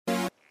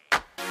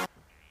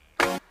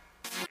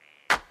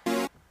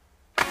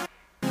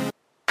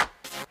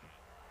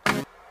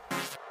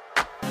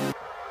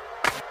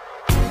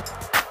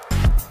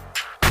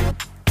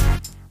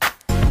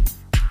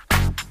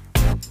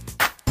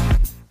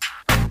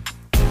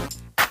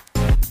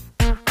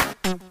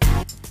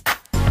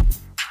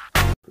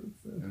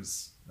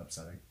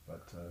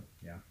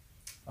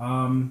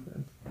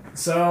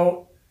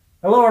So,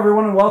 hello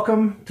everyone and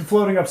welcome to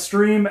Floating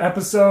Upstream,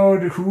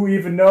 episode, who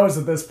even knows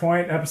at this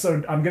point,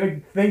 episode, I'm going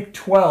to think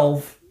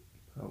 12,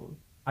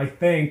 I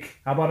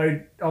think. How about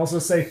I also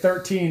say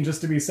 13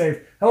 just to be safe.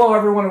 Hello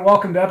everyone and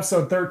welcome to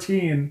episode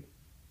 13,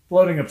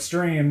 Floating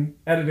Upstream,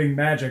 editing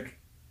magic.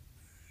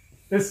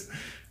 This,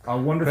 a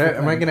wonderful thing.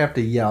 Am I going to have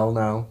to yell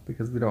now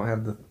because we don't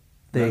have the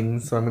thing,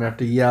 so I'm going to have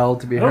to yell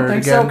to be heard again? I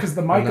don't think so, because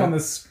the mic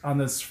on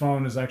this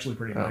phone is actually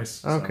pretty nice.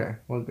 So. Okay,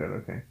 well good,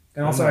 okay.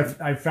 And also,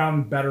 I've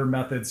found better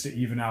methods to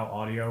even out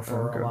audio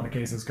for a lot of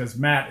cases, because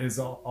Matt is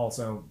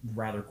also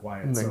rather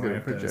quiet, so I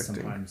have to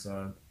sometimes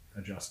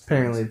adjust.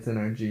 Apparently it's in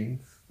our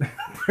genes.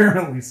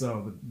 Apparently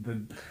so.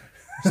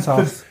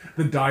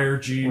 The dire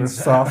genes. We're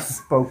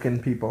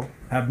soft-spoken people.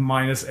 Have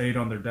 -8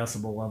 on their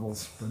decibel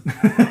levels.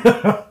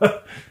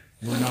 But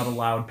we're not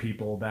allowed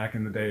people back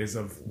in the days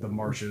of the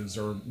marshes,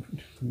 or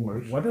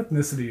what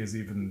ethnicity is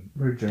even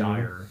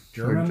dire?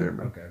 German?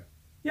 German. Okay.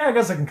 Yeah, I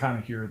guess I can kind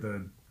of hear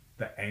the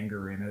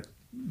anger in it.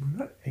 I'm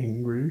not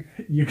angry.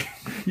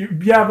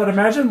 Yeah, but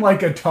imagine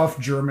like a tough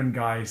German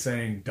guy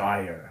saying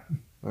dire.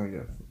 I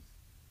guess.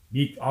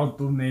 Nicht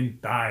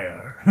Altunen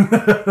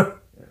dire.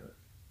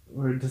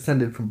 We're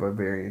descended from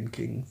Bavarian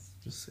kings,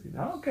 just so you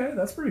know. Oh, okay,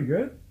 that's pretty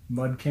good.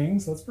 Mud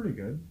kings, that's pretty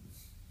good.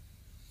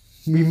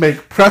 We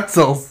make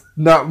pretzels,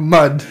 not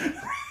mud.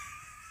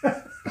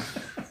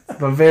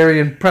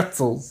 Bavarian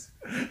pretzels.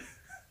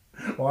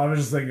 Well, I was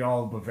just thinking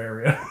all of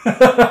Bavaria.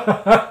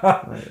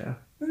 Oh, yeah.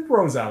 It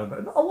rose out of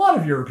it. A lot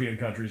of European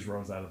countries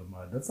rose out of the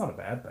mud. That's not a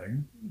bad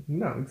thing.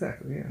 No,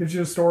 exactly, yeah. Gives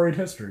you a storied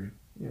history.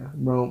 Yeah.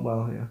 Rome,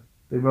 well, yeah.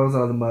 They rose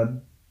out of the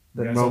mud,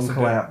 then Rome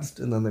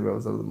collapsed, and then they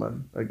rose out of the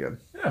mud again.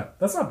 Yeah,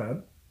 that's not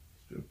bad.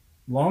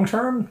 Long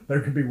term,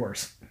 there could be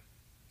worse.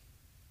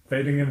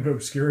 Fading into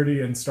obscurity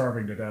and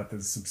starving to death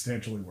is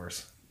substantially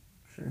worse.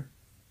 Sure.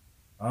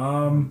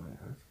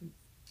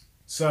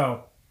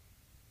 So,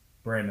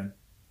 Brandon.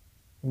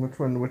 Which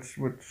one, what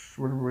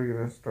are we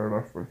going to start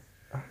off with?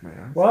 Oh,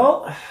 man.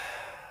 Well,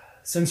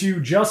 since you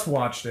just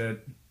watched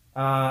it,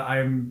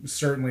 I'm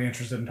certainly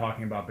interested in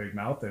talking about Big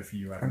Mouth, if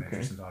you have an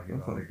interest in talking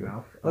about Big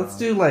Mouth. Let's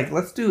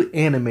do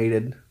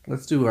animated.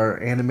 Let's do our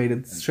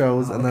animated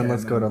shows, and then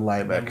let's go to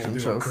live action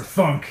shows.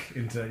 Funk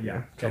into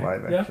to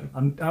live action.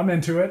 Yeah, I'm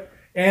into it.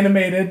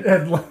 Animated.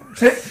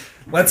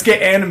 Let's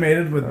get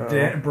animated with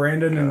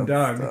Brandon and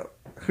Doug. Stop.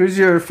 Who's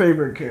your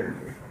favorite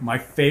character? My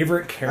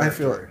favorite character. I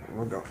feel like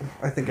we'll go.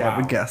 I think I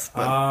have a guess,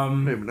 but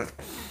maybe not.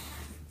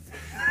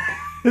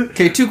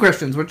 Okay, 2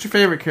 questions. What's your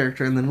favorite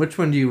character, and then which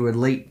one do you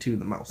relate to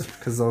the most?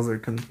 Because those are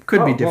could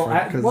be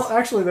different. Well,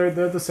 actually,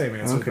 they're the same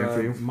answer. Okay,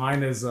 for you.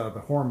 Mine is the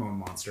hormone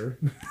monster.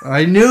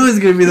 I knew it was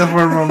going to be the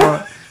hormone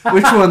monster.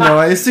 Which one, though?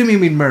 I assume you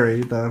mean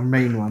Murray, the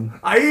main one.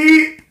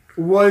 I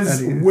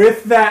was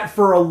with that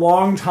for a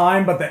long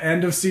time, but the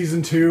end of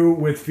season 2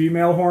 with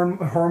female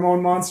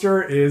hormone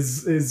monster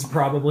is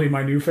probably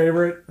my new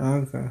favorite.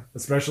 Okay.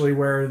 Especially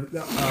where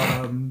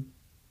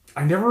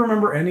I never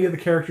remember any of the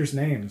characters'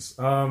 names.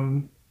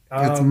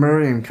 It's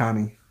Murray and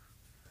Connie.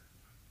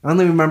 I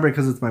only remember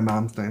because it's my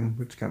mom's name,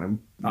 which kind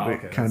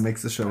of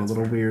makes the show a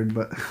little weird.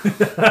 But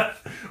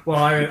well,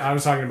 I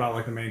was talking about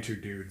like the main 2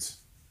 dudes.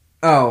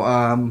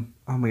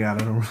 Oh my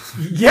god, I don't.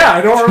 Yeah,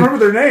 I don't remember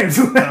their names.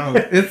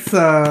 It's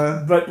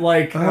but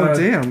like,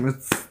 damn,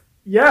 it's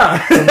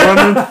yeah,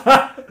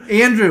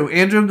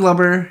 Andrew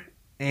Glover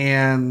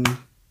and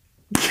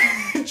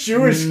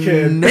Jewish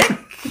kid Nick.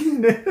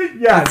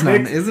 Yeah,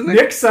 Nick, isn't it?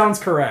 Nick sounds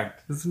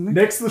correct. Isn't Nick?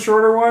 Nick's the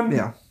shorter one.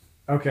 Yeah.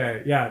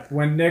 Okay, yeah.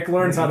 When Nick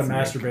learns how to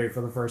masturbate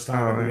for the first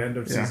time at the end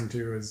of season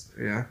 2 is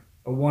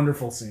a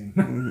wonderful scene.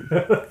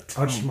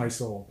 Touched my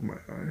soul. My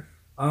eye.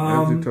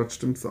 As he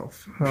touched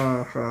himself.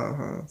 Ha ha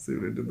ha. See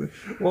what I did there?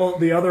 Well,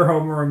 the other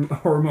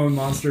hormone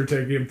monster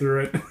taking him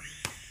through it.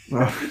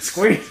 Oh.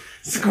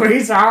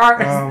 Squeeze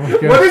hard. Oh my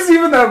God. What is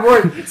even that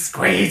word?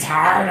 Squeeze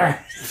harder.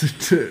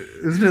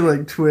 Isn't it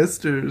like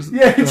twist or?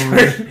 Yeah,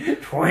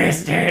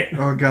 twist it.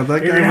 Oh god, that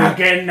guy. You're not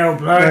getting no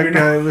blood. That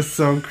guy was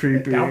so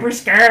creepy. Don't be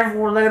scared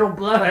for a little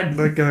blood.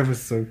 That guy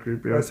was so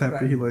creepy. I was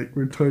happy he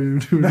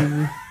retired.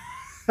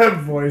 That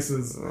voice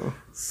is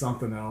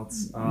something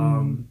else.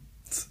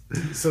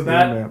 So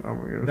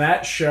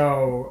that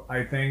show,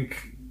 I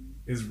think,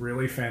 is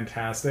really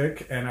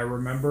fantastic, and I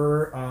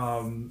remember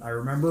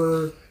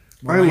Mulaney.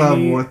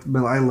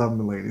 I love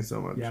Mulaney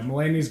so much. Yeah,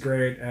 Mulaney's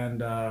great,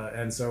 and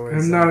so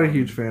is. I'm not a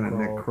huge fan of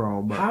Nick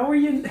Kroll, but how are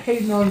you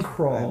hating on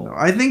Kroll?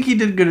 I think he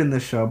did good in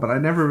this show, but I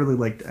never really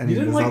liked any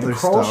of his other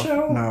stuff.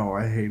 Show? No,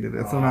 I hated it.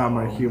 It's not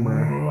my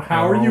humor.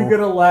 How are you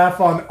gonna laugh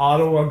on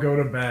Ottawa Go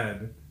to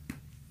Bed?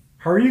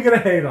 How are you gonna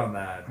hate on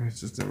that? I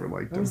just never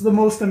liked him. That was the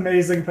most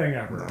amazing thing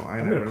ever. No,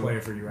 I'm gonna play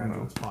it for you after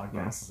this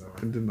podcast is over.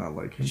 I did not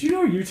like him. Did you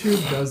know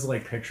YouTube does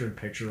like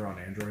picture-in-picture on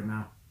Android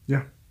now?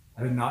 Yeah.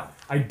 I did not.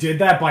 I did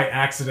that by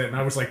accident, and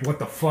I was like, "What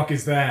the fuck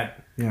is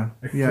that?" Yeah.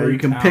 Yeah. You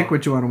can pick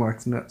what you want to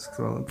watch next.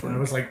 So and I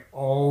was like,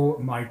 "Oh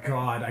my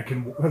god! I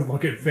can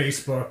look at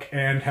Facebook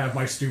and have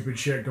my stupid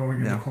shit going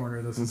in the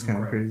corner. This is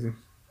kind of crazy."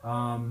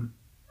 Oh,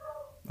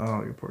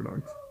 your poor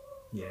dogs.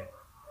 Yeah.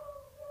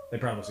 They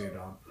probably see a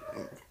dog.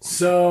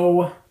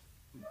 So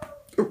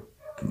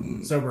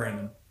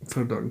Brandon.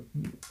 So Doug.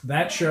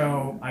 That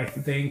show, I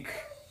think.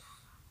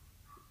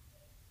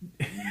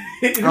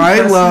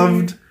 I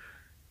loved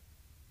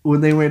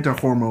when they went to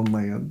Hormone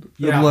Land.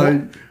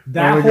 Yeah,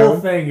 that whole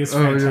thing is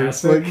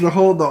fantastic. Like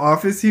the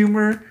Office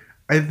humor,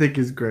 I think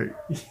is great.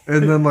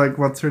 And then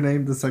what's her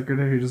name? The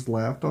secretary just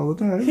laughed all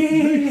the time.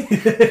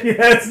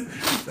 Yes,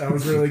 that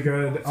was really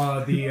good.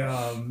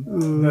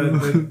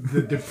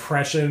 The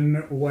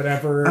depression,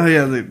 whatever. Oh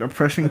yeah, the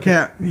depression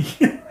cat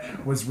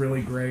was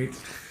really great.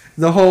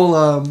 The whole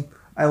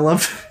I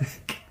loved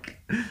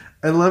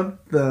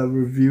the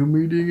review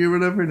meeting or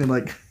whatever, and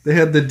they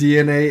had the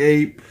DNA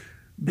ape.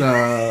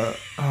 I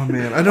don't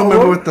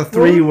remember what the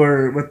three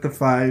were, what the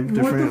five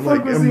different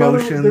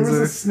emotions. There was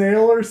a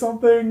snail or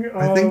something.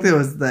 I think there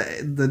was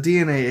the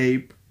DNA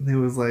ape. There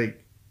was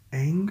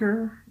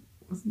anger.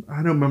 I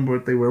don't remember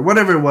what they were.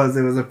 Whatever it was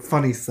a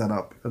funny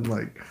setup, and it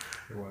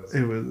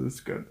was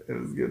good. It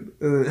was good.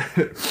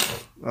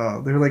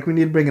 They were like, we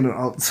need to bring in an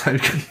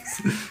outside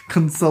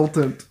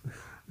consultant.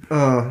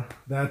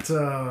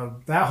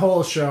 That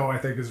whole show I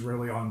think is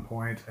really on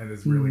point and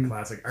is really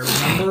classic. I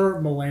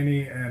remember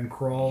Mulaney and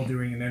Kroll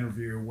doing an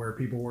interview where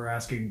people were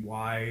asking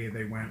why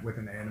they went with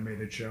an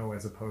animated show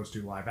as opposed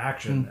to live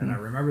action, and I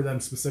remember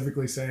them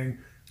specifically saying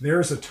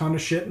there's a ton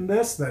of shit in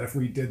this that if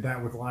we did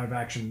that with live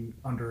action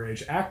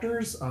underage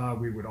actors,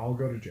 we would all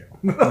go to jail.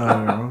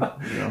 Yeah.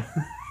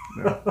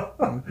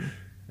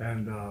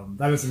 And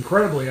that is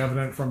incredibly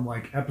evident from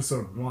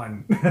episode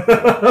 1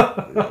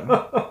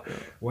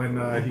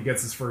 when he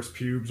gets his first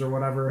pubes or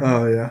whatever.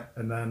 Oh yeah.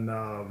 And then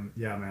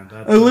yeah, man.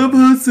 I love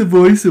how it's the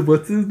voice of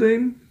what's his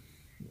name.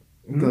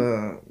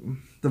 The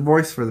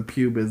voice for the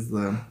pube is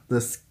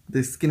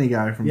the skinny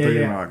guy from 30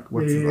 Rock. I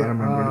don't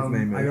remember what his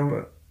name is,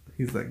 but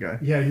he's that guy.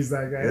 Yeah, he's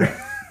that guy. Yeah.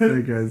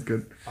 That guy's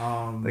good.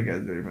 That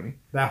guy's very funny.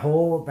 That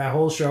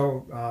whole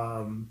show.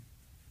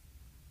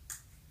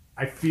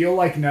 I feel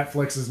like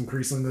Netflix is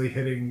increasingly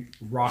hitting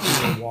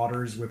rockier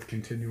waters with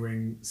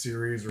continuing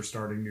series or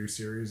starting new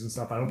series and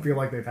stuff. I don't feel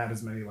like they've had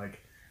as many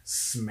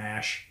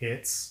smash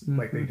hits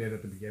like they did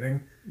at the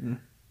beginning.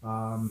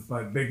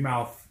 But Big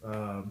Mouth,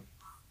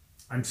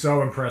 I'm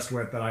so impressed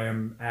with that I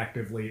am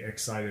actively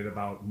excited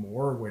about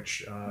more,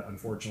 which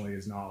unfortunately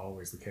is not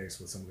always the case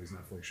with some of these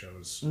Netflix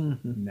shows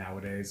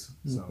nowadays.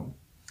 So,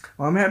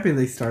 well, I'm happy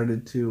they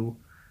started to,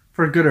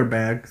 for good or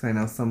bad, because I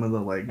know some of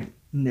the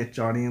niche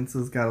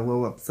audiences got a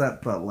little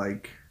upset, but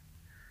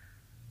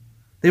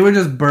they were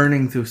just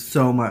burning through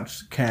so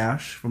much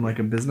cash from a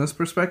business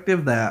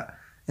perspective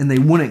and they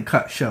wouldn't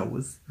cut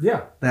shows.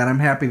 Yeah. That I'm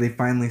happy they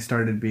finally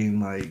started being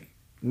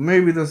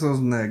maybe this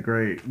wasn't that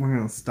great. We're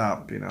gonna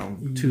stop,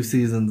 2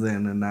 seasons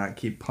in and not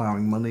keep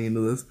plowing money into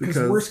this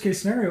because worst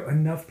case scenario,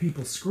 enough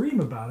people scream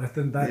about it,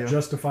 then that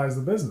justifies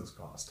the business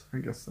cost. I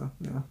guess so.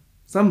 Yeah.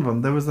 Some of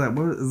them, there was that,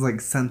 what was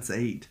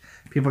Sense8.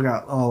 People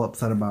got all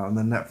upset about it, and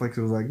then Netflix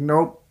was like,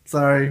 nope.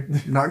 Sorry,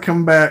 not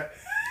coming back.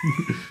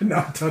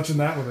 Not touching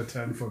that with a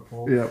 10-foot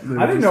pole. Yep,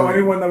 I didn't know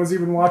anyone that was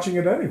even watching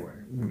it anyway.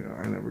 No,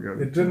 I never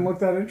got it. It didn't look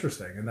that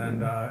interesting. And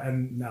then,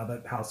 and now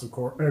that House of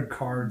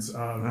Cards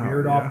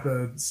veered off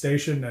the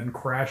station and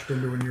crashed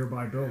into a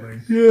nearby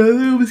building. Yeah,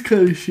 that was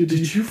kind of shitty.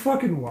 Did you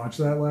fucking watch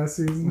that last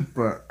season?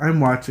 But I'm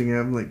watching it.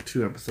 I'm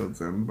 2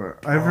 episodes in.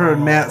 But I've heard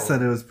Matt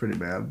said it was pretty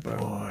bad. But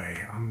boy,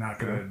 I'm not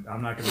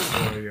gonna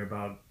spoil you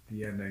about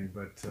the ending.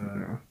 But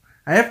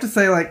I have to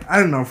say, I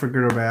don't know, for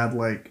good or bad,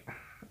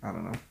 I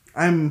don't know.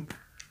 I'm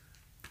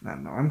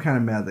kind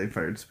of mad they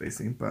fired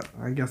Spacey, but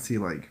I guess he,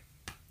 I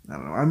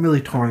don't know. I'm really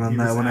torn on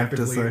that one, I have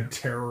to say.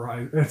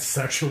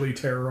 Sexually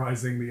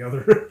terrorizing the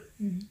other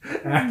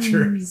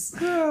actors.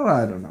 Well,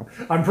 I don't know.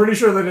 I'm pretty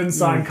sure they didn't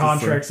sign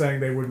contracts saying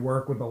they would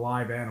work with a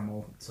live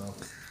animal, so.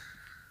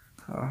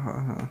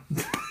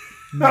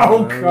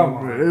 Oh, come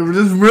on. It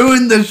just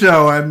ruined the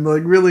show. I'm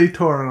really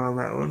torn on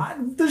that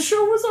one. The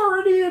show was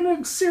already in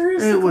a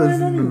serious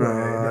decline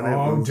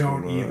anyway.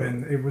 Don't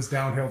even. It was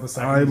downhill the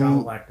second he got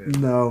elected.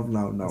 No.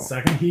 The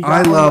second he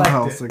got elected. I love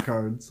House of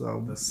Cards,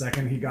 so. The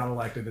second he got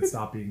elected, it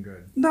stopped being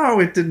good. No,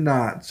 it did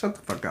not. Shut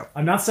the fuck up.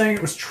 I'm not saying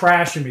it was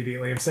trash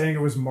immediately. I'm saying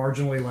it was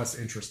marginally less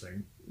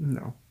interesting.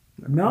 No.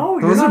 No,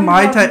 those are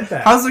my type.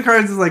 House of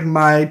Cards is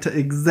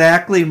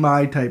exactly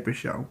my type of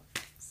show.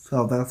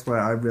 So that's why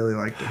I really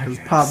liked it.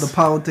 Because the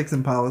politics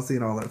and policy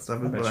and all that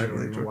stuff is what I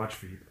really enjoy. Watch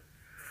Veep.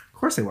 Of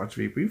course I watch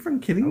Veep. Are you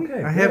fucking kidding me?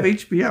 Okay, I have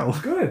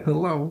HBO. Good.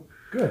 Hello.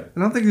 Good. I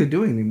don't think they're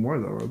doing any more,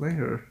 though, are they?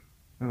 I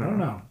don't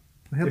know.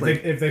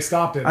 If they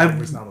stopped it, I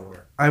was not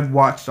aware. I've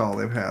watched all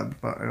they've had,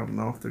 but I don't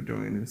know if they're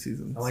doing any new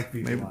seasons. I like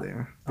Veep a lot. They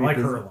are. I like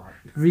her a lot.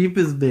 Veep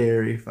is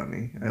very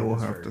funny, I will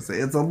have to say.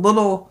 It's a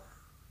little...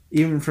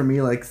 Even for me,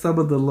 some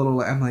of the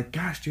little... I'm like,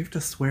 gosh, do you have to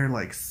swear,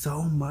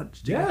 so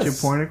much to get your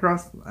point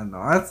across? I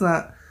know, that's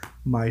not...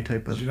 my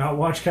type of... Did you not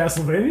watch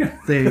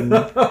Castlevania? Thing.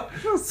 I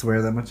don't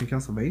swear that much in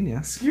Castlevania.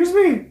 Excuse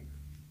me?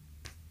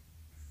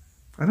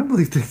 I don't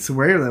believe they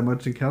swear that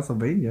much in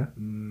Castlevania.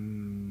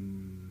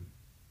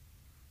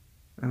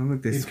 I don't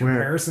think they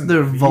swear.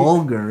 They're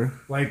vulgar.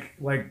 Like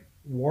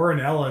Warren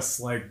Ellis,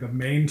 like the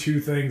main two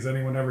things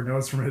anyone ever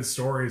knows from his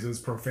stories is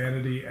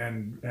profanity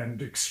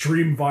and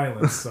extreme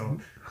violence. So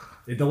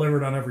it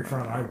delivered on every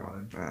front I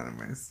wanted.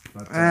 Anyways.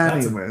 But,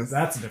 Anyways.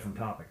 that's a different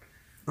topic.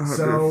 Oh,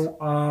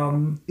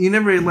 So, you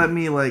never let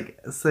me like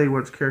say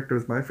which character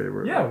was my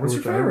favorite. Yeah, what's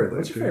your favorite?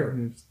 What's your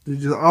favorite? You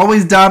just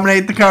always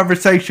dominate the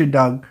conversation,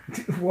 Doug.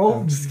 well,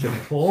 I'm just kidding.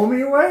 pull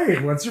me away.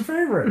 What's your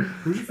favorite?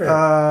 Who's your favorite?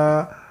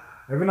 I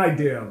have an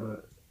idea,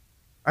 but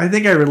I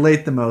think I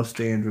relate the most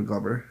to Andrew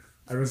Glover.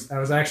 I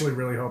was actually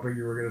really hoping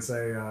you were gonna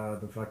say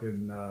the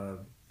fucking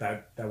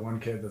that one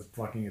kid that's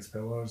fucking his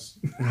pillows.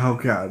 Oh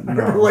God, I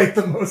no. relate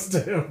the most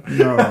to him.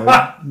 No,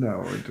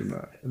 I do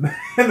not. And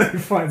then he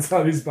finds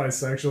out he's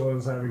bisexual and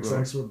is having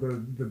sex with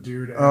the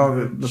dude. And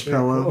Oh, the chick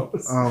pillow.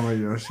 pillows. Oh my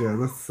gosh, yeah,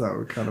 that's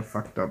so kind of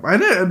fucked up. I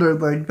didn't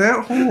like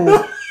that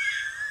whole.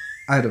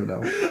 I don't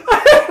know.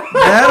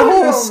 That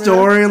whole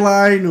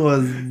storyline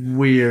was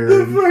weird.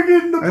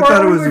 The I part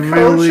thought it where was the coach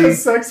really-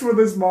 has sex with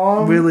his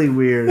mom. Really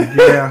weird.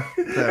 Yeah.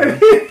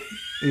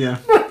 Yeah.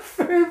 My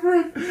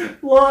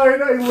favorite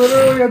line. I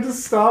literally had to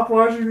stop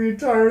watching the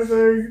entire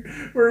thing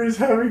where he's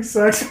having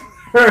sex with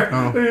her.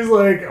 Oh. And he's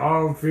like,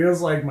 "Oh,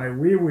 feels like my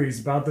wee wee's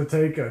about to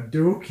take a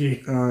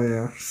dookie." Oh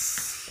yeah.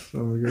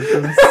 Oh my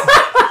gosh.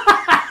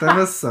 That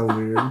was so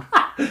weird.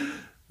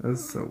 That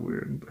was so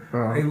weird.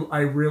 Oh. I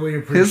really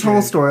appreciate His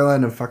whole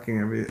storyline of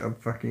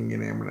fucking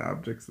inanimate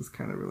objects is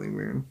kind of really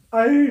weird.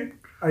 I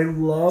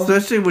love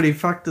Especially when he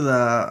fucked the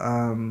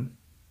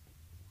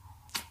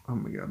oh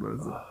my god, what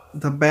is it?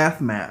 The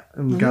bath mat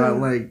and got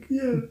like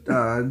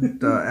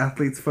the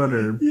athlete's foot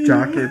or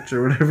jockey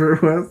or whatever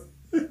it was.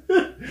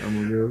 Oh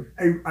my god.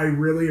 I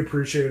really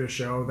appreciate a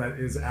show that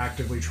is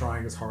actively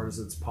trying as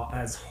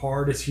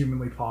hard as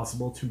humanly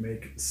possible to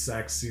make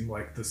sex seem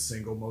like the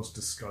single most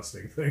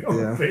disgusting thing on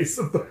the face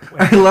of the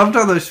planet. I loved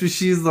how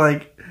she's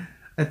like,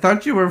 I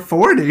thought you were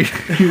 40.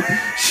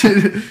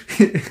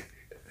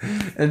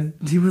 And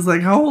he was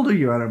like, how old are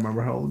you? I don't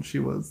remember how old she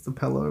was, the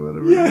pillow or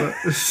whatever. Yeah.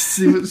 But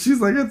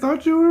she's like, I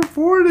thought you were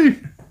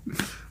 40.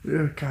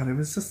 Yeah, God, it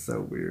was just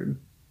so weird.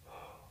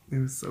 It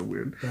was so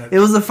weird. It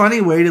was a funny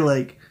way to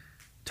like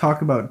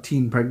talk about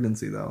teen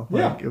pregnancy though.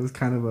 Like, it was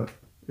kind of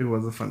it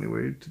was a funny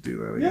way to do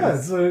that. I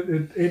guess.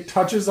 It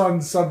touches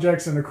on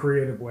subjects in a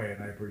creative way,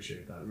 and I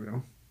appreciate that. Yeah.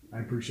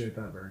 I appreciate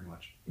that very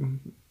much.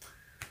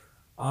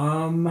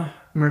 Mm-hmm.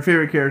 My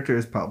favorite character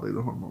is probably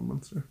the hormone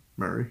monster,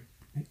 Murray.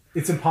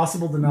 It's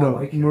impossible to not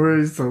like him.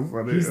 Murray's so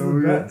funny. He's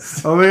the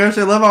best. Oh my gosh,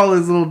 I love all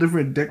his little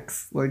different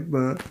dicks, like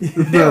the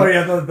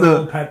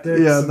little pet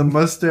dicks. Yeah, the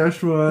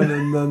mustache one,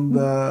 and then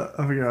the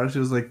oh my gosh, it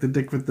was like the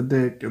dick with the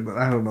dick, and then,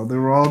 I don't know, they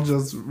were all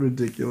just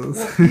ridiculous.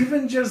 Well,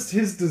 even just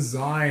his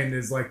design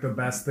is like the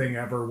best thing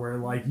ever. Where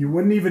like you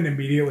wouldn't even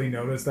immediately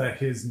notice that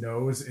his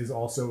nose is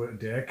also a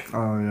dick.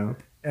 Oh yeah.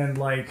 And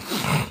like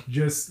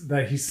just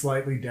that he's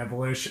slightly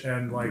devilish,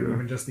 and like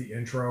even just the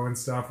intro and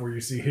stuff where you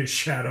see his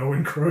shadow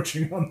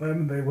encroaching on them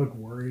and they look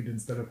worried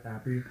instead of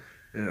happy.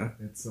 Yeah.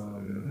 It's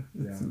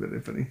very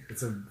funny.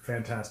 It's a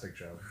fantastic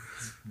show.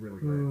 It's really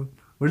great.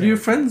 What do your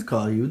friends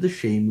call you? The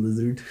shame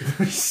lizard.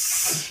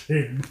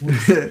 Shame.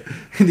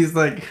 And he's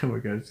like, oh my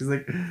gosh. He's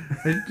like,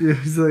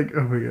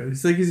 oh my god.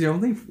 He's like, is your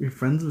only your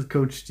friends with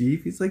Coach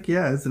Steve? He's like,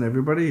 yeah. Isn't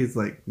everybody? He's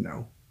like,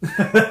 no.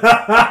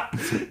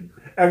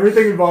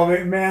 Everything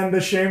involving, man, the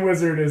Shame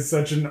Wizard is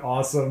such an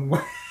awesome,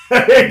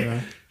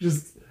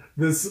 just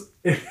this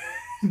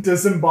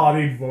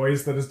disembodied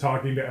voice that is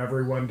talking to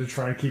everyone to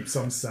try and keep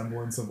some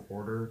semblance of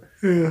order.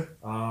 Yeah.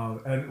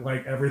 And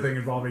like everything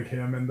involving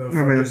him and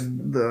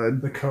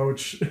the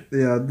coach.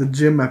 Yeah, the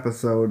gym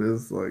episode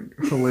is like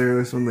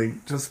hilarious when they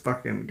just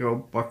fucking go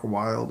buck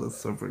wild. It's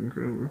so fucking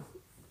crazy.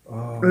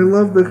 I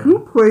love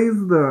who plays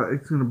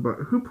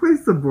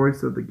the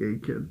voice of the gay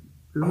kid?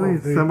 Isn't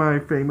he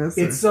semi-famous?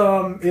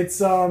 It's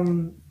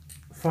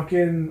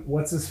fucking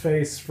what's his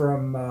face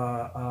from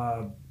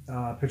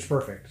Pitch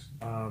Perfect.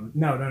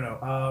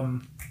 No.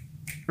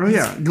 Oh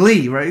yeah,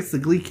 Glee, right? It's the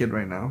Glee kid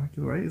right now,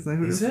 right? Is that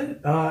who it is? Is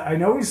it? I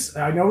know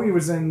he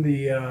was in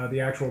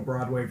the actual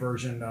Broadway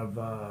version of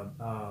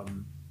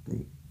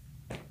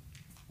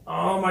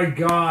oh my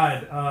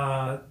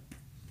god.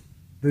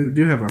 We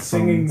do have our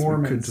Singing phones.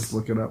 Mormons. We could just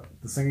look it up.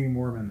 The Singing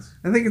Mormons.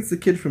 I think it's the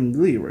kid from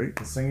Glee, right?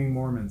 The Singing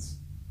Mormons.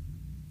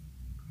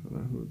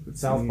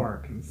 South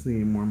Park.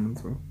 Singing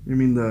Mormons. Well, you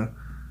mean the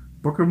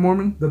Book of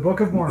Mormon? The Book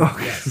of Mormon.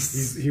 Okay.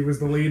 Yes, he was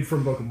the lead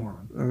from Book of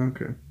Mormon.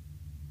 Okay.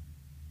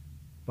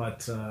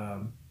 But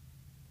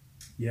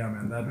yeah,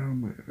 man,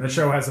 that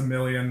show has a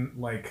million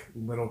like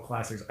little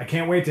classics. I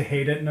can't wait to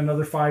hate it in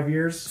another 5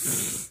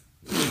 years.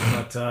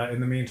 But in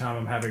the meantime,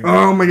 I'm having.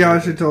 Oh my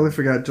gosh! I totally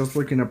forgot. Just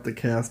looking up the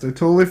cast, I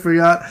totally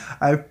forgot.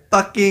 I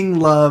fucking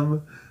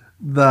love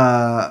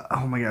the.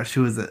 Oh my gosh,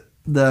 who is it?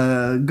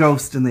 The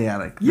ghost in the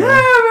attic. Yeah,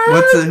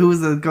 man. Who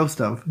is the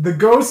ghost of? The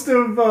ghost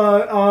of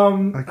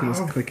I can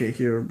just click it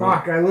here.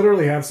 Fuck! I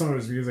literally have some of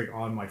his music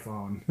on my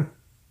phone.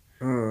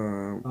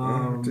 Damn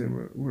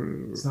it! What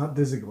is it? It's not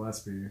Dizzy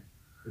Gillespie.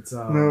 It's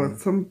no,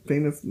 it's some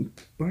famous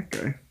black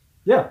guy.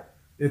 Yeah.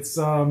 It's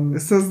It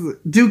says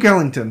Duke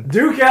Ellington.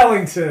 Duke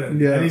Ellington.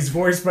 Yeah. And he's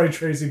voiced by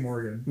Tracy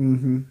Morgan.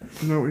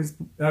 Mm-hmm. No, he's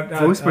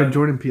voiced by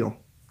Jordan Peele.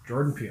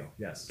 Jordan Peele,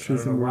 yes.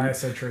 Tracy I don't know why Morgan. I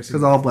said Tracy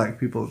Because all black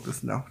people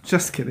just know.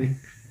 Just kidding.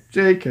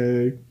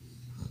 JK.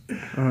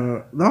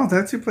 No,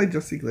 that's who played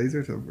Jesse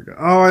Glazer. I forgot.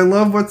 Oh, I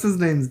love what's his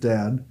name's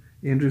dad.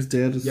 Andrew's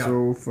dad is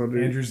so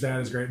funny. Andrew's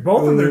dad is great.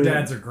 Both of their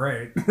dads are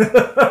great.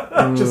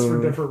 Just for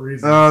different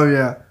reasons. Oh,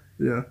 yeah.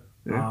 Yeah.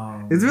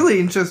 It's really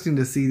interesting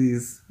to see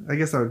these. I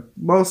guess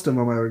most of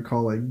them I would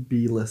call like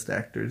B-list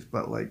actors,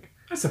 but like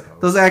I suppose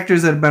those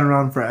actors that have been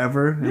around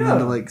forever, and Yeah. then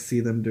to like see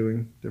them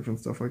doing different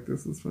stuff like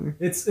this is funny.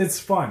 It's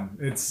fun.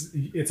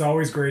 It's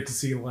always great to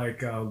see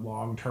like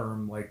long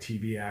term like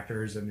TV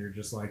actors, and you're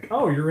just like,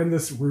 oh, you're in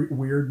this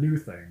weird new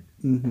thing.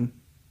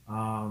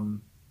 Mm-hmm.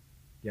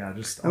 Yeah,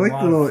 just I like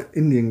the little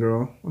Indian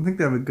girl. I think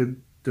they have a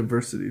good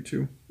diversity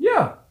too.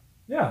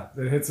 Yeah,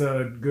 it hits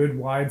a good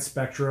wide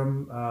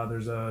spectrum.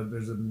 There's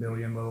a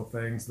million little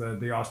things. The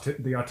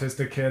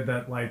autistic kid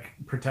that like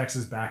protects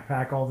his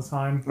backpack all the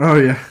time. Oh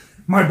yeah,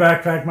 my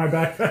backpack, my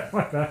backpack,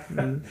 my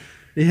backpack.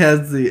 He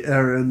has the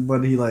errand,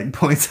 but he like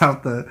points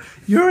out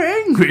you're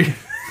angry.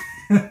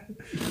 Yeah,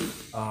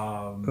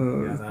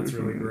 that's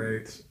really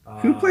great.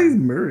 Who plays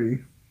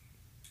Murray?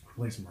 Who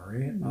plays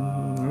Murray?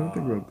 I don't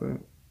think about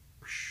that.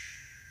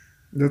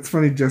 That's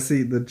funny.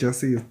 Jesse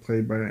is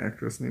played by an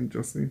actress named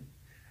Jessie.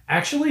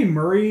 Actually,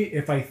 Murray,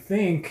 if I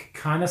think,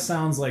 kind of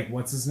sounds like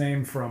what's his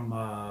name from.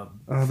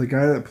 The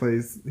guy that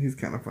plays. He's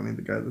kind of funny.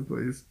 The guy that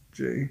plays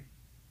Jay.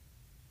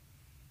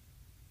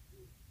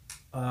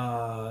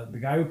 The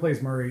guy who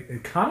plays Murray,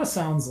 it kind of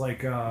sounds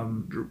like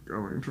Duke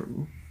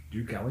Ellington.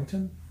 Duke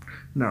Ellington?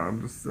 No,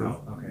 I'm just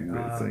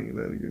okay. saying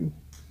that again.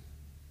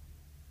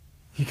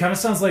 He kind of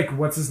sounds like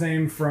what's his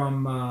name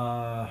from.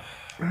 I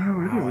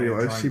didn't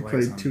realize she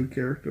played two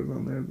characters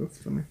on there. That's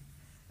funny.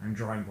 I'm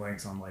drawing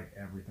blanks on like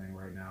everything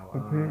right now.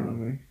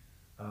 Apparently.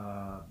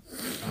 Oh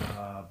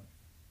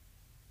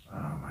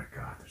my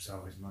God! There's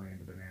always money in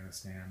the banana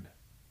stand.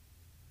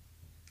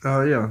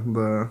 Oh yeah,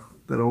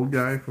 that old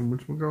guy from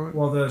whatchamacallit?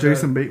 Well,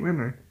 Jason Bateman,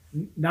 or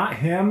not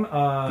him.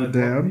 The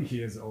dad.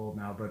 He is old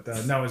now, but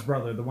no, his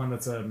brother, the one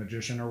that's a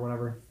magician or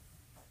whatever,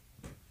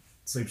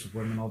 sleeps with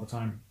women all the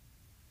time.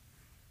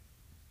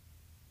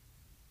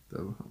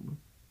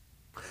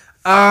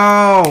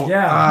 Oh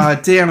yeah!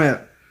 Damn it!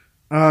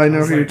 I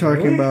know who you're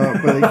talking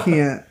about, but I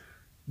can't.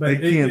 But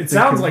it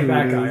sounds like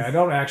that guy. I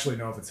don't actually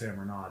know if it's him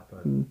or not,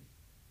 but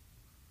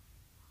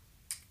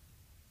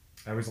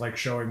I was like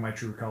showing my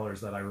true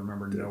colors that I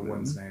remember no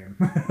one's name.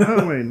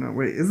 Oh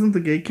wait! Isn't the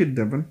gay kid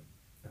Devin?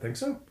 I think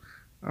so.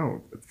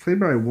 Oh, it's played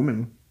by a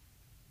woman.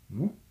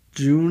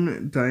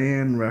 June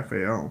Diane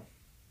Raphael.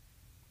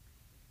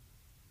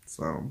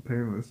 So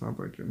apparently it's not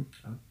that good.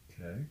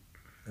 Okay,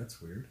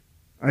 that's weird.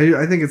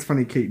 I think it's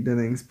funny Kate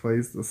Dennings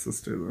plays the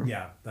sister though.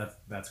 Yeah,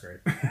 that's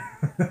great.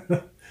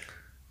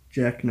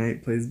 Jack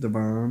Knight plays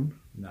Devon.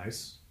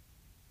 Nice.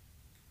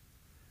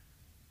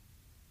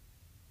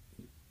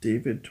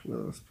 David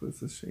Twillis plays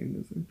the Shane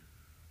Wizard.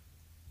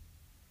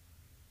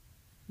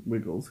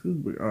 Wiggles. Who's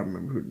Wiggles? I don't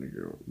remember who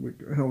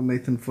Wiggles. Oh,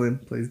 Nathan Flynn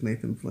plays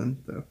Nathan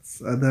Flynn.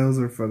 Those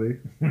are funny.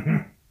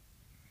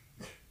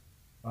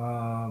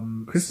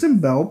 Kristen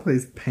Bell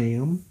plays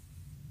Pam.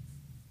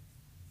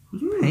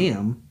 Who's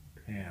Pam?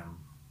 Pam.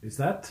 Is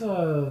that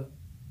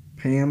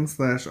Pam /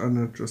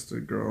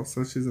 uninterested girl?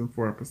 So she's in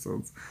 4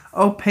 episodes.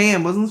 Oh,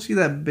 Pam. Wasn't she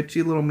that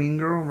bitchy little mean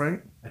girl,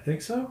 right? I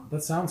think so.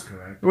 That sounds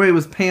correct. Wait, it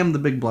was Pam the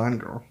big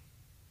blonde girl.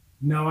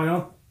 No, I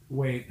don't.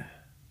 Wait.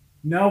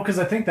 No, because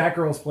I think that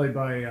girl's played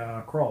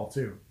by Kroll,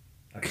 too.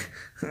 Okay.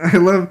 I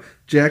love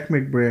Jack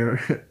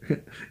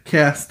McBrayer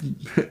cast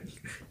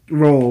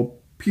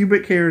role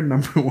pubic hair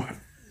 #1.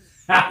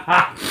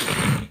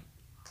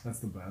 That's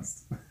the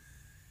best.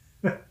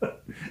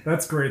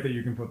 That's great that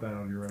you can put that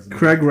on your resume.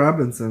 Craig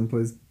Robinson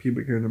plays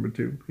pubic hair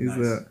 #2. He's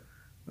Nice.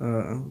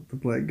 the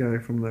black guy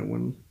from that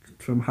one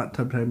from Hot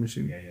Tub Time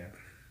Machine. Yeah.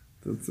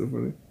 That's so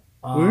funny.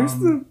 Where's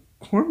the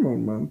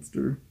hormone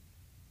monster?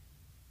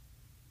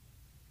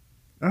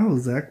 Oh,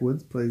 Zach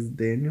Woods plays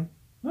Daniel.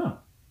 Huh.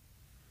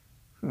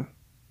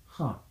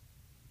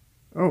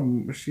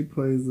 Oh, she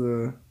plays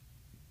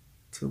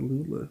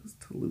Tallulah. Who's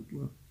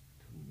Tallulah?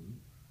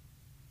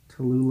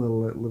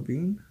 Tallulah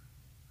Levine?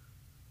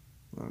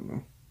 I don't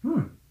know.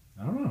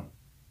 I don't know.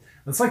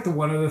 That's like the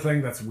one other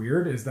thing that's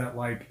weird is that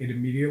like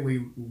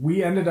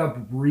we ended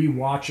up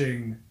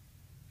rewatching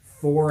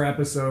 4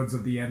 episodes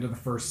of the end of the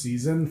first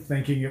season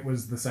thinking it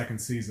was the second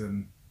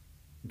season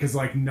because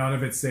like none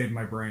of it stayed in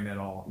my brain at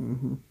all.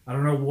 Mm-hmm. I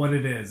don't know what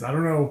it is. I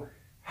don't know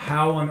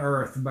how on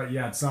earth, but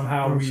yeah,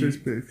 somehow I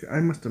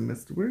must have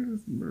missed. Where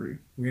is Murray?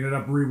 We ended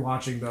up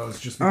rewatching those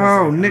just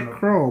because. Nick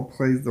Kroll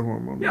plays the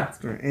hormone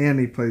monster, and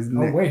he plays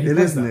Nick. Oh wait, he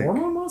plays the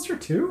hormone monster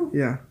too.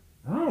 Yeah.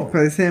 Oh. He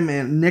plays him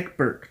and Nick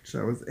Burke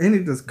shows, and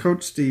he does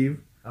Coach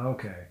Steve.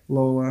 Okay.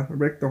 Lola,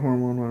 Rick the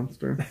hormone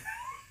monster.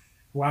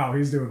 Wow,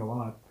 he's doing a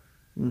lot.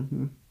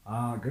 Mm-hmm.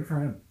 Good for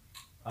him.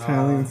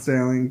 Italian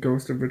Stallion,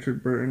 Ghost of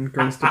Richard Burton,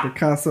 Ghost of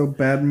Picasso,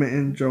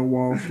 Badminton, Joe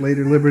Walsh,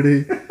 Later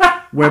Liberty,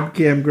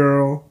 Webcam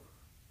Girl,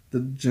 the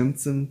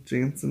Jansen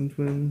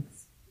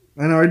twins.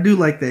 I know, I do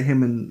like that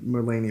him and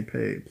Mulaney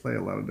play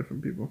a lot of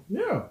different people.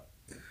 Yeah.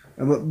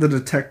 The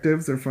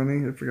detectives are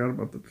funny. I forgot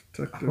about the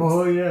detectives.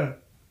 Oh, yeah.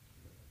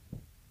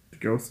 The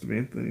Ghost of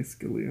Anthony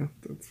Scalia.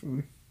 That's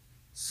funny.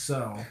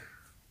 So.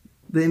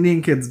 The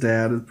Indian kid's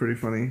dad is pretty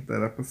funny,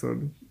 that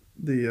episode.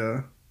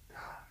 The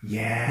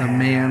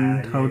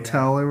Man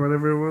Hotel or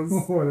whatever it was.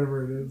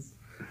 Whatever it is.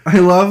 I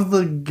love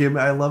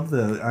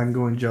the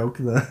ongoing joke.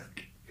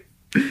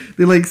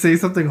 They like say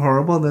something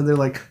horrible and then they're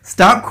like,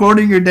 stop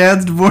quoting your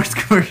dad's divorce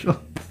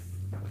commercial.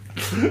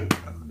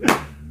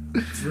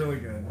 It's really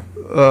good.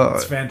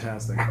 It's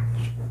fantastic.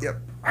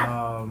 Yep.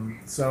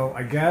 So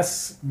I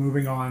guess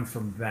moving on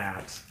from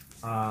that,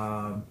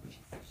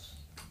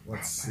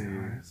 let's see.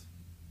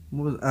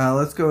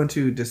 Let's go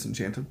into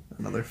Disenchanted,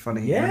 another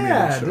funny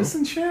animated show.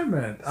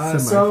 Disenchantment.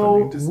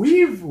 So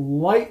we've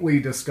lightly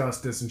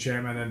discussed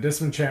Disenchantment, and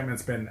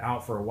Disenchantment's been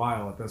out for a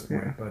while at this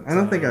point. Yeah. But I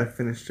don't think I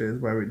finished it.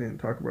 Is why we didn't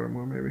talk about it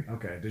more. Maybe.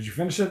 Okay. Did you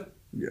finish it?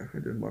 Yeah, I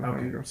did a long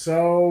time ago.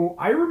 So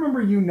I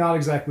remember you not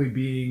exactly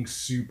being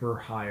super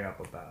high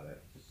up about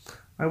it.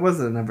 I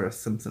wasn't never a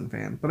Simpson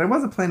fan, but I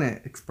was a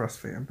Planet Express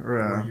fan or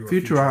a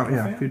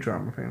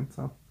Futurama fan.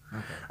 So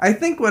okay. I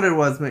think what it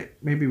was,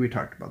 maybe we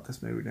talked about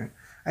this, maybe we didn't.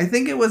 I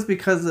think it was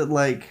because it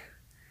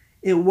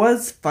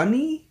was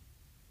funny,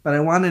 but I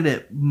wanted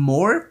it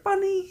more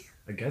funny.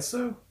 I guess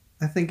so.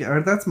 I think,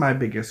 or that's my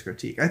biggest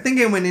critique. I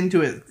think I went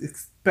into it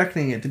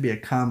expecting it to be a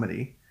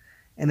comedy,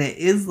 and it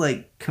is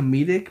like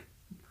comedic,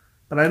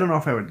 but I don't know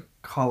if I would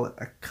call it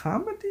a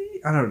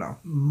comedy. I don't know.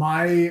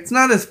 It's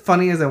not as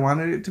funny as I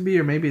wanted it to be,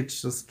 or maybe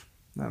it's just,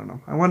 I don't know.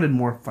 I wanted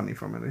more funny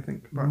from it, I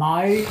think. But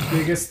my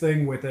biggest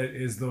thing with it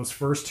is those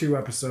first 2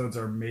 episodes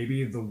are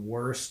maybe the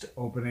worst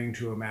opening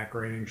to a Matt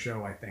Groening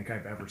show I think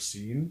I've ever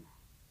seen.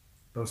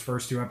 Those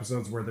first 2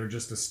 episodes where they're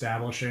just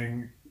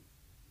establishing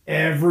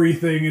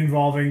everything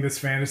involving this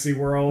fantasy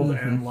world,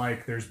 and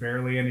like there's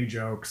barely any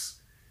jokes.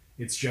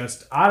 It's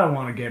just, I don't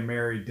want to get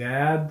married,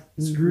 Dad.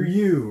 Screw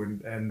you.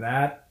 And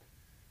that,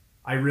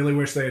 I really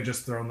wish they had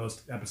just thrown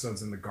those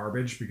episodes in the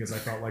garbage, because I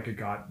felt like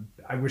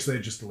I wish they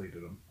had just deleted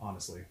them,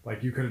 honestly.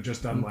 Like, you could have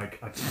just done like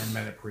a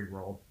 10-minute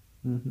pre-roll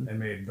and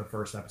made the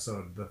first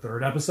episode the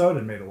 3rd episode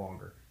and made it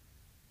longer.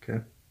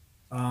 Okay.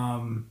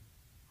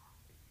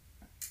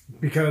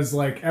 Because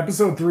like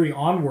episode 3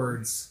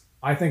 onwards,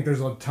 I think there's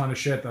a ton of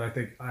shit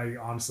that I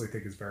honestly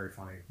think is very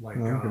funny. Like,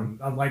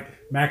 like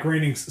Matt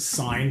Groening's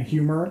sign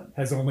humor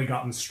has only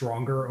gotten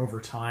stronger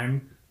over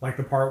time. Like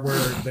the part where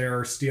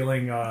they're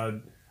stealing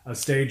a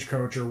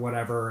stagecoach or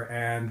whatever,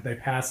 and they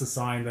pass a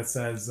sign that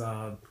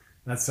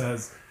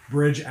says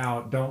 "Bridge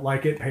out, don't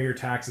like it, pay your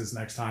taxes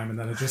next time," and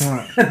then it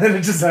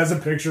just has a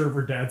picture of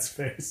her dad's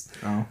face.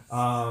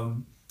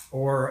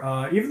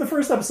 Or even the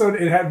first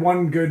episode, it had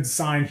one good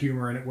sign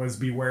humor, and it was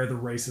 "Beware the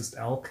racist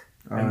elk."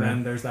 And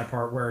then there's that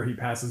part where he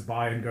passes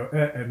by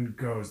and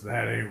goes,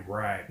 "That ain't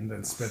right," and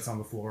then spits on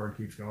the floor and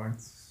keeps going.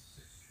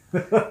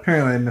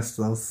 Apparently I missed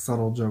those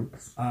subtle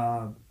jokes.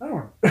 I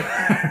don't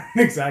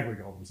exactly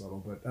call them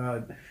subtle, but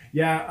I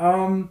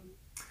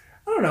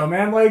don't know,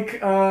 man.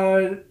 Like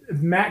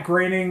Matt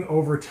Groening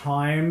over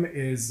time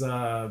is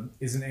an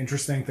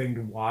interesting thing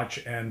to watch,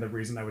 and the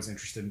reason I was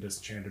interested in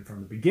Disenchanted from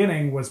the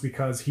beginning was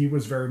because he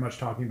was very much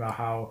talking about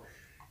how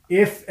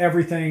if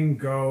everything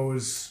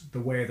goes the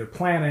way they're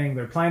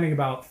planning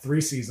about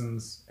 3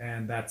 seasons,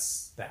 and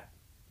that's that.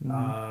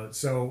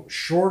 So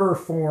shorter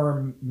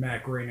form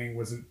Matt Groening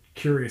was a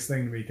curious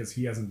thing to me, because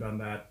he hasn't done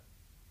that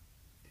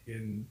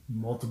in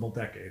multiple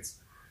decades.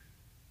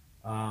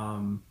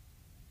 Well,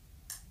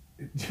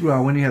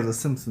 when you have The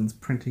Simpsons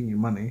printing you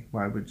money,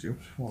 why would you?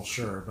 Well,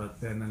 sure,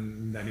 but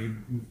then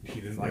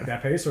he didn't like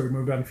that pace, so he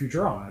moved on to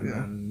Futurama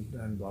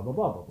and blah blah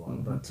blah blah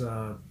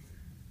blah.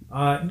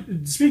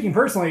 But speaking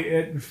personally,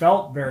 it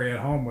felt very at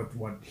home with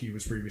what he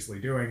was previously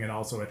doing, and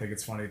also I think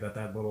it's funny that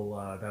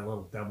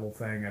little devil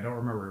thing. I don't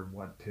remember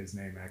what his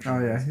name actually.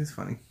 Oh yeah, is. He's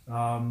funny.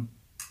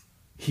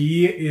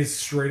 He is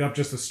straight up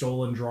just a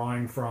stolen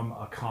drawing from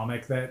a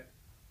comic that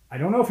I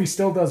don't know if he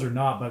still does or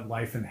not, but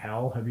Life in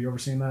Hell. Have you ever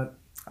seen that?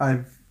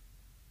 I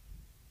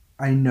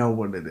know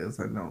what it is.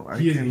 I know.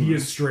 He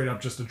is straight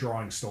up just a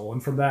drawing stolen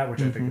from that,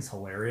 which I think is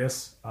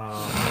hilarious.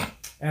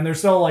 And there's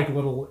still like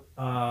little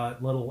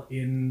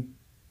in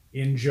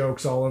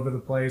jokes all over the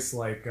place.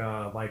 Like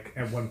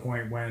at one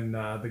point when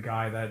the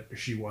guy that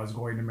she was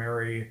going to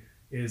marry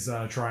is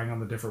trying on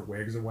the different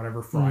wigs or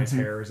whatever, Fry's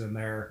hair is in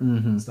there,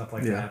 stuff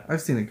like that.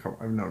 I've seen it.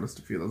 I've noticed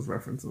a few of those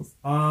references.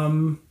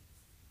 And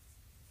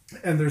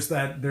there's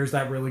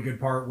that really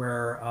good part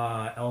where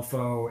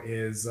Elfo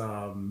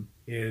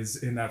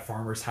is in that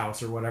farmer's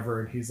house or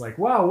whatever, and he's like,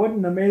 "Wow, what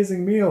an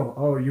amazing meal!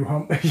 Oh, you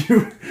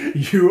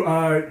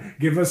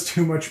give us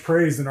too much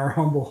praise in our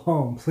humble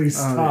home. Please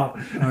stop.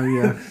 Oh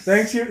yeah.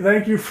 Thank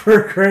you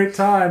for a great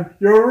time.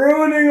 You're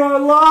ruining our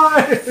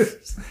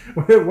lives."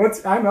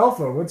 I'm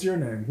Elfo. What's your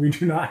name? We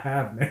do not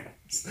have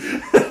names.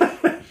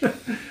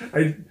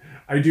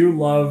 I do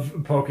love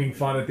poking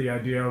fun at the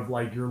idea of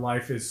like your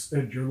life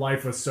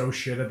was so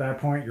shit at that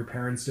point your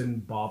parents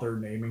didn't bother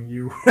naming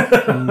you.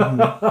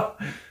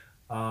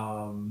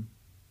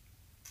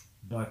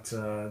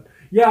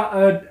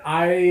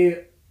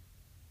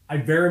 I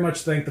very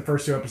much think the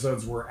first two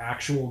episodes were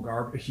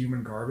actual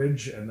human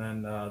garbage, and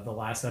then the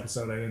last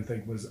episode I didn't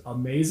think was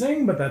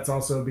amazing, but that's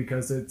also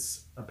because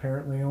it's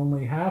apparently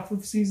only half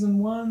of season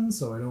 1,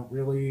 so I don't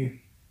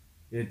really...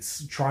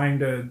 It's trying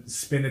to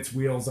spin its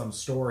wheels on a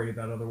story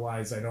that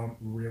otherwise I don't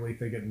really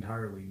think it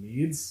entirely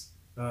needs.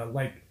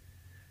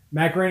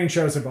 Matt Groening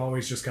shows have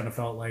always just kind of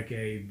felt like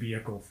a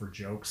vehicle for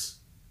jokes.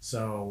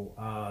 So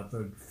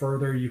the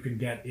further you can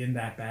get in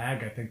that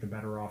bag, I think the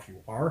better off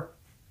you are.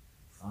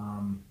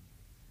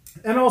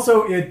 And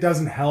also, it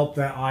doesn't help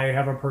that I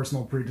have a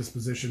personal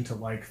predisposition to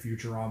like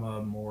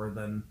Futurama more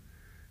than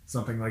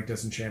something like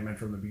Disenchantment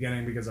from the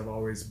beginning, because I've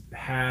always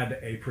had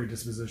a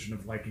predisposition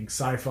of liking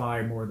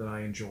sci-fi more than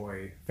I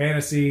enjoy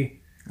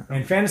fantasy.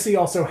 And fantasy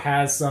also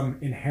has some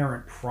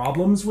inherent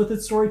problems with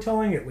its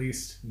storytelling, at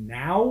least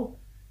now,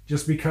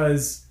 just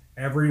because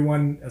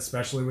everyone,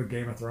 especially with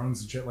Game of Thrones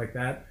and shit like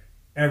that,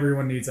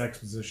 everyone needs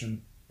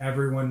exposition.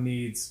 Everyone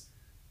needs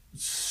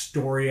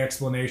story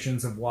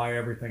explanations of why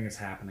everything is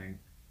happening.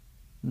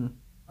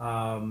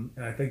 And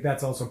I think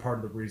that's also part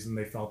of the reason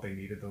they felt they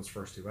needed those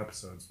first two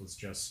episodes, was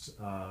just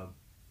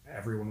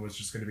everyone was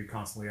just going to be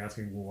constantly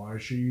asking, well, why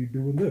is she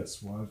doing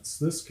this? What's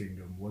this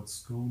kingdom?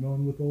 What's going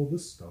on with all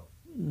this stuff?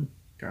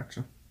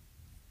 Gotcha.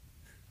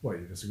 What,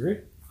 you disagree?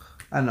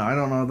 I know. I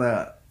don't know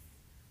that.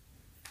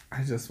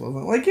 I just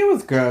wasn't like, it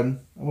was good.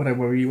 Would I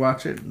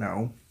rewatch it?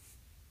 No.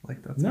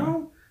 Like that's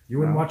no. You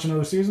wouldn't watch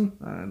another season?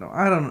 I don't know.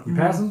 I don't know. You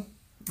passing?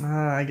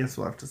 I guess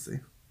we'll have to see.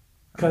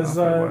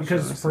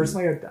 Because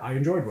personally, I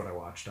enjoyed what I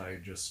watched. I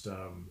just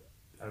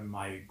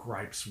my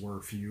gripes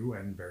were few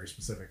and very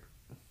specific.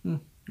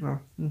 Oh,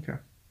 okay.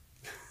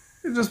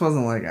 It just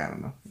wasn't like, I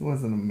don't know. It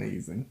wasn't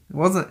amazing. It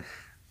wasn't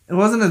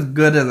as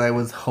good as I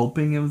was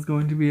hoping it was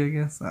going to be, I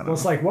guess. I don't know.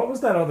 It's like, what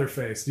was that other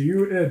face? Do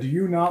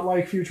you not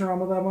like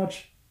Futurama that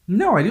much?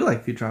 No, I do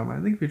like Futurama.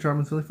 I think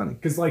Futurama is really funny.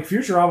 Because like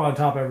Futurama, on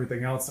top of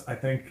everything else, I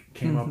think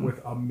came up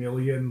with a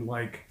million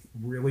like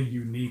really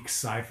unique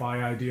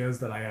sci-fi ideas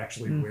that I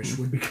actually wish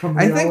would become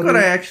reality. I think what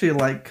I actually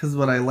like, because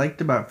what I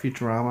liked about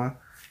Futurama,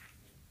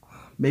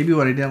 maybe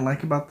what I didn't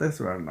like about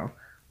this, or I don't know,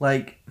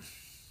 like,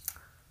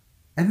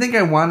 I think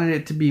I wanted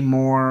it to be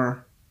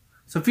more.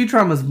 So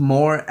Futurama is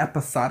more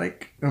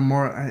episodic, or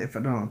more. If I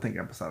don't think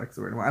episodic is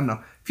the word. I don't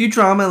know.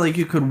 Futurama, like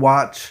you could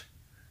watch.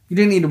 You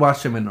didn't need to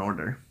watch them in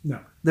order. No.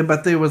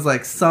 But there was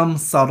like some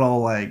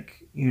subtle,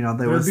 like, you know,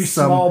 there There'd was be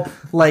some small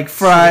like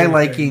Fry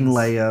liking things.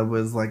 Leia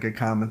was like a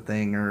common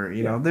thing, or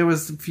you know, there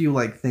was a few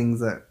like things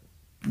that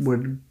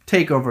would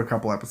take over a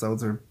couple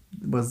episodes, or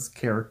was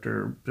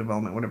character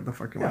development, whatever the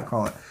fuck you want to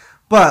call it.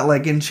 But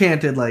like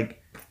Enchanted,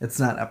 like it's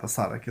not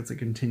episodic; it's a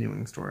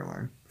continuing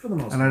storyline. For the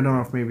most and part. I don't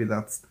know if maybe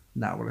that's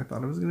not what I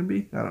thought it was going to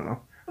be. I don't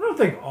know. I don't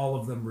think all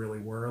of them really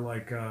were.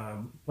 Like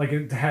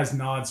it has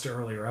nods to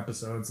earlier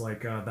episodes,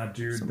 like that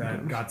dude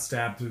that got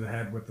stabbed through the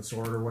head with the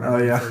sword or whatever.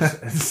 Oh, yeah.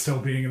 And still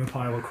being in the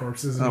pile of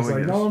corpses, and Oh, he's my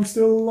like, gosh. "No, I'm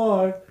still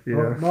alive. Yeah.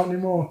 Oh, not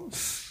anymore."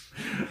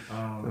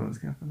 That was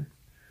kind of funny.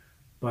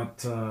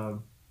 But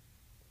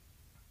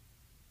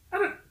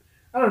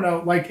I don't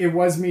know. Like, it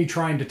was me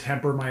trying to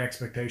temper my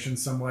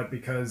expectations somewhat,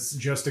 because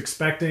just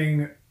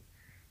expecting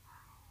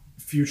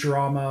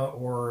Futurama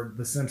or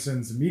The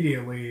Simpsons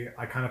immediately,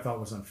 I kind of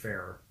felt was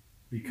unfair.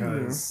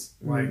 Because,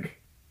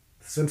 like,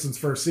 The Simpsons'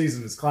 first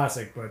season is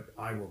classic, but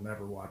I will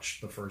never watch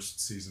the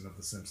first season of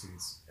The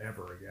Simpsons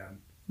ever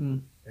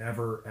again.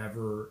 Ever,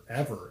 ever,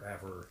 ever,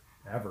 ever,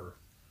 ever.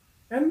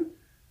 And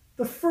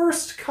the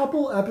first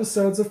couple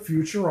episodes of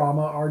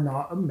Futurama are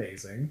not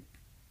amazing.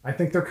 I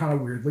think they're kind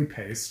of weirdly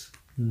paced.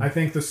 I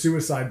think the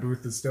suicide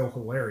booth is still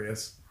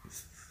hilarious,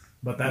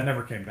 but that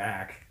never came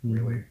back,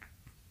 really.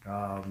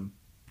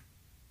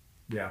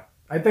 Yeah.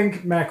 I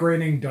think Matt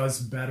Groening does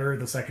better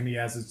the second he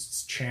has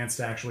his chance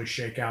to actually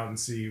shake out and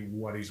see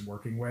what he's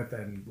working with,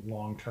 and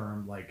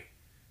long-term, like,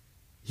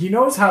 he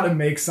knows how to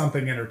make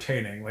something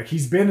entertaining. Like,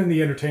 he's been in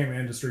the entertainment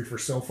industry for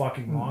so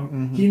fucking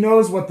long. He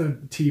knows what the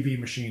TV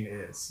machine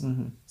is.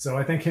 So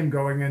I think him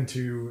going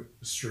into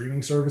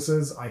streaming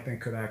services, I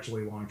think could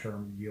actually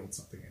long-term yield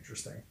something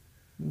interesting.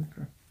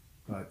 Okay.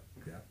 But,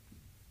 yeah.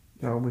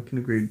 No, we can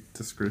agree to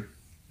disagree.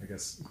 I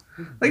guess.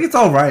 Like, it's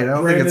all right. I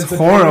don't think it's Brandon's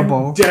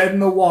horrible. Dead in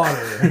the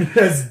water.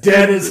 As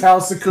dead as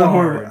House of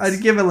Cards.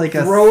 I'd give it like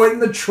Throw it in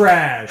the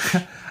trash.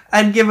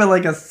 I'd give it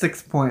like a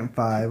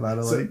 6.5 out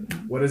of like.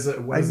 What is it?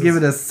 I'd give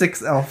it a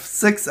 6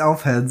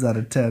 elf heads out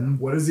of 10.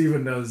 What is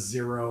even a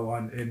 0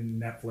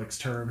 in Netflix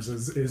terms?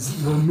 Is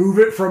remove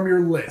it from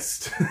your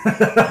list.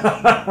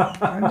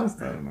 I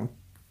don't know.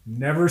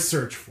 Never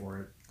search for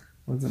it.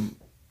 Wasn't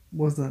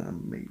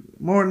amazing.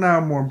 More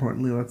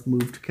importantly, let's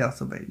move to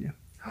Castlevania.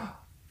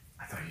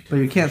 I thought you did. But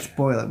you can't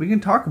spoil it. We can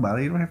talk about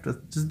it. You don't have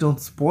to. Just don't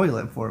spoil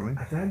it for me.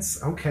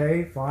 That's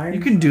okay. Fine. You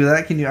can do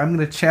that, can you? I'm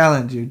going to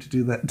challenge you to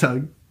do that,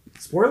 Doug.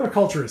 Spoiler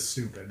culture is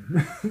stupid.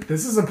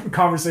 This is a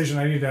conversation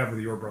I need to have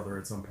with your brother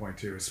at some point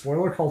too.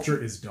 Spoiler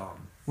culture is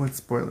dumb. What's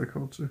spoiler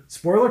culture?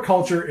 Spoiler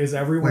culture is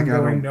everyone Like,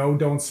 going, no,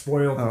 don't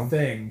spoil the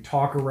thing.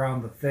 Talk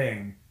around the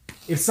thing.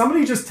 if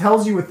somebody just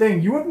tells you a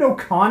thing, you have no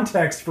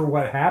context for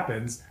what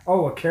happens.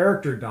 Oh, a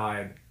character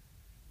died.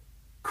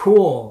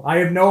 Cool. I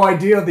have no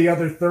idea the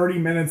other 30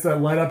 minutes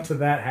that led up to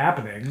that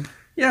happening.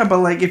 Yeah, but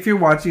like if you're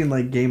watching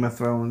like Game of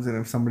Thrones and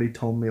if somebody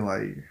told me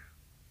like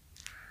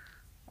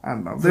I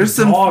don't know. There's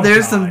some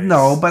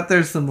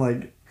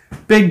like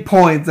big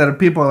points that if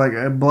people are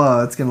like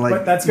blah, it's gonna like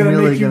but that's gonna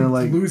really make you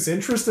lose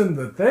interest in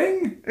the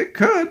thing? It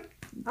could.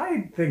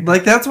 I think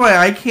like that's why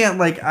I can't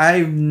like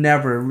I've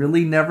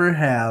never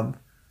have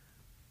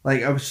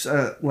like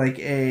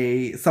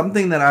a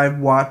something that I've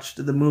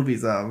watched the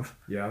movies of.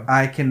 Yeah.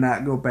 I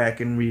cannot go back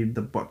and read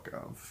the book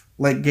of.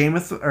 Like not Game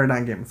of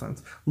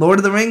Thrones. Lord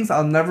of the Rings,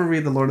 I'll never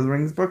read the Lord of the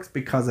Rings books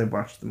because I've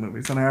watched the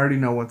movies and I already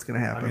know what's going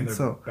to happen.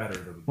 So better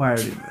than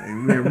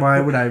why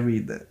would I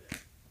read that?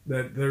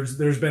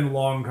 There's been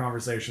long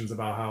conversations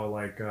about how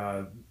like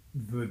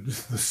the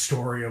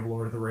story of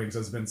Lord of the Rings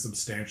has been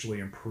substantially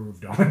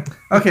improved on.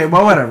 Okay,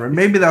 well whatever.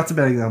 Maybe that's a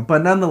bad example,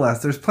 but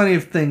nonetheless, there's plenty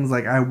of things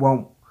like I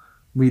won't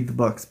read the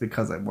books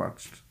because I've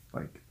watched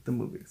like the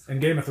movies. And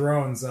Game of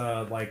Thrones, and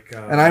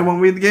I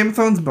won't read the Game of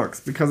Thrones books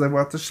because I've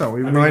watched the show.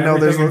 Even though I know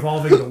there's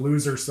involving the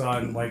loser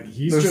son, like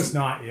he's just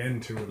not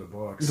into the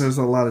books. There's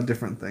a lot of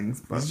different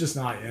things, but he's just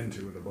not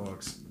into the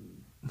books.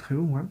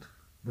 Who? What?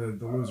 The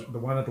loser, the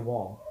one at the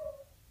wall.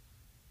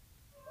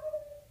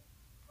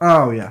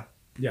 Oh yeah.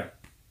 Yeah.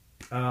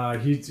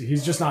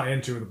 He's just not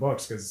into the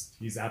books because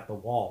he's at the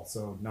wall,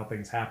 so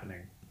nothing's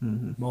happening.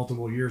 Mm-hmm.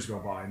 Multiple years go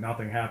by,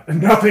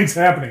 nothing's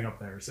happening up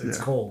there. So it's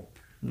cold.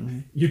 Mm-hmm.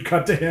 You'd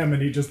cut to him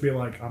and he'd just be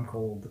like, "I'm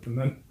cold," and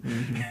then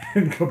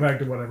and go back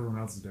to what everyone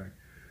else is doing.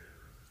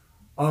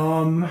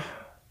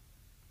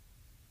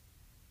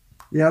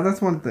 Yeah, that's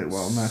one thing.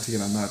 Well, not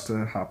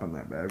to hop on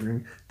that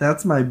bandwagon.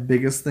 That's my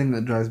biggest thing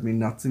that drives me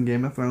nuts in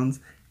Game of Thrones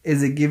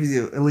is it gives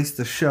you, at least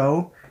the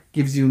show,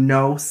 gives you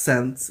no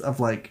sense of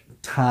like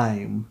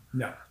time.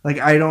 No. Like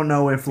I don't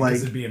know if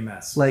because it'd be a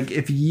mess. Like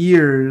if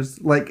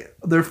years, like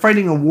they're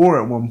fighting a war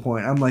at one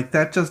point. I'm like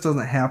that just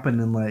doesn't happen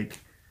in like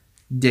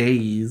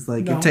days.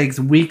 Like it takes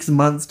weeks,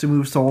 months to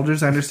move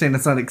soldiers. I understand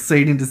it's not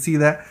exciting to see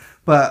that,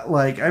 but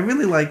like I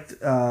really liked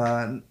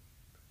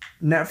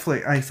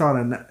Netflix. I saw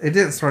it. It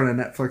didn't start on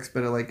Netflix,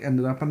 but it like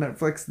ended up on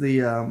Netflix.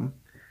 The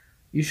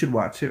you should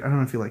watch it. I don't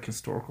know if you like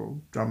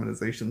historical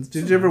dramatizations.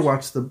 Did you ever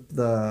watch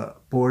the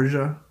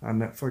Borgia on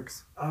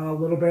Netflix? A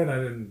little bit. I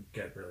didn't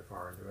get really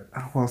far into it.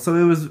 Well, so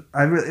it was.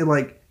 I really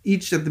like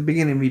each at the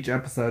beginning of each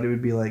episode. It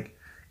would be like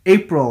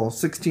April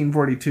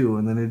 1642,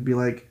 and then it'd be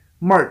like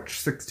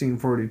March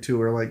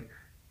 1642, or like.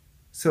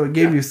 So it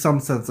gave you some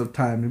sense of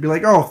time. It'd be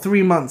like, oh,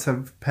 3 months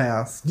have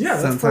passed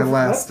since I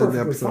last did the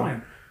episode.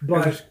 Fine.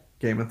 But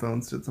Game of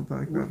Thrones did something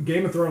like that.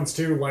 Game of Thrones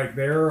too, like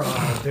they're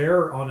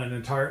on an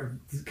entire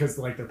because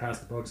like they're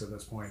past the books at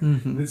this point.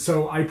 Mm-hmm.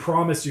 So I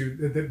promise you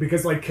that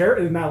because like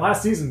in that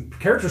last season,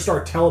 characters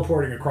start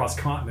teleporting across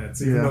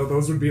continents, even though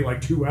those would be like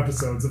 2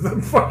 episodes of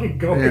them fucking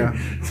going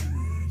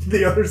to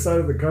the other side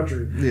of the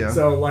country. Yeah.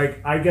 So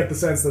like I get the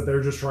sense that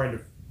they're just trying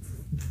to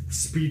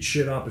speed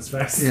shit up as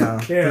fast as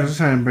they can. They're just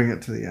trying to bring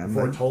it to the end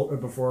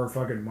before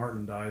fucking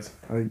Martin dies.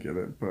 I get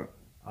it, but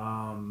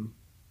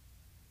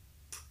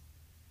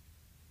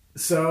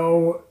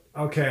So,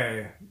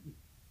 okay.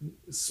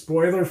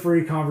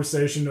 Spoiler-free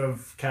conversation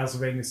of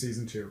Castlevania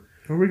Season 2.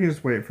 Or we can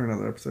just wait for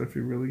another episode if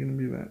you're really going to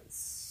be that.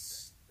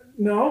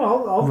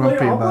 No, I'll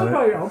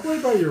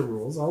play by your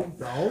rules. I'll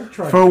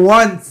try. For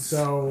once!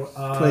 So,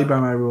 play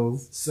by my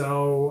rules.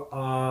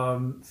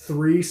 So,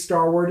 3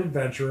 Star Wars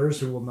adventurers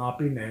who will not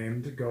be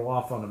named go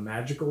off on a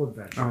magical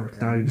adventure. Oh,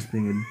 now you're just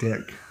being a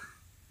dick.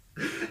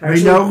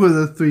 Actually, I know who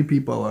the 3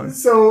 people are.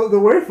 So the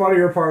way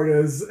funnier part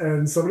is,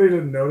 and somebody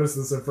didn't notice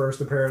this at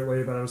first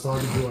apparently, that I was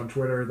talking to on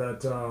Twitter,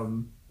 that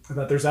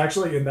there's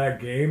actually in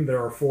that game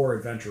there are 4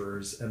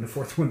 adventurers and the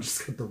 4th one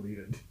just got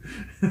deleted.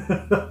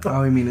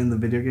 Oh, you mean in the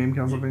video game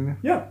Castlevania?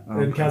 Yeah,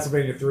 in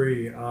Castlevania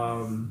 3,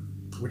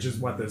 which is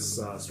what this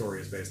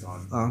story is based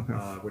on. Oh, okay.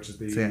 Which is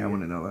the. See, I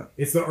wouldn't know that.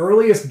 It's the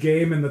earliest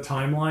game in the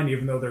timeline,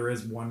 even though there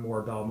is one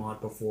more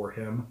Belmont before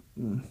him.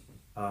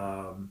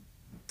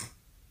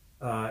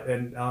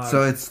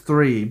 So it's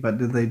 3, but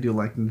did they do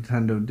like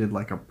Nintendo did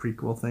like a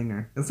prequel thing,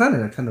 or it's not a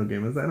Nintendo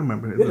game? Is that? I don't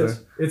remember. It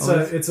is. It's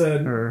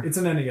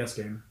an NES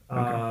game.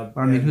 Okay.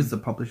 I mean, who's the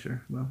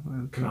publisher? Well,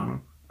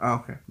 Konami. Oh,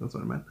 okay, that's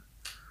what I meant.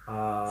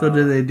 So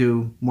did they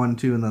do 1,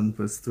 2, and then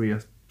was 3 a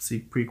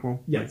prequel?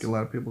 Yes. Like a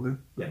lot of people do.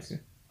 Yes.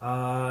 Okay.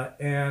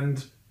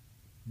 And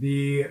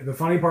the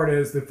funny part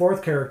is the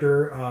 4th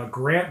character,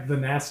 Grant the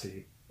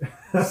Nasty.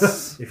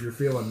 If you're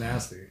feeling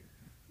nasty,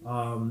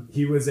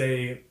 he was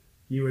a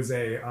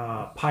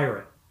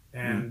pirate,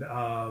 and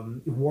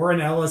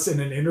Warren Ellis in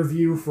an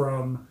interview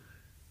from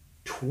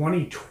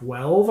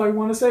 2012, I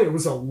want to say, it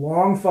was a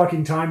long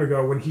fucking time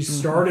ago when he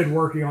started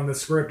working on the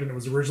script and it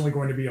was originally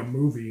going to be a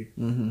movie,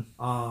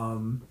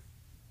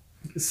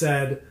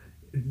 said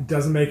it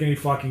doesn't make any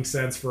fucking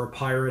sense for a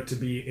pirate to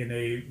be in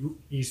a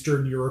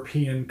Eastern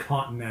European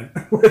continent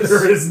where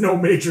there is no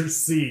major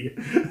sea.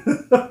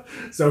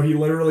 So he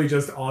literally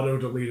just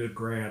auto-deleted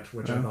Grant,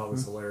 which I thought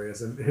was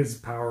hilarious. And his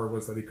power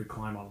was that he could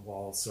climb on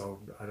walls,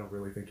 so I don't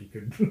really think he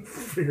could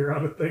figure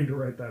out a thing to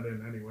write that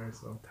in anyway.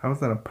 So How is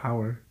that a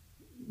power?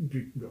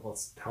 well,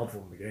 it's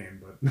helpful in the game,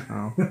 but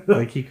Oh,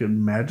 like he could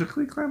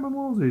magically climb on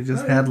walls, or he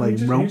just had like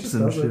ropes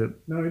and shit.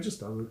 No, he just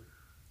does it.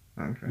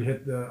 You Okay.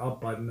 hit the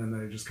up button and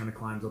then it just kind of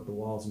climbs up the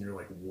walls, and you're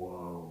like,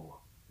 whoa,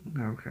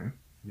 Okay.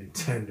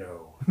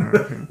 Nintendo.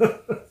 Okay.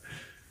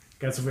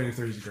 Castlevania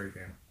 3 is a great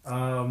game.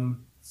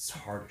 It's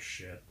hard as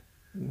shit.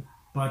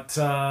 But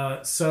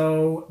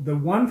so the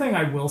one thing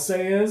I will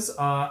say is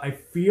I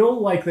feel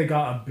like they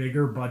got a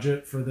bigger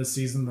budget for this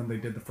season than they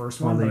did the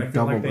first one. Well, But I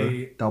feel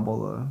like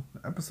double the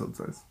episode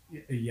size.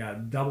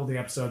 double the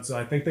episodes. So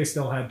I think they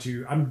still had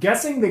to. I'm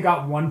guessing they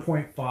got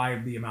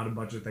 1.5 the amount of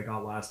budget they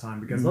got last time,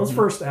 because those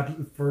first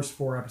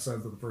 4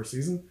 episodes of the first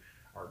season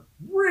are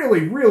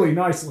really, really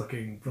nice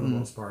looking for the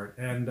most part.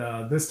 And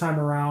this time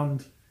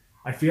around,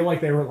 I feel like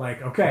they were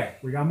like, okay,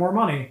 we got more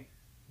money.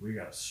 We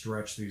got to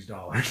stretch these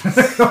dollars in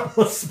a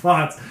couple of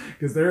spots,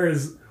 because there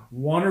is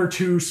 1 or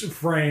 2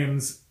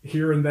 frames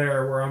here and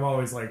there where I'm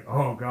always like,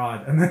 oh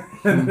God. And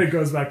then it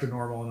goes back to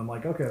normal and I'm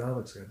like, okay, that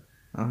looks good.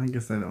 I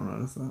guess I don't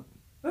notice that.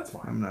 That's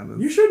fine. I'm not as,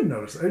 You shouldn't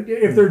notice it.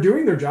 If they're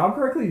doing their job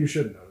correctly, you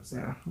should notice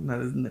that. yeah, I'm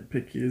not as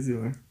nitpicky as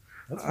you are.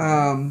 That's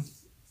fine.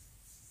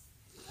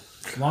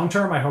 Long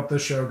term, I hope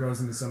this show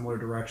goes in a similar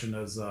direction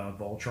as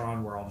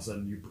Voltron, where all of a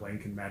sudden you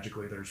blink and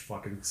magically there's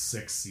fucking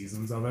 6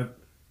 seasons of it.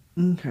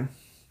 Okay.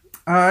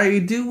 I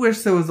do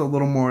wish there was a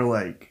little more,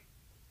 like,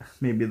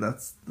 maybe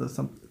that's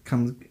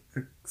something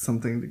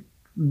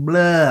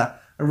a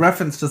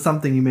reference to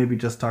something you maybe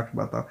just talked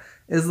about, though,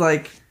 is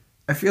like,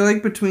 I feel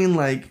like between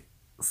like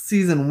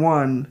season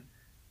 1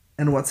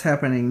 and what's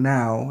happening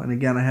now, and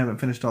again, I haven't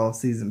finished all of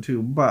season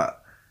 2,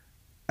 but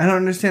I don't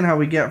understand how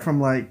we get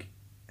from like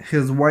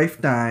his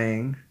wife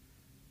dying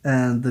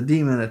and the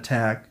demon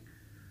attack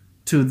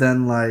to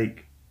then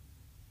like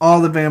all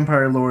the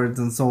vampire lords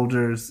and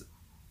soldiers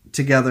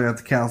together at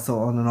the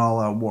castle and an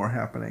all-out war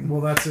happening.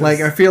 Well, that's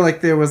like, I feel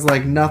like there was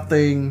like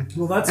nothing.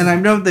 Well, that's and I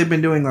know they've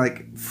been doing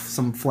like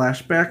some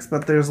flashbacks,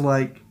 but there's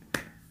like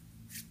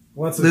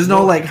there's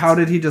no like, how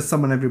did he just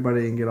summon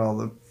everybody and get all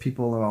the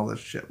people and all this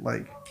shit?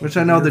 Like, which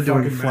I know they're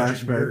doing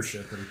flashbacks.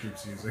 Shit that he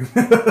keeps using.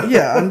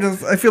 Yeah,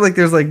 I feel like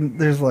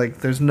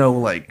there's no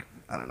like,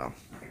 I don't know.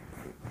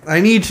 I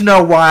need to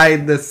know why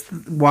is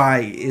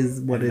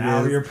what it is.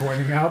 Now you're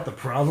pointing out the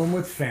problem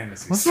with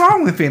fantasy. What's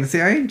wrong with fantasy?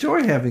 I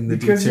enjoy having the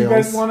because details. You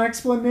guys want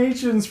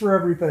explanations for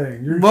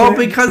everything.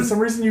 Because for some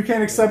reason you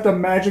can't accept a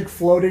magic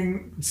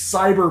floating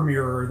cyber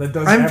mirror that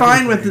does. I'm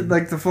fine with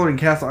like the floating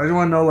castle. I just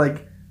want to know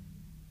like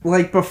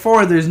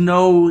before. There's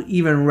no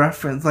even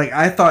reference. Like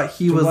I thought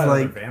he was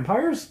like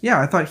vampires. Yeah,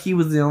 I thought he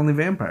was the only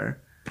vampire.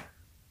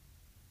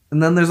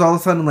 And then there's all of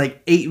a sudden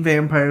like 8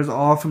 vampires,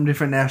 all from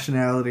different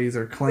nationalities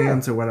or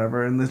clans or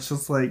whatever, and it's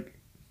just like.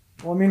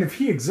 Well, I mean, if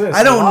he exists,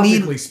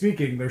 logically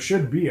speaking, there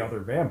should be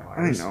other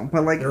vampires. I know,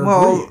 but like,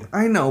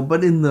 I know,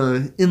 but in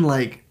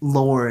like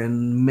lore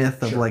and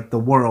myth of like the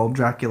world,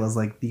 Dracula's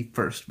like the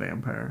first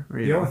vampire.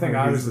 The only thing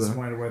I was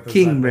disappointed with is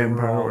king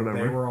vampire or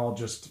whatever. They were all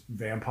just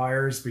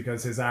vampires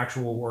because his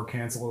actual war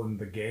cancel in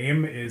the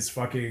game is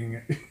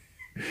fucking.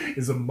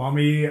 Is a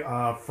mummy,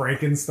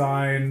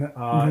 Frankenstein.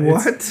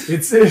 What?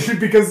 It's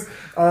because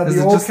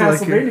the old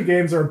Castlevania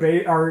games are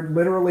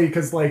literally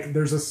because like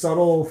there's a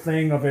subtle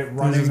thing of it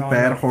running on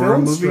bad horror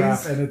film movies,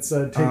 strap, and it's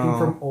taken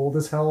from old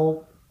as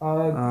hell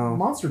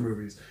monster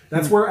movies.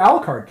 That's where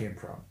Alucard came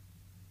from.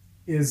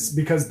 Is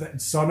because the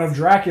Son of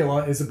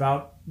Dracula is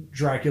about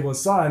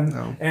Dracula's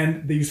son,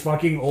 and these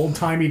fucking old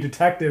timey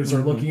detectives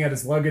are looking at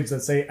his luggage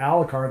that say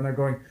Alucard, and they're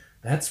going,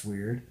 "That's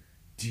weird."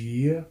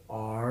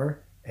 DRA.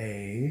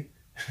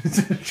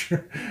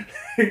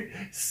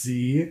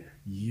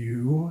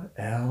 CULA.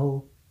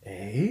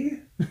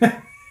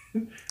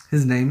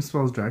 His name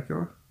spells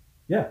Dracula?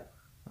 Yeah.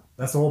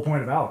 That's the whole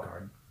point of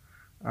Alucard.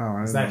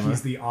 Oh, is that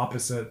he's the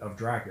opposite of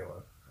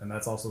Dracula. And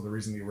that's also the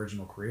reason the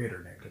original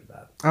creator named him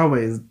that. Oh,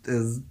 wait.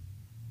 Is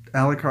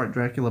Alucard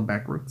Dracula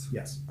backwards?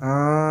 Yes.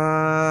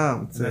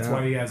 That's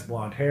why he has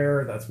blonde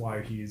hair. That's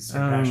why he's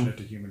compassionate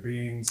to human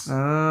beings.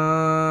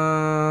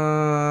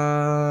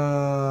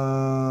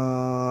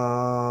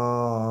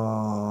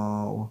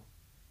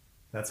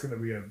 That's going to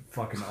be a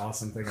fucking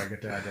awesome thing I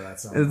get to add to that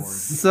soundboard. It's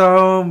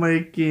so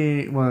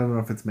making... Well, I don't know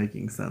if it's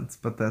making sense,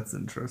 but that's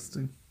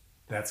interesting.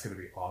 That's going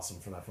to be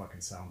awesome for that fucking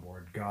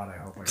soundboard. God, I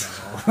hope I got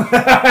all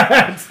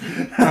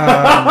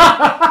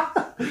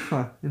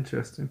that.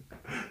 Interesting.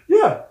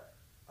 Yeah.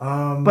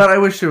 But I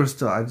wish there was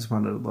still... I just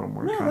wanted a little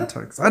more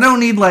context. I don't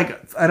need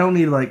like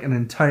an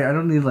entire... I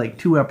don't need like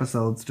 2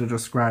 episodes to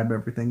describe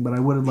everything, but I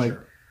would have like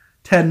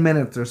 10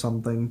 minutes or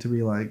something to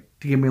be like...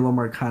 To give me a little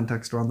more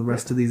context around the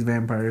rest of these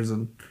vampires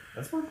and...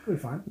 That's perfectly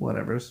fine.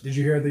 Whatever's. Did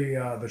you hear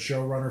the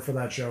showrunner for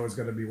that show is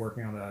going to be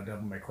working on a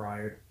Devil May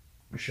Cry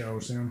show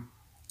soon?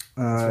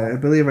 I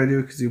believe I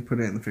do because you put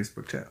it in the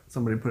Facebook chat.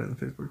 Somebody put it in the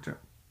Facebook chat.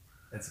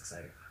 It's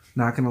exciting.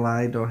 Not gonna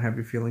lie, don't have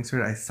your feelings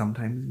hurt. I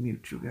sometimes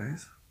mute you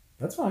guys.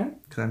 That's fine.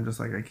 Because I'm just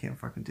like, I can't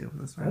fucking deal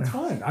with this right That's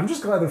now. fine. I'm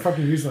just glad they're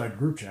fucking using that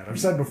group chat. I've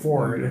said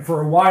before,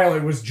 for a while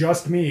it was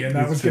just me, and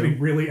that was getting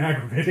really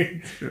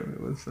aggravating. Sure, it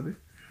was funny.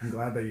 I'm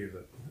glad they use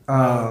it.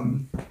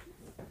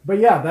 But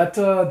yeah,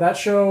 that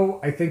show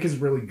I think is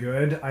really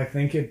good. I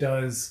think it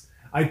does.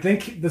 I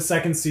think the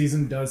second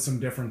season does some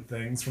different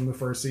things from the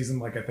first season.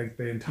 Like I think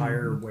the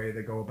entire way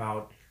they go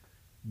about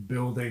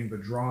building the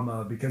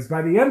drama, because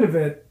by the end of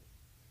it,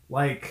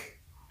 like,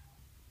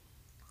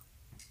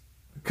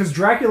 because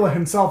Dracula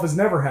himself has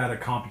never had a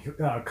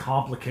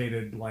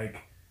complicated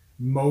like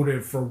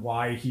motive for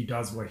why he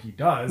does what he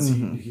does.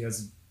 He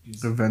has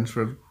revenge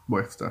for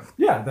wife stuff.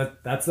 Yeah,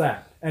 that's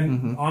that.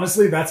 And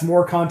honestly, that's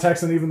more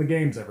context than even the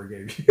games ever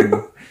gave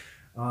you.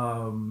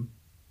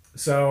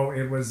 So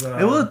it was.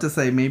 I will have to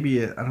say,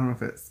 maybe I don't know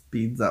if it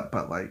speeds up,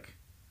 but like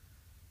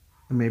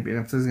maybe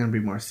if there's gonna be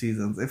more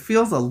seasons, it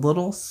feels a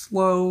little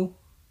slow.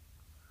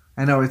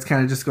 I know it's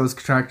kind of just goes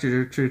track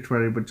to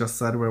where but just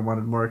said where I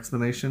wanted more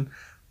explanation,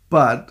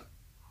 but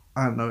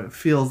I don't know. It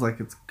feels like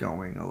it's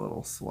going a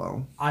little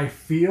slow. I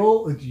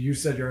feel you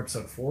said you're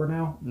episode 4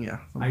 now.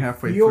 Yeah, I'm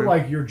halfway through.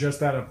 Like you're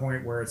just at a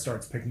point where it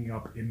starts picking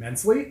up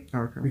immensely.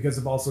 Okay. Because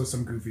of also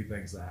some goofy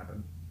things that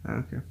happen.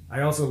 Okay.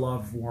 I also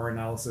love Warren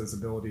Ellis's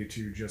ability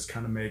to just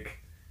kind of make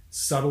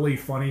subtly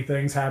funny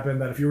things happen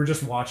that if you were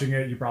just watching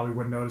it, you probably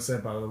wouldn't notice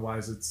it, but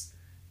otherwise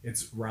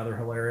it's rather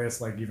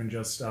hilarious. Like even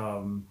just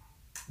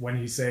when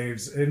he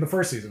saves in the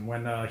first season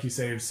when he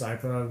saves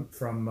Sypha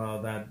from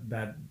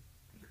that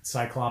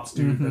Cyclops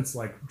dude that's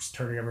like just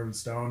turning everyone to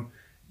stone,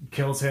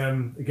 kills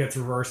him, it gets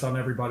reversed on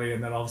everybody,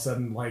 and then all of a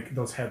sudden like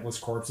those headless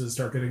corpses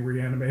start getting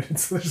reanimated,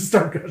 so they just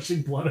start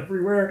gushing blood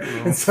everywhere,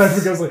 and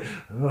Cypher goes like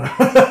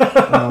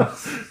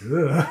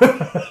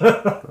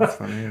that's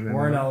funny.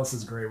 Warren Ellis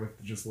is great with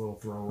just little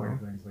throwaway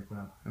things like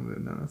that. I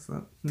didn't notice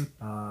that.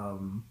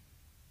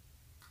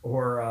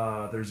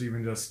 Or there's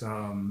even just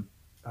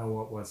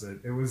what was it?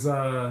 It was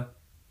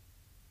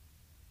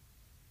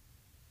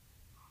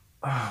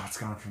it's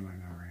gone from my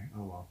memory.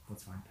 Oh well,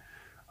 that's fine.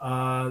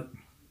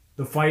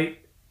 The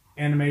fight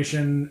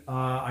animation,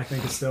 I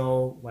think is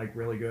still like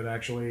really good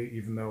actually,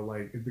 even though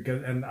like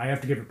because and I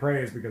have to give it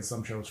praise because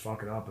some shows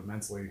fuck it up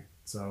immensely.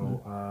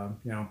 So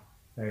you know,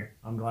 hey,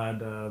 I'm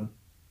glad.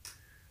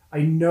 I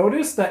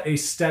noticed that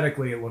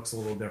aesthetically it looks a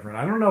little different.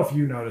 I don't know if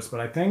you noticed, but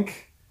I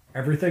think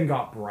everything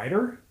got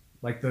brighter.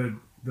 Like the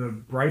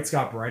brights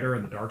got brighter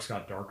and the darks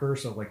got darker.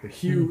 So like the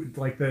hue,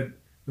 like the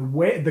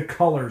way the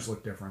colors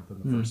look different than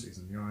the first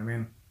season. You know what I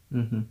mean?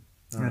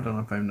 I don't know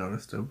if I've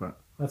noticed it, but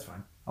that's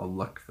fine. I'll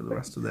look for the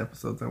rest of the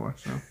episodes I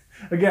watch now.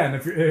 Again,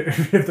 if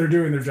they're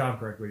doing their job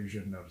correctly, you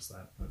should notice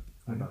that. But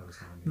I thought it was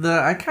kind of neat.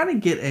 I kind of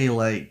get a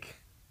like.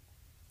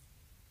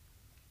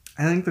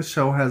 I think the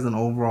show has an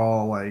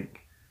overall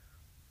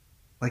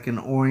like an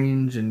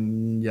orange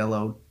and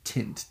yellow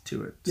tint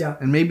to it. Yeah,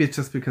 and maybe it's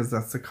just because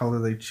that's the color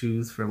they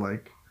choose for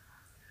like.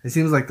 It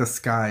seems like the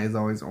sky is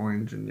always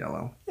orange and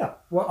yellow. Yeah.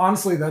 Well,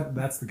 honestly,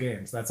 that's the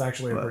games. That's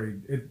actually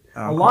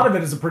a lot of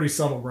it is a pretty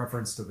subtle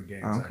reference to the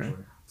games. Okay.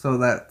 Actually. So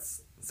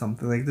that's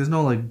something like there's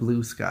no like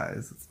blue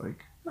skies. It's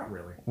like not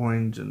really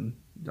orange and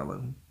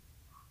yellow.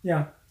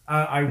 Yeah.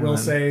 I will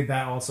say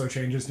that also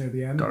changes near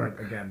the end. Dark.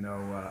 But again,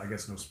 I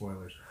guess no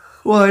spoilers.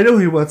 Well, I know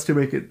he wants to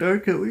make it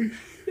dark at least.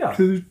 Yeah.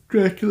 Because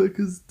Dracula,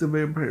 because the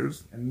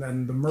vampires. And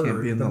then the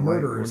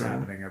murder is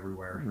happening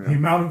everywhere. Yeah. The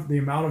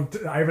amount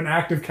of I have an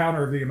active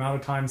counter of the amount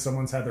of time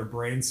someone's had their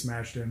brain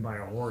smashed in by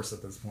a horse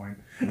at this point.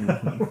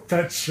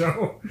 That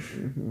show.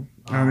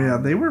 Yeah,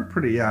 they were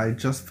pretty. Yeah, I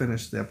just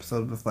finished the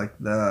episode with like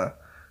the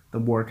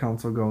war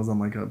council goes on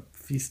like a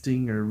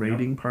feasting or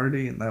raiding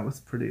party, and that was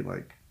pretty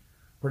like.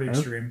 Pretty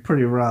extreme.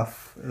 Pretty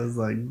rough. It was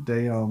like,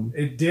 damn.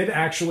 It did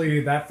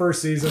actually, that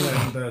first season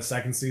and the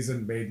second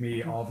season made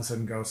me all of a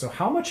sudden go, so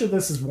how much of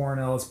this is Warren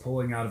Ellis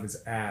pulling out of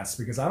his ass?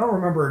 Because I don't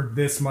remember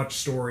this much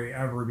story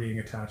ever being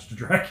attached to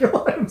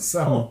Dracula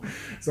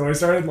himself. So I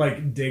started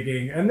like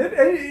digging, and it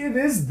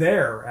is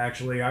there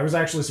actually. I was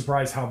actually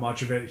surprised how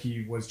much of it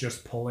he was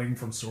just pulling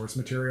from source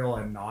material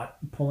and not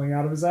pulling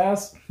out of his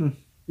ass.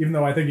 Even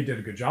though I think he did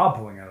a good job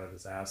pulling out of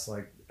his ass.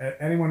 Like,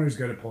 anyone who's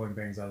good at pulling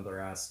things out of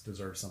their ass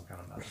deserves some kind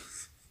of medal.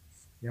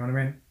 You know what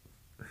I mean?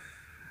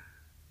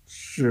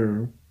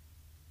 Sure.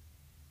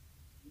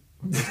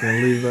 I'm just gonna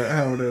leave that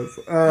how it is.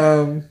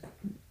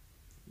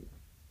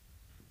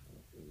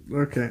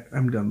 Okay,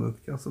 I'm done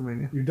with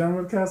Castlevania. You're done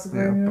with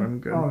Castlevania? Yeah, I'm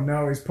good. Oh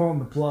no, he's pulling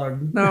the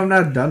plug. No, I'm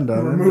not done.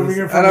 Removing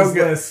it from his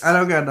list. I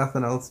don't got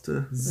nothing else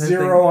to.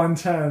 0 on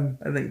 10.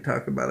 I think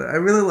talk about it. I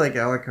really like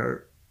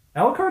Alucard.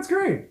 Alucard's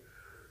great.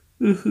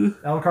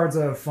 Alucard's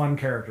a fun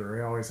character.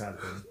 He always has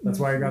been. That's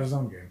why he got his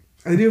own game.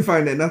 I do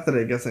find it, not that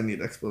I guess I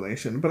need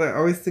explanation, but I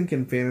always think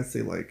in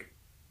fantasy, like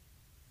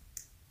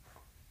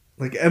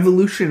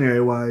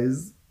evolutionary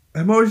wise,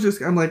 I'm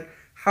like,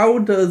 how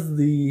does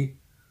I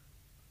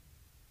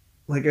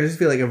just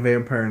feel like a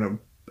vampire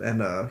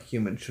and a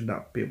human should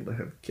not be able to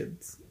have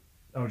kids.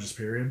 Oh, just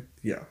period?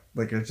 Yeah.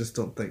 Like, I just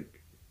don't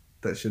think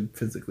that should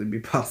physically be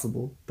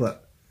possible,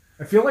 but.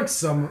 I feel like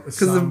some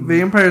Because the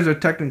vampires are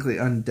technically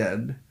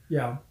undead.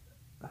 Yeah.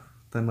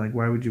 Then, like,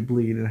 why would you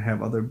bleed and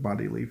have other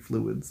bodily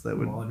fluids that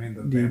would? Well, I mean,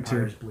 the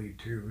vampires bleed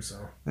too, so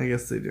I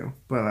guess they do,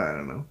 but I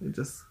don't know.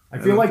 I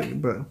feel like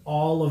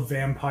all of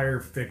vampire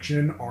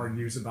fiction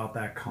argues about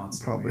that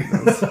constantly.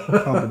 Probably does.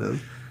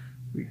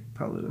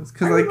 Probably does.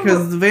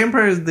 Because the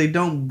vampires, they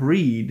don't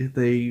breed;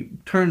 they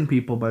turn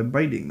people by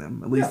biting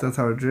them. At least that's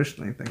how I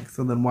traditionally think.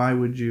 So then, why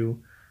would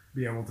you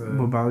be able to?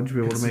 Why would you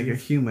be able to make a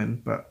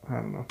human? But I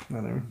don't know.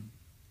 Whatever.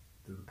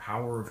 The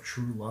power of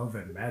true love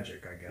and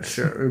magic, I guess.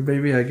 Sure. Or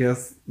maybe,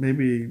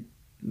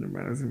 never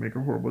mind, I was going to make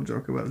a horrible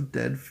joke about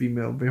dead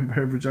female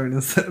vampire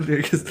vaginas.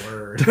 Because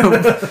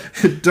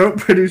don't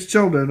produce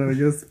children. I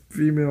guess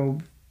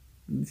female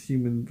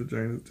human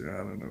vaginas do. I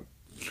don't know.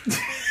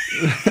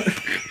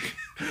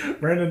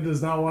 Brandon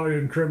does not want to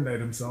incriminate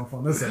himself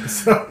on this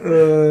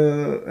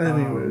episode.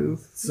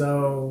 Anyways.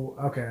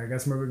 Okay, I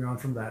guess moving on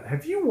from that.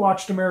 Have you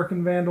watched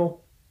American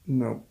Vandal?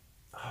 No.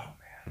 Oh,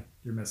 man.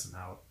 You're missing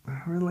out.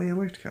 Really? It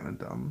looked kind of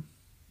dumb.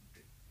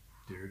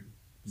 Dude.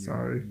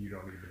 Sorry. You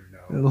don't even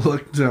know. It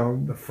looked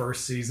dumb. The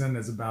first season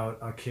is about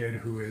a kid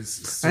who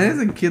is...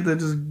 And it's a kid that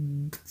just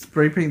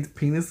spray paints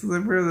penises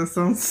everywhere. That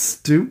sounds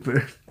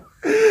stupid.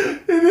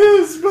 It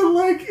is, but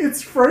like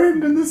it's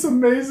framed in this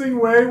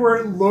amazing way where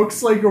it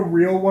looks like a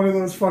real one of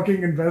those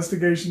fucking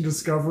investigation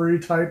discovery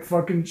type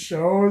fucking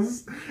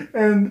shows.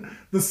 And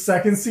the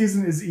second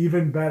season is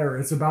even better.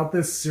 It's about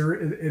this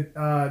series.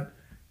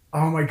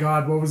 Oh my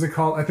god, what was it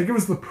called? I think it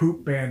was The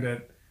Poop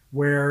Bandit,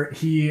 where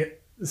he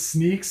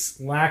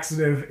sneaks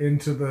laxative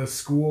into the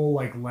school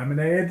like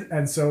lemonade,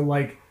 and so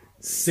like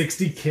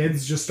 60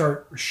 kids just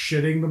start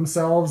shitting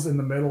themselves in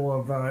the middle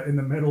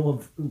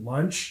of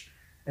lunch,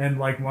 and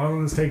like one of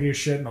them is taking a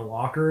shit in a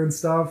locker and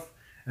stuff.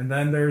 And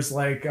then there's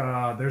like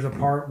there's a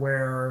part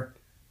where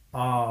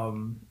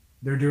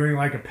they're doing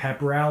like a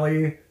pep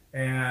rally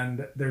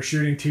and they're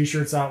shooting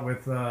t-shirts out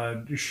with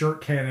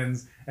shirt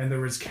cannons, and there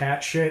was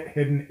cat shit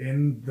hidden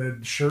in the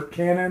shirt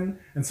cannon,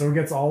 and so it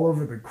gets all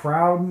over the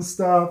crowd and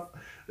stuff.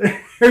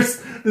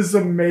 There's this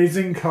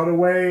amazing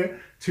cutaway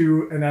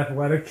to an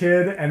athletic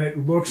kid, and it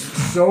looks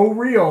so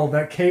real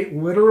that Kate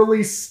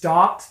literally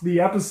stopped the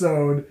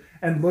episode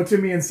and looked at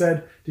me and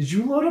said, "Did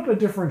you load up a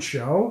different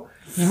show?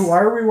 Why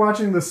are we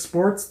watching the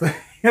sports thing?"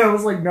 And I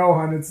was like, "No,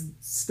 hon, it's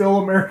still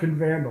American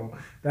Vandal.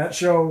 That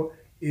show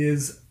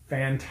is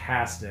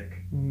fantastic.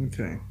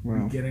 Okay,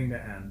 well, beginning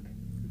to end.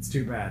 It's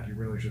too bad. You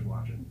really should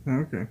watch it."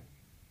 Okay.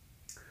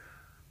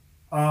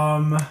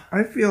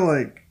 I feel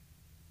like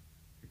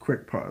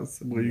quick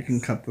pause. Well, you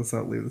can cut this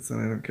out, leave this in.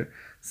 I don't care.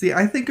 See,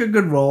 I think a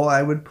good role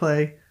I would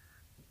play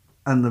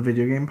on the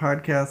video game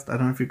podcast, I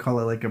don't know if you call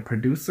it like a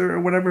producer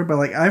or whatever, but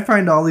like I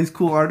find all these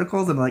cool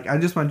articles and like I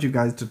just want you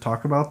guys to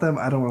talk about them.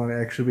 I don't want to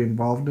actually be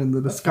involved in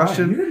the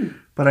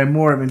discussion, but I'm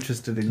more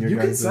interested in your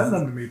guys' take on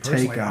them. You can send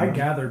them to me personally. I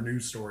gather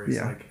news stories.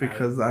 Yeah, like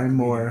because I'm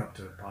more up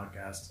to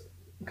podcast.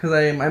 Because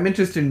I'm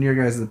interested in your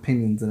guys'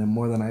 opinions in it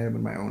more than I am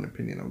in my own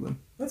opinion of them.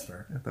 That's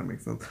fair. If that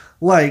makes sense.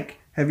 Like,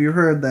 have you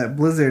heard that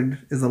Blizzard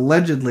is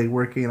allegedly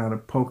working on a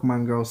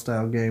Pokemon Go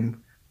style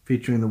game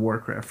featuring the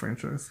Warcraft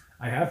franchise?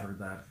 I have heard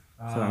that.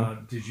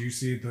 Did you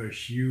see the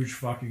huge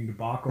fucking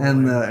debacle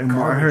and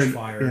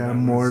fire? Yeah,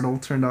 Immortal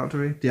turned out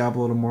to be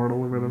Diablo Immortal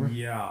or whatever.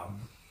 Yeah,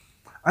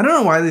 I don't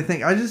know why they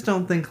think. I just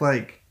don't think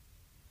like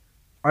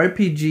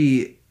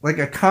RPG, like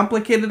a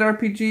complicated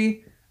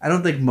RPG. I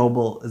don't think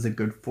mobile is a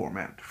good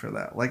format for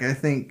that. Like, I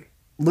think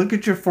look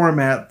at your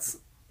formats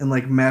and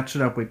like match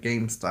it up with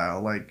game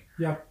style. Like,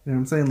 yeah, you know what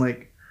I'm saying?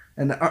 Like,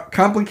 an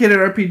complicated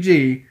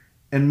RPG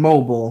and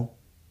mobile,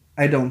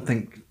 I don't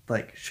think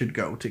like should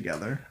go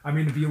together. I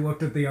mean, if you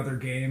looked at the other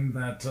game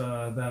that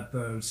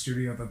the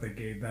studio that they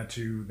gave that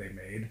to, they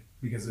made,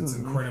 because it's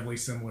incredibly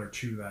similar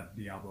to that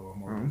Diablo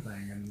Immortal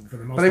thing, and for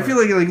the most part, I feel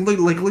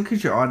like look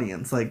at your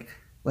audience. Like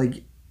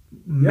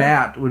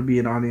Matt would be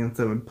an audience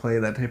that would play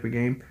that type of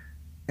game,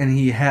 and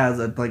he has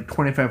a like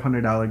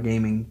 $2,500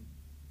 gaming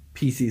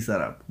PC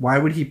setup. Why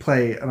would he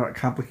play a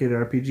complicated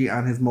RPG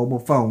on his mobile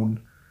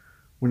phone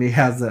when he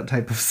has that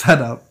type of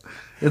setup?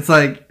 It's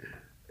like,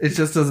 it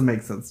just doesn't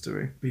make sense to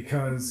me.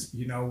 Because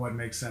you know what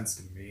makes sense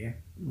to me?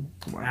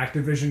 Wow.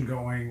 Activision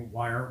going,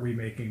 why aren't we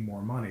making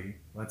more money?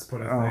 Let's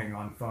put a thing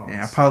on phones.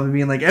 Yeah, probably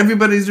being like,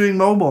 everybody's doing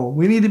mobile.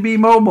 We need to be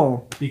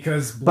mobile.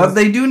 But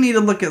they do need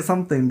to look at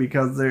something,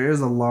 because there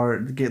is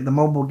the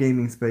mobile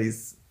gaming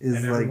space is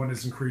and like, everyone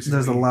is increasingly,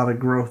 there's a lot of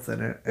growth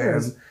in it.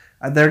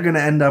 And they're going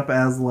to end up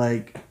as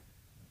like,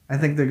 I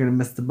think they're going to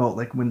miss the boat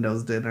like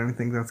Windows did. And I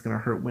think that's going to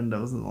hurt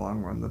Windows in the long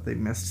run, that they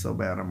missed so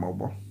bad on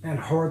mobile. And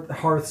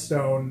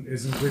Hearthstone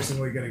is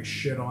increasingly getting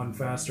shit on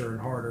faster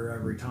and harder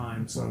every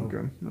time. So,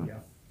 yeah.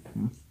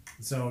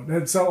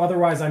 So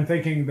otherwise, I'm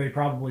thinking they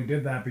probably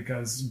did that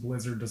because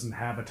Blizzard doesn't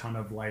have a ton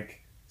of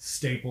like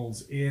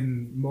staples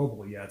in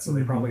mobile yet. So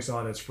they probably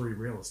saw it as free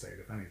real estate,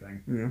 if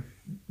anything. Yeah.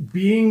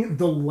 Being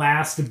the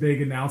last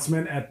big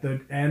announcement at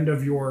the end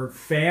of your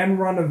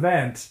fan-run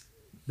event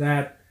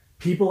that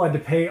people had to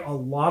pay a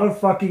lot of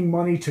fucking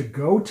money to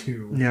go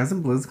to. Yeah,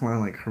 isn't BlizzCon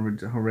like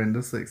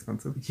horrendously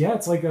expensive? Yeah,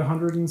 it's like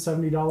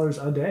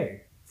 $170 a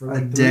day for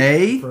a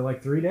day for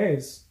like 3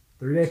 days.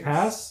 3-day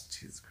pass.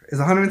 Jesus Christ. Is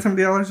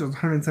 $170 or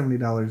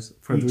 $170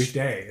 for each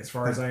day? As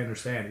far as I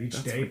understand,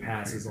 each day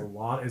pass crazy.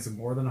 is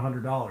more than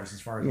 $100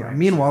 as far as I understand.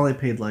 Me and Wally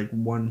paid like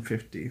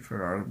 $150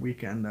 for our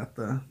weekend at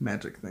the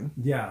Magic thing.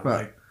 Yeah, but,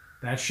 like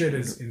that shit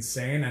is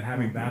insane, and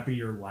having that be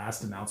your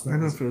last announcement. I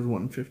don't know if it was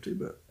 $150,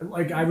 but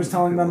like I was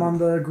telling them on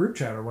the group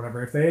chat or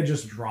whatever, if they had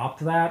just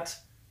dropped that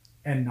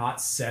and not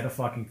said a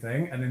fucking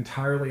thing, an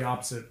entirely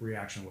opposite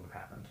reaction would have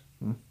happened.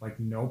 Like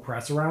no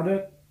press around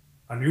it.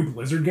 A new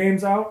Blizzard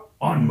game's out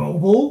on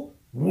mobile?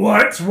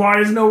 What? Why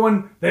is no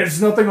one...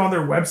 There's nothing on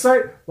their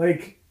website?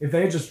 Like, if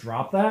they had just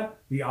dropped that,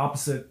 the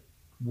opposite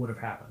would have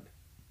happened.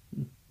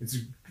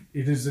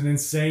 It is an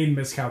insane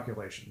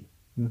miscalculation.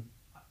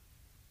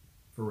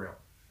 For real.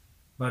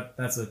 But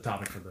that's a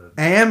topic for the...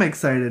 I am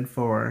excited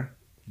for...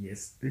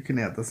 Yes. You can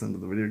add this into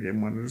the video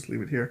game one or just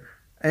leave it here.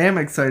 I am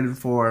excited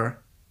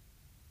for...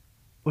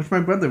 Which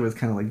my brother was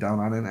kind of like down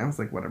on it. And I was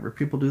like, whatever.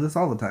 People do this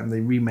all the time.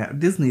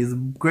 Disney is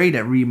great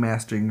at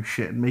remastering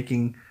shit and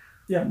making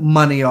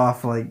money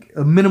off like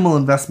a minimal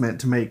investment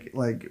to make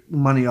like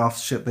money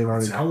off shit they've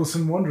already. It's Alice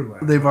in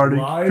Wonderland. They've already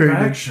live created.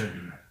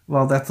 Action.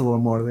 Well, that's a little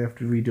more. They have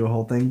to redo a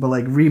whole thing, but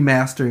like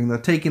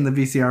remastering taking the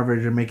VCR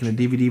version, making a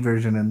DVD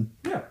version, and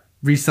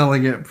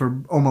reselling it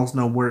for almost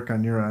no work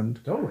on your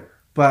end. Totally.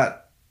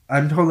 But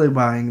I'm totally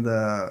buying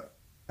the.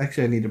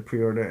 Actually, I need to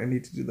pre-order. I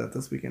need to do that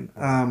this weekend.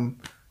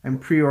 I'm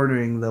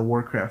pre-ordering the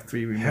Warcraft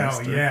 3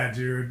 remaster. Hell yeah,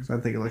 dude. So I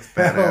think it looks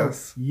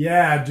badass.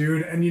 Yeah,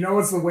 dude. And you know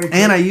what's the way...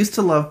 And I used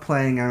to love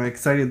playing... I'm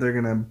excited they're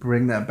going to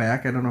bring that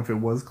back. I don't know if it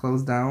was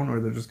closed down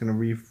or they're just going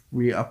to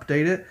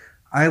re-update it.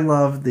 I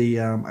love the...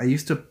 I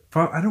used to...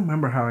 I don't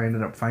remember how I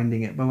ended up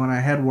finding it, but when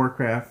I had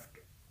Warcraft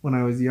when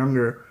I was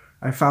younger,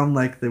 I found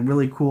like the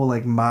really cool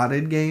like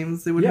modded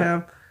games they would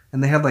have.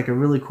 And they had like a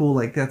really cool...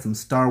 Like they had some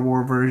Star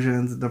Wars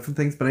versions and different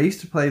things. But I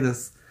used to play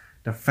this...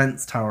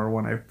 Defense Tower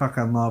one I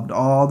fucking loved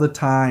all the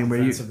time.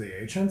 Defense of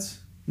the Ancients?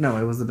 No,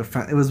 it was a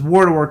defense. It was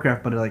World of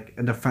Warcraft, but like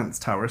a Defense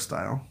Tower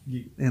style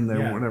in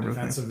there, whatever.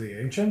 Defense of the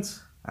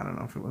Ancients. I don't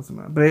know if it was or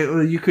not, but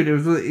you could. It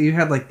was really, you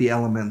had like the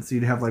elements.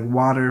 You'd have like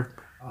water.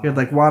 You had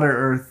like water,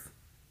 earth,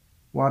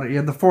 water. You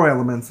had the 4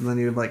 elements, and then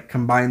you'd like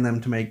combine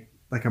them to make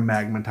like a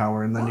magma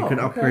tower, and then you could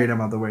upgrade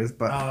them other ways.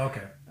 But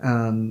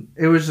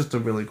it was just a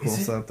really cool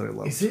setup that I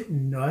loved. Is it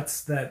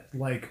nuts that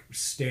like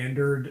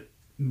standard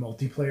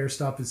multiplayer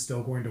stuff is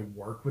still going to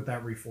work with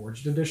that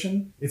Reforged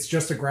edition? It's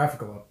just a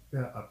graphical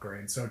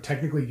upgrade, so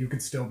technically you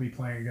could still be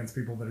playing against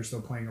people that are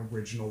still playing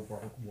original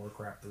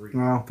Warcraft 3.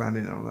 Well, I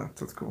didn't know that.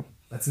 That's cool.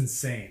 That's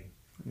insane.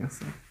 Yes,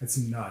 so. It's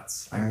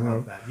nuts. I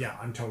love that. Yeah,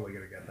 I'm totally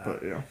gonna get that.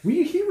 But yeah,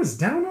 he was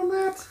down on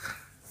that.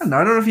 No,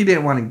 I don't know if he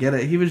didn't want to get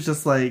it. He was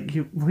just like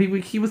he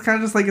was kind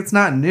of just like it's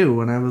not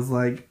new, and I was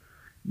like.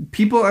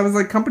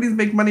 Companies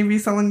make money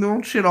reselling their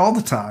old shit all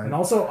the time. And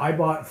also, I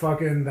bought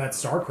fucking that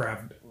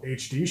StarCraft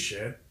HD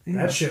shit. Yeah.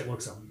 That shit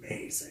looks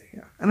amazing.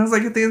 Yeah. And I was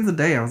like, at the end of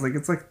the day, I was like,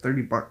 it's like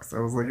 $30. I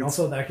was like, and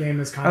also that game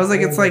is kind of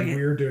it's like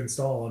weird to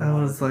install. I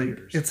was like,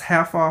 it's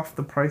half off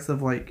the price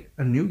of like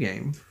a new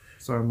game.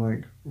 So I'm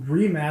like,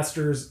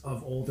 remasters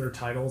of older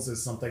titles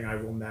is something I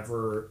will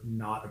never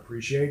not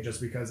appreciate,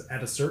 just because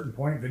at a certain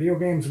point, video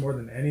games more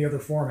than any other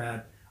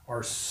format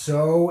are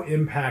so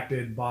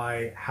impacted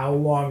by how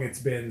long it's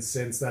been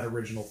since that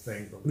original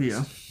thing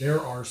released. Yeah. There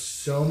are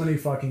so many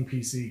fucking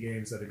PC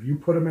games that if you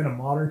put them in a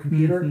modern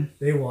computer,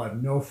 they will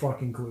have no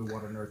fucking clue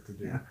what on earth to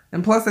do. Yeah.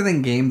 And plus, I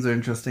think games are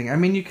interesting. I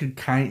mean, you can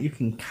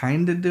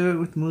kind of do it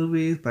with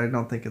movies, but I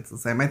don't think it's the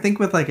same. I think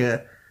with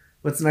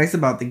what's nice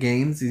about the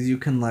games is you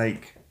could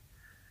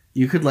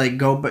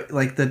go, but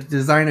like the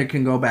designer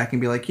can go back and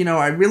be like,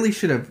 I really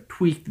should have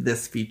tweaked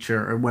this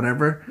feature or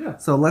whatever. Yeah.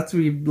 So let's do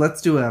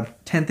a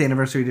 10th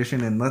anniversary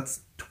edition and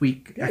let's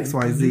tweak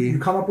XYZ. You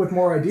come up with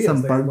more ideas.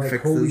 Some bug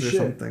fixes or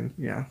something.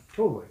 Yeah.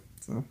 Totally.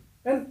 So.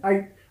 And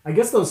I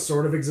guess those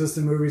sort of exist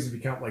in movies if you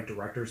count like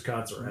director's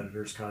cuts or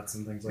editor's cuts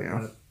and things like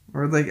that.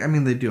 Or like, I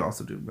mean, they do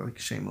also do like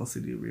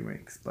shamelessly do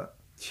remakes, but.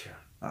 Yeah.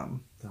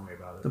 Tell me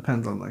about it.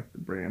 Depends on like the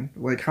brand.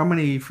 Like how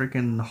many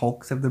freaking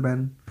Hulks have there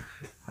been?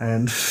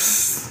 And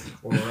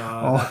or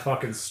that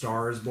fucking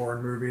Star is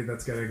Born movie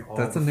that's getting all.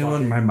 That's a new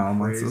one. My mom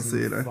wants to see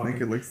it. I think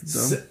it looks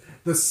dumb.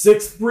 The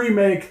 6th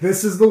remake.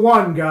 This is the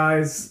one,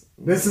 guys.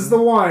 This is the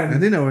one. I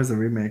didn't know it was a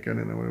remake. I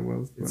didn't know what it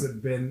was. But.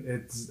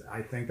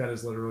 I think that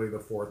is literally the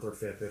 4th or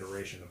 5th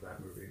iteration of that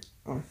movie.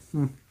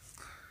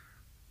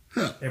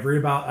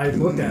 I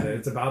looked at it.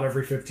 It's about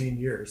every 15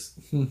 years.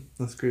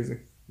 That's crazy.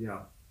 Yeah.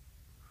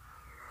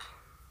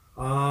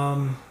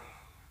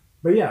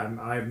 But yeah,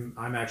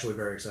 I'm actually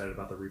very excited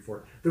about the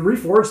Reforged. The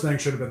Reforged thing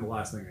should have been the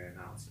last thing they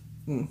announced.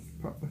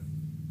 Probably.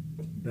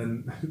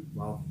 Then,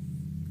 well,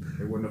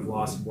 they wouldn't have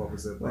lost, what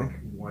was it, like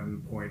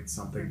 1 point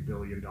something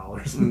billion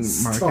dollars in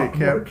market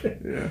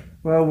cap. Yeah.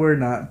 Well, we're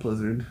not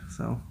Blizzard,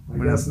 so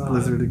we're not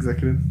Blizzard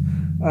executives.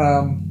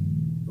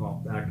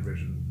 Well,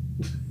 Activision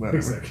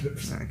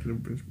executives.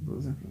 Activision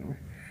Blizzard. Anyway.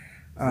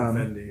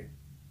 Fendi.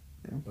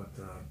 Yeah. But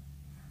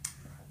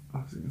I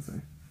was gonna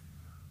say.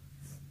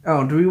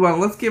 Oh,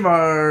 let's give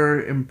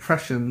our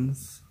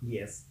impressions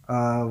Yes.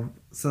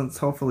 Since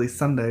hopefully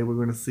Sunday we're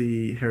going to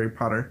see Harry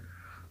Potter.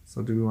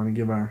 So do we want to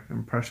give our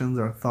impressions,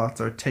 our thoughts,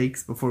 our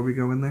takes before we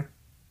go in there?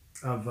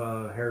 Of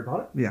Harry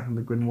Potter? Yeah,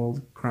 the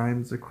Grindelwald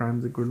crimes, the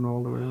crimes of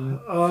Grindelwald or whatever.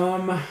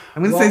 I'm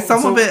going to well, say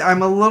some of it,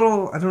 I'm a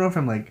little, I don't know if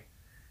I'm like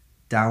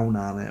down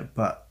on it,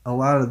 but a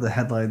lot of the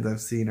headlines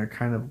I've seen are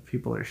kind of,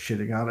 people are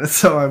shitting on it.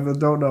 So I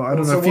don't know. I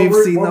don't know if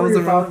you've seen those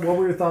around. What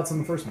were your thoughts on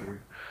the first movie?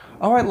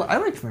 Oh, I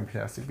liked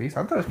Fantastic Beasts.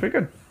 I thought it was pretty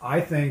good. I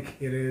think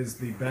it is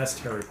the best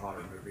Harry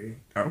Potter movie.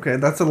 Okay,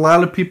 that's a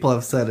lot of people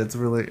have said it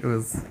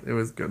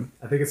was good.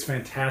 I think it's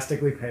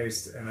fantastically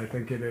paced, and I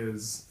think it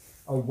is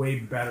a way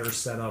better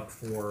setup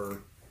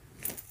for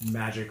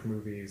magic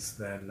movies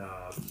than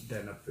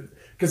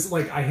because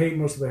like I hate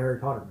most of the Harry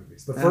Potter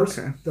movies. The first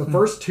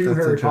two That's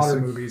Harry Potter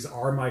interesting. movies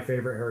are my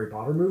favorite Harry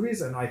Potter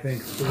movies, and I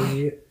think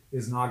 3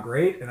 is not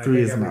great. And 3 I think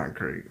is not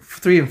great.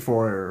 3 and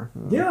 4 are...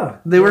 Yeah.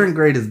 They weren't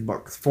great as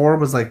books. 4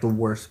 was like the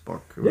worst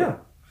book. Yeah.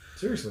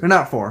 Seriously. Or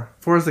not 4.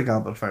 4 is the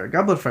Goblet of Fire.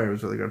 Goblet of Fire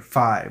was really good.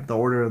 5, The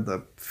Order of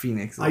the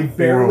Phoenix. Is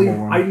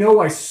I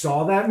know I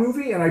saw that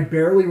movie, and I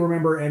barely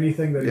remember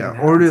anything that. Yeah,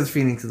 Order of the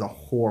Phoenix is a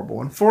horrible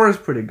one. 4 is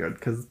pretty good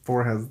because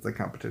 4 has the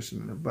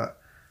competition in it, but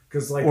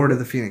like Order of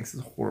the Phoenix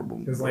is horrible.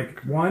 Because like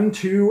 1,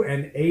 2,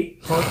 and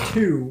 8 Part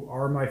 2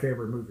 are my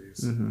favorite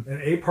movies. Mm-hmm.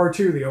 And 8 Part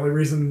 2, the only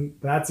reason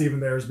that's even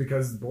there is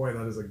because boy,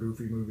 that is a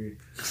goofy movie.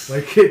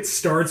 Like it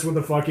starts with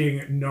a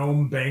fucking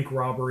gnome bank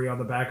robbery on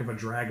the back of a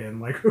dragon.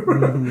 Like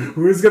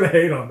who is gonna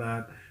hate on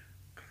that?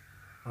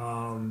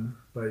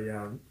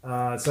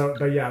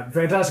 But yeah,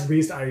 Fantastic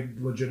Beast.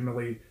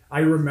 I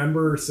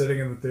remember sitting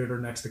in the theater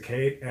next to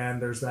Kate, and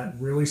there's that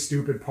really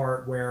stupid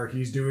part where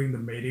he's doing the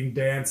mating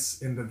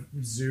dance in the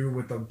zoo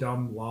with the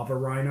dumb lava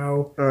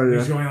rhino. Oh yeah.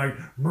 He's going like,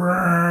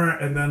 brrr,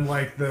 and then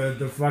like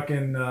the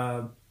fucking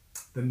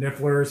the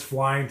Nifflers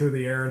flying through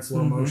the air in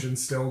slow motion,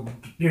 still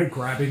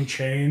grabbing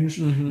change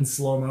in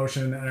slow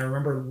motion. And I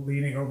remember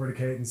leaning over to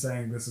Kate and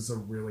saying, "This is a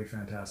really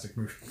fantastic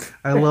movie."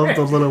 I love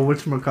the little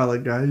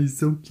whatchamacallit guy. He's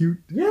so cute.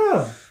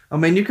 Yeah. I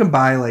mean, you can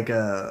buy like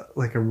a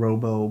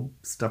Robo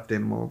stuffed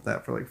animal of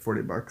that for like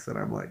 $40, and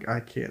I'm like,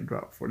 I can't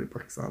drop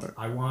 $40 on it.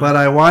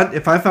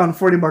 If I found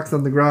 $40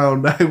 on the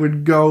ground, I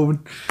would go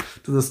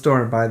to the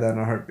store and buy that in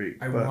a heartbeat.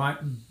 I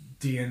want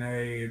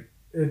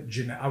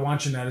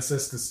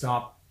geneticists to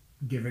stop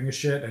giving a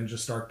shit and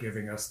just start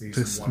giving us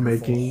these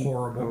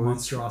horrible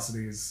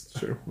monstrosities.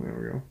 Sure, there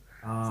we go.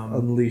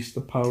 Unleash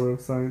the power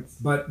of science.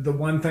 But the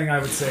one thing I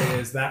would say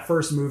is that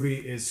first movie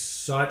is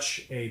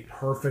such a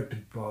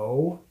perfect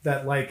bow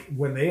that like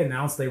when they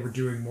announced they were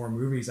doing more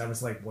movies, I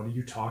was like, what are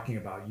you talking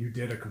about? You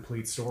did a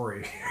complete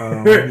story.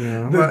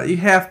 Yeah. Well, you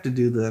have to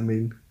do that. I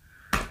mean,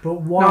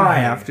 but why? No, I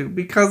have to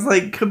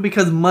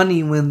because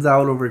money wins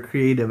out over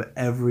creative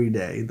every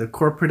day. The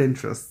corporate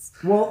interests.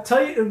 Well,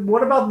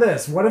 what about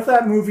this? What if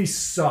that movie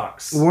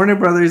sucks? Warner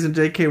Brothers and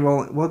J.K.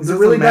 Rowling. Well, is it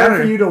really better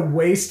for you to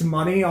waste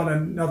money on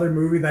another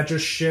movie that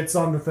just shits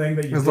on the thing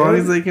that you as long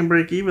as they can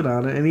break even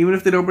on it, and even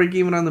if they don't break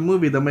even on the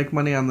movie, they'll make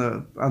money on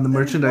the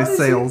merchandise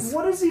sales.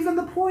 What is even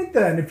the point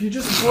then? If you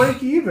just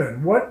break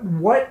even,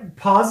 what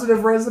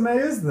positive resume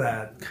is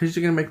that? Because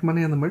you're gonna make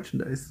money on the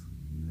merchandise.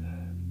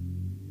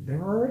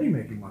 They're already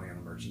making money on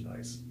the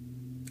merchandise.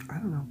 I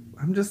don't know.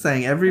 I'm just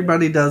saying,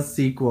 everybody does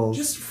sequels.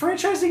 Just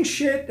franchising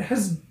shit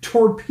has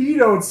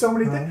torpedoed so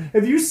many things.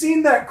 Have you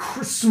seen that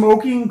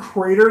smoking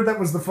crater that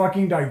was the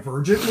fucking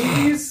Divergent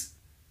movies?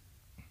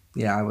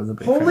 Yeah, I was a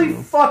big Holy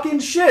fan fucking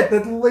shit!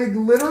 That like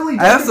literally.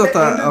 I also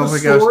thought, oh my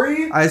gosh,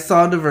 I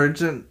saw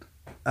Divergent.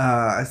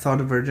 I saw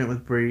Divergent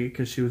with Brie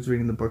because she was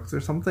reading the books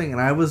or something,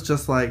 and I was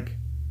like,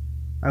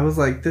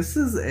 this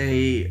is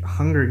a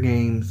Hunger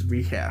Games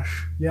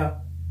rehash. Yeah.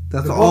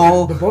 That's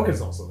all. The book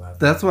is also that.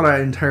 That's what I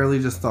entirely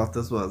just thought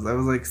this was. I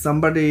was like,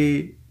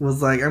 somebody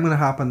was like, I'm going to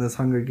hop on this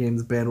Hunger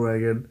Games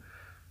bandwagon.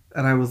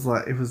 And I was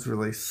like, it was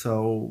really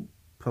so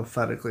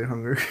pathetically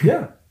Hunger Games.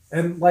 Yeah.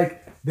 And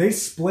like, they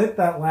split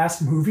that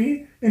last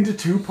movie into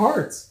 2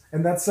 parts.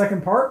 And that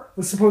second part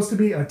was supposed to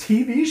be a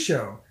TV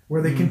show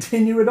where they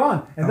continue it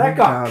on. And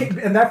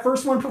and that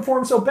first one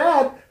performed so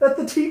bad that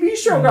the TV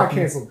show got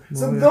canceled.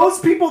 So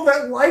those people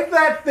that like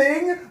that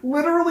thing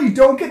literally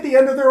don't get the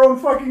end of their own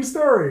fucking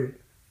story.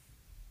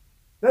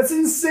 That's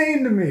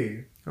insane to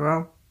me.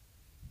 Well,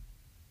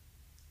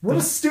 what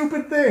a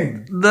stupid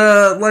thing.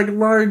 The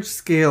large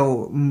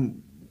scale,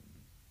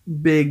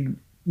 big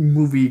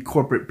movie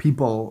corporate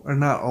people are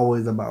not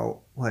always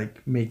about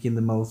making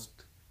the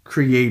most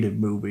creative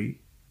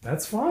movie.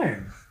 That's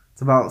fine.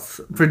 It's about,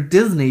 for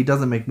Disney, it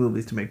doesn't make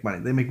movies to make money.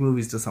 They make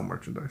movies to sell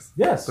merchandise.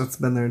 Yes. That's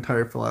been their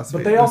entire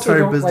philosophy. But they also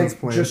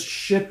don't just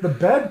shit the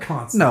bed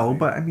constantly. No,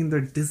 but I mean,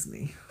 they're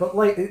Disney. But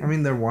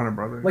they're Warner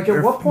Brothers.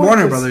 At what point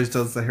Warner Brothers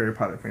does the Harry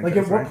Potter franchise.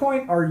 At what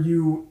point are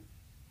you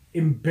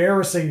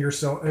embarrassing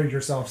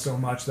yourself so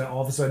much that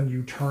all of a sudden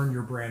you turn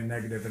your brand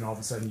negative and all of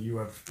a sudden you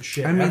have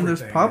shit? I mean,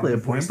 there's probably a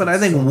point, but I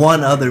think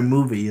one other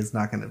movie is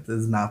not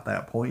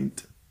that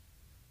point.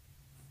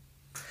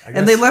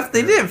 And they left.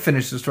 They didn't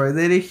finish the story.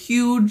 They had a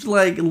huge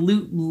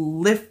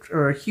lift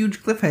or a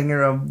huge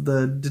cliffhanger of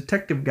the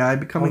detective guy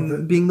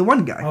being the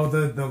one guy. Oh,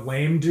 the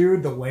lame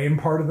dude, the lame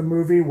part of the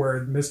movie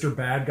where Mr.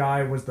 Bad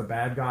Guy was the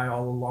bad guy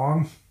all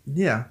along.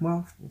 Yeah,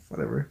 well,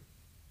 whatever.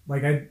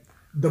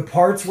 The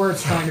parts where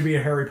it's trying to be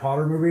a Harry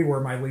Potter movie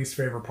were my least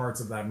favorite parts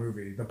of that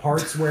movie. The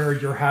parts where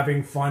you're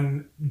having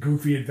fun,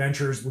 goofy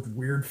adventures with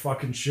weird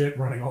fucking shit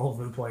running all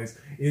over the place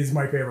is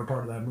my favorite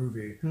part of that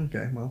movie.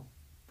 Okay, well.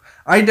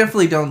 I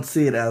definitely don't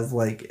see it as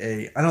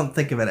I don't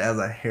think of it as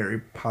a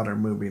Harry Potter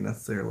movie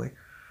necessarily.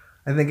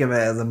 I think of it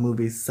as a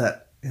movie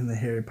set in the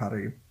Harry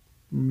Potter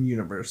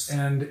universe.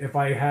 And if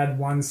I had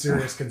one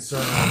serious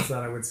concern, it's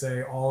that I would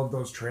say all of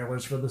those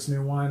trailers for this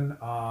new one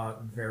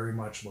very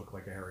much look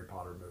like a Harry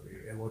Potter movie.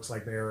 It looks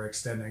like they are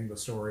extending the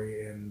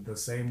story in the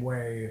same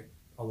way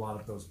a lot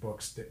of those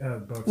books.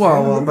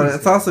 Well, but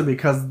it's also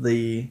because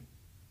and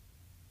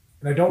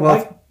I don't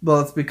like.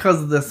 Well, it's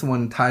because this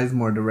one ties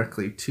more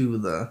directly to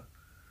the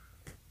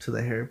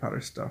Harry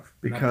Potter stuff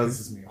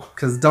because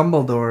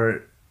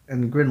Dumbledore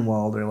and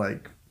Grindelwald are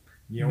like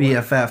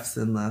BFFs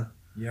in the.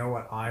 You know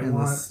what I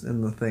want?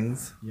 In the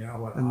things. You know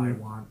what I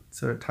want?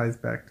 So it ties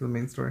back to the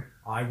main story.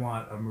 I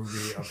want a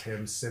movie of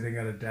him sitting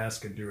at a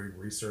desk and doing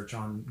research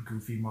on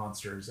goofy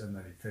monsters, and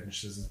then he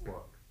finishes his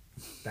book.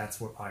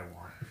 That's what I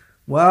want.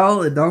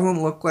 Well, it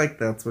doesn't look like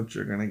that's what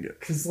you're going to get.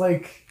 Because,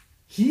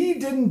 he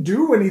didn't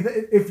do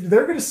anything. If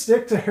they're going to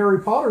stick to Harry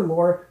Potter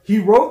lore, he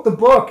wrote the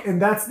book, and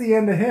that's the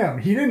end of him.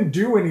 He didn't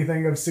do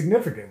anything of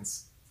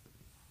significance.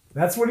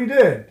 That's what he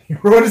did. He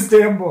wrote his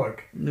damn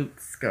book. Newt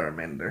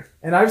Scamander.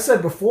 And I've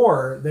said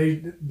before,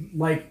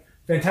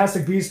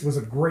 Fantastic Beasts was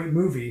a great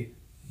movie.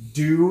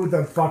 Do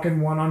the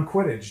fucking one on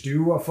Quidditch.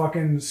 Do a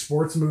fucking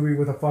sports movie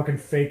with a fucking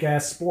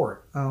fake-ass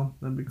sport. Oh,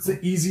 that'd be cool. It's the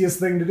easiest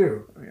thing to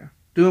do. Oh, yeah.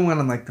 Doing one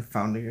on, the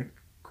founding of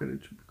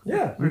Quidditch would be cool.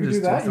 Yeah, you could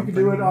do that. You could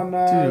do it on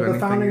the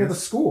founding of the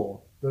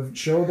school.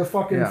 Show the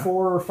fucking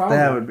four founders.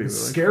 That would be really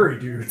scary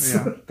cool. Dudes.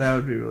 Yeah, that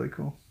would be really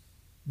cool.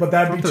 But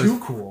that'd be too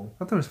cool. I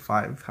thought there was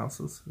 5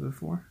 houses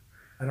before.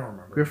 I don't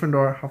remember.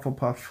 Gryffindor,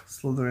 Hufflepuff,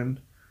 Slytherin,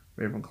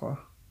 Ravenclaw.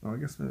 Oh, I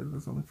guess maybe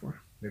there's only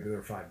 4. Maybe there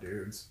were 5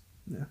 dudes.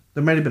 Yeah,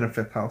 there might have been a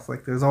 5th house.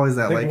 There's always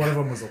that. I think one of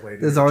them was a lady.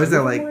 There's always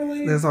that.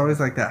 There's always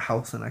that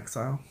house in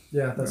exile.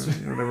 Yeah, that's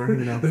whatever.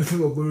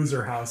 The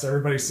loser house.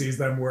 Everybody sees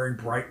them wearing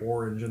bright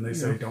orange, and they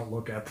say, "Don't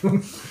look at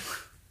them."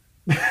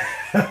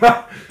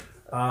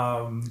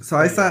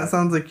 So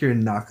sounds like you're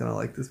not gonna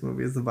like this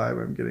movie. Is the vibe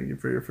I'm getting you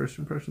for your first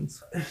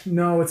impressions?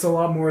 No, it's a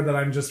lot more that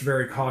I'm just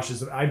very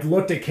cautious. I've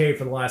looked at Kate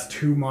for the last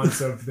 2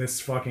 months of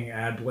this fucking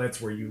ad blitz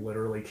where you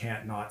literally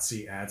can't not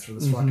see ads for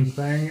this fucking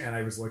thing, and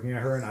I was looking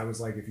at her and I was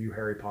like, if you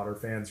Harry Potter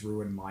fans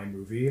ruin my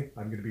movie,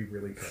 I'm gonna be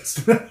really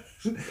pissed.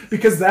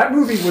 Because that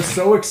movie was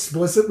so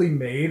explicitly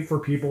made for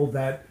people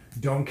that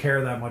don't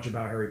care that much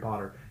about Harry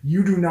Potter.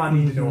 You do not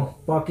need to know a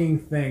fucking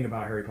thing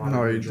about Harry Potter.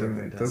 No, you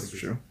don't. That's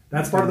true.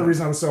 That's part of the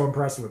reason I was so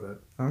impressed with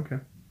it. Okay.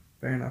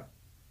 Fair enough.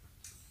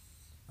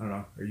 I don't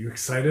know. Are you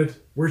excited?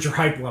 Where's your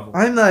hype level?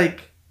 I'm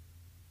like...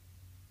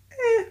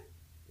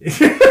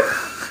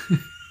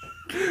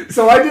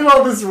 So I did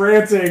all this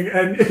ranting,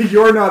 and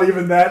you're not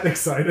even that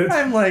excited.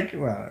 I'm like,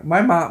 well,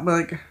 my mom,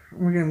 we're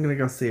going to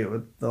go see it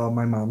with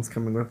my mom's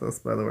coming with us,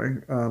 by the way.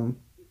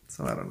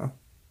 So I don't know.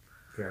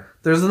 Fair.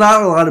 There's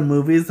not a lot of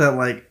movies that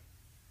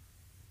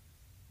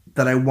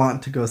I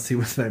want to go see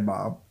with my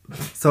mom.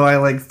 So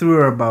I threw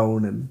her a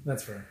bone, and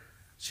that's fair.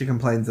 She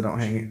complains I don't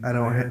hang. I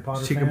don't.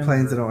 She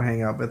complains I don't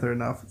hang out with her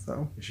enough.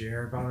 So is she a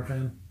Harry Potter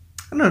fan?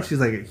 I don't know if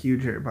she's a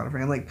huge Harry Potter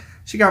fan.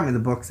 She got me the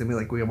books and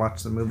we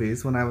watched the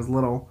movies when I was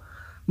little.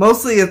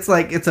 Mostly it's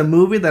a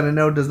movie that I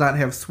know does not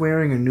have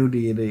swearing or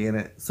nudity in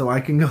it, so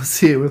I can go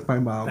see it with my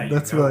mom. I'm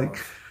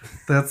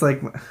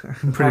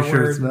pretty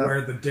sure it's not.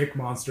 Where the dick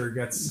monster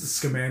gets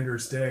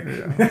Scamander's dick.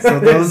 Yeah. So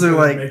those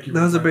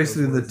are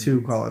basically the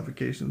two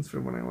qualifications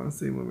for when I want to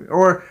see a movie.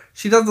 Or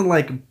she doesn't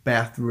like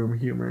bathroom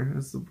humor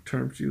is the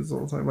term she uses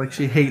all the time.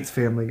 She hates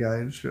Family Guy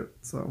and shit.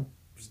 So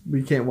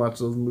we can't watch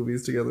those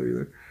movies together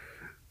either.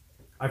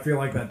 I feel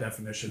like that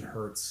definition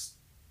hurts.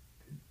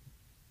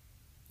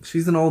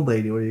 She's an old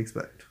lady. What do you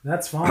expect?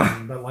 That's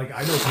fine, but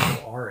I know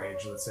people our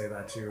age that say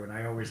that too, and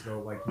I always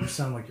go you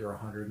sound like you're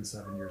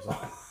 107 years old.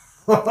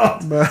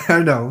 But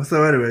I know.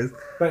 So, anyways.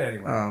 But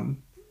anyway.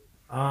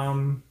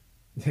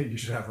 You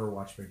should have her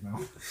watch Big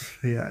Mouth.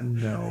 Yeah.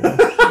 No.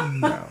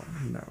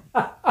 No.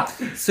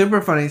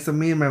 Super funny. So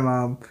me and my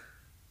mom,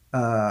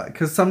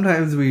 because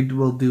sometimes we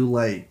will do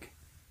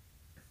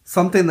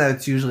something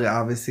that's usually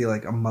obviously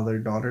a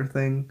mother-daughter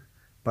thing,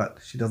 but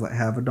she doesn't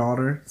have a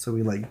daughter, so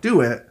we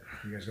do it.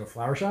 You guys go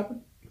flower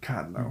shopping?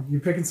 God, no. You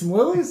picking some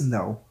lilies?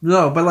 No,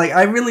 but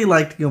I really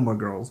liked Gilmore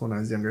Girls when I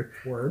was younger.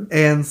 Word.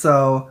 And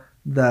so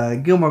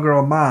the Gilmore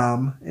Girl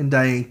mom and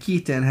Diane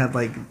Keaton had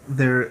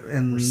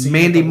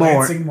Mandy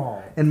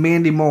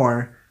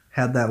Moore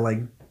had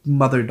that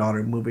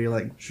mother-daughter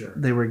movie, sure.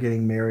 They were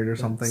getting married or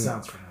something.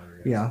 Sounds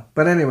familiar. Yeah,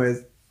 but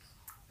anyways,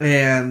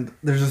 and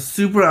there's a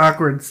super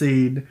awkward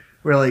scene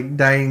where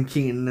Diane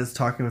Keaton is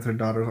talking with her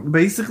daughter.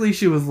 Basically,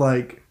 she was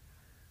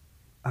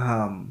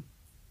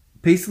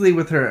basically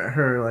with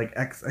her like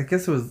ex. I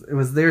guess it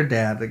was their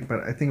dad, like,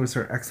 but I think it was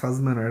her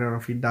ex-husband, or I don't know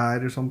if he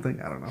died or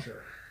something. I don't know.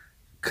 Sure.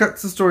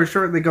 Cuts the story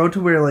short. They go to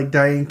where like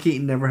Diane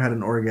Keaton never had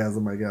an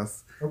orgasm, I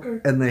guess.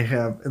 Okay.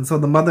 And so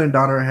the mother and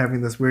daughter are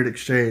having this weird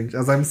exchange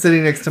as I'm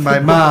sitting next to my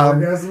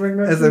mom. As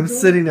I'm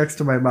sitting next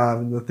to my mom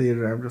in the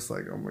theater, I'm just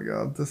like, oh my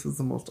god, this is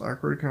the most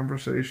awkward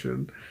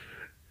conversation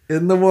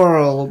in the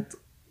world.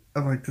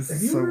 I'm like, this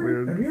is so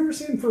weird. Have you ever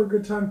seen For a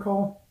Good Time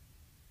Call?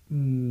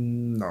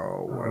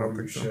 No, I don't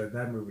think so. Should.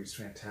 That movie's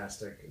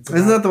fantastic.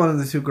 Isn't that the one of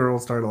the two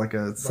girls started like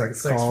a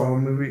sex call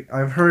movie?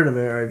 I've heard of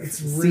it.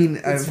 It's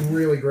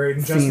really great.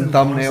 And seen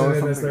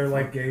thumbnails as their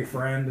like gay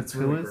friend. It's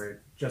really great.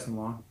 Justin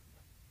Long.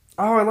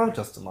 Oh, I love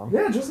Justin Long.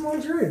 Yeah, Justin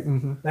Long's great.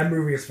 Mm-hmm. That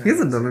movie is fantastic. He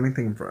hasn't done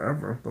anything in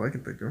forever, but I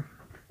can think of.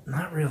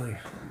 Not really.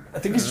 I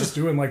think he's just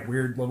doing like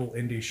weird little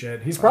indie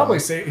shit. He's probably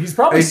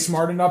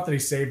smart enough that he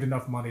saved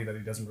enough money that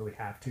he doesn't really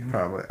have to.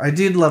 Probably. I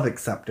did love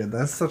Accepted.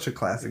 That's such a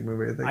classic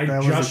movie. I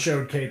just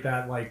showed Kate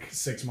that like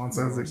 6 months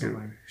ago or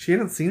something. She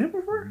hadn't seen it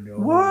before? No.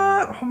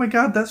 What? Oh my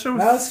god, that show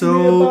was Ask me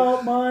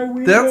about my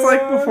wiener. That's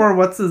like before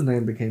what's his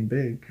name became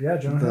big. Yeah,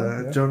 Jonah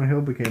Hill. Yeah. Jonah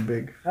Hill became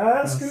big.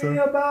 Ask me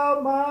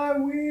about my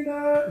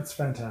wiener. It's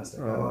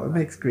fantastic. Oh, it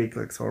makes Greek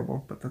look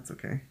horrible, but that's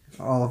okay.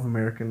 All of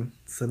American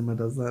cinema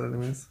does that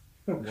anyways.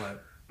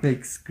 What?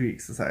 Makes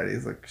Greek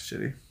societies look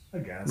shitty. I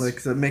guess. Like,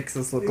 cause it makes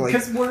us look like...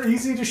 Because we're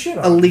easy to shit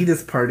on.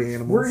 Elitist party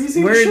animals. We're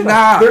easy to shit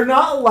on. They're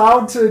not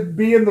allowed to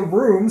be in the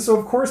room, so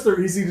of course they're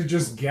easy to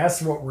just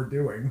guess what we're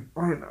doing.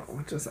 I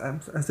know. Just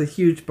as a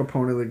huge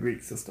proponent of the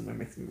Greek system, it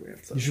makes me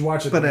weird. So. You should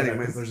watch it. But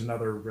anyways. There's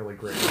another really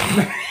great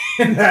one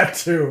in that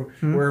too,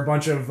 where a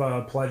bunch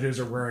of pledges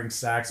are wearing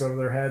sacks over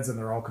their heads and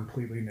they're all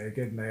completely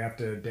naked and they have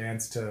to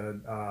dance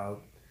to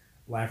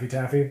Laffy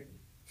Taffy.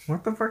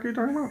 What the fuck are you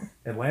talking about?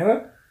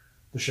 Atlanta?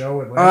 The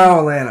show Atlanta. Oh,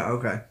 Atlanta.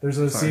 Okay. There's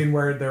a scene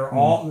where they're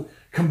all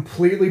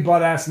completely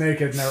butt-ass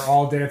naked and they're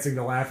all dancing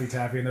to Laffy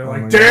Taffy and they're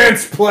like,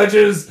 dance,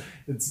 pledges!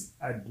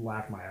 I'd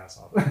laugh my ass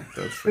off.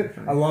 That's pretty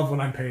funny. I love when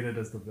I'm painted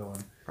as the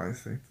villain. I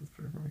see. That's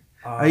pretty funny.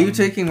 Are you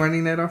taking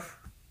running night off?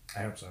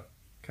 I hope so.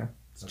 Okay.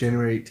 It's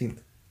January 18th.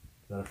 Is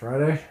that a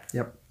Friday?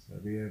 Yep. It's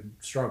going to be a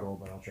struggle,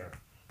 but I'll try.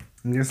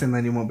 I'm guessing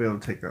then you won't be able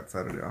to take that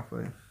Saturday off,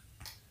 will you?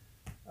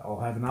 I'll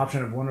have an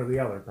option of one or the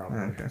other, probably.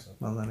 Okay. So.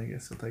 Well, then I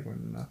guess you'll take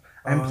one enough.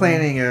 I'm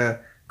planning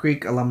a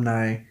Greek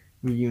alumni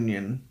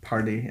reunion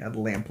party at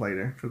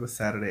Lamplighter for the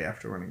Saturday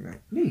after running night.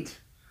 Neat.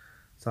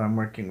 So I'm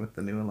working with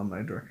the new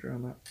alumni director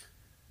on that.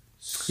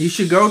 You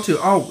should go to...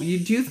 Oh, do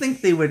you think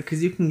they would...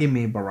 Because you can give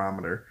me a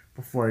barometer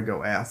before I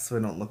go ask so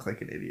I don't look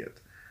like an idiot.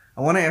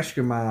 I want to ask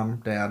your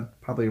mom, dad,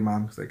 probably your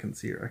mom because I can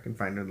see her. I can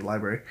find her in the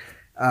library.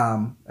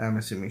 I'm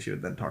assuming she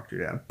would then talk to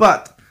your dad.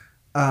 But...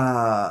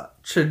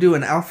 to do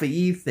an Alpha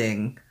E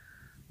thing,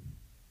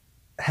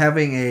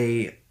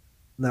 having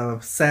the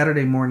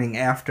Saturday morning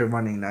after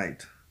running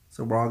night,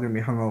 so we're all gonna be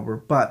hungover,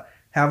 but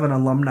have an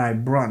alumni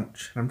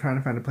brunch. I'm trying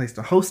to find a place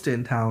to host it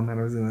in town, and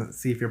I was gonna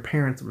see if your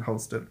parents would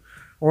host it,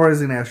 or I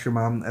was gonna ask your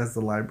mom as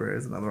the library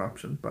as another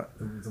option. But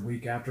the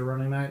week after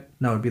running night?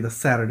 No, it'd be the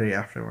Saturday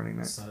after running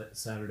night.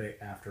 Saturday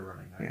after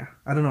running night. Yeah,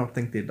 I don't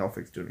think the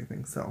Adolphics do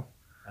anything, so.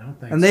 I don't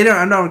think. And they don't.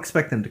 I don't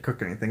expect them to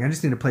cook anything. I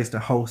just need a place to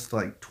host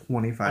like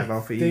 25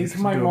 Alpha E's. I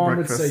think my mom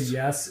would say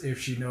yes if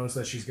she knows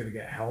that she's going to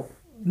get help.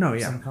 No,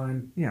 yeah. Some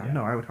kind. Yeah,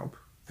 no, I would help.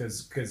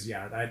 Because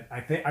I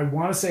think I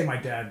want to say my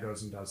dad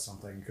goes and does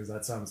something because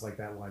that sounds like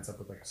that lines up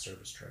with like a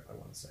service trip. I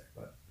want to say,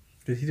 but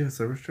did he do a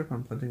service trip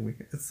on pledging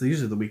weekend? It's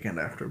usually the weekend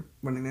after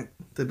running it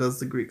that does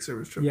the Greek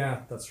service trip.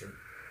 Yeah, that's true.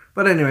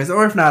 But anyways,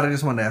 or if not, I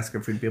just wanted to ask her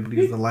if we'd be able to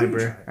use the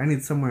library. I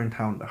need somewhere in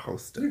town to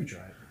host it. You can try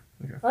it.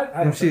 Okay.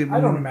 I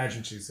don't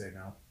imagine she'd say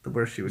no. The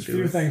worst she would do. A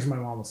few things my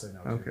mom will say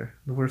no to. Okay.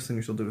 The worst thing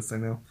she'll do is say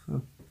no.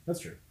 So. That's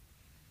true.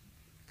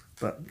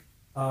 But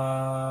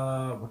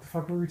what the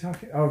fuck were we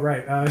talking? Oh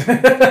right.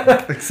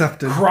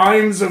 Accepted.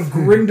 Crimes of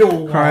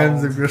Grindelwald.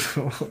 Crimes of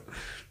Grindelwald.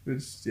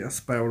 Which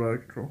spiraled out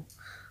of control.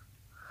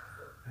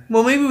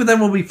 Well, maybe then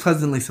we'll be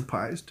pleasantly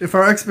surprised. If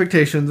our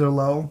expectations are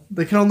low,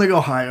 they can only go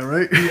higher,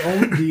 right?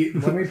 Let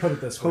me put it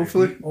this way.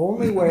 Hopefully. The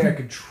only way I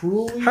could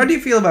truly... How do you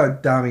feel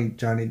about Johnny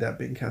Depp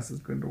being cast as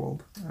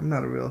Grindelwald? I'm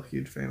not a real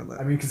huge fan of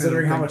that. I mean,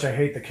 considering how much I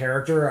hate the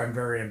character, I'm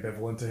very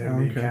ambivalent to him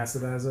being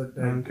casted as it.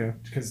 Okay.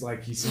 Because,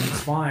 like, he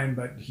seems fine,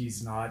 but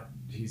he's not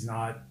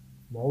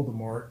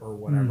Voldemort or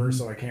whatever,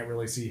 so I can't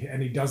really see...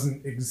 And he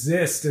doesn't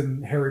exist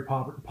in Harry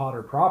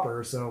Potter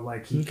proper, so,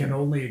 like, he can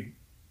only...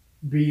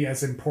 be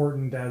as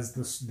important as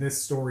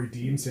this story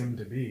deems him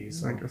to be.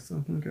 So, I guess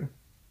so. Okay.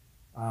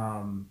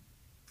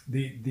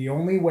 The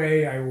only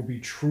way I will be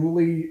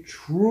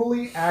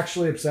truly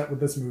actually upset with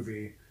this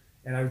movie,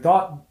 and I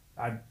thought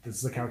this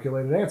is a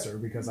calculated answer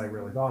because I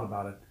really thought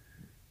about it,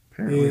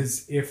 apparently,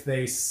 is if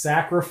they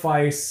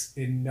sacrifice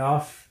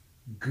enough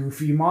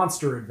goofy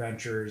monster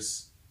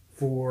adventures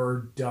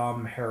for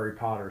dumb Harry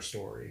Potter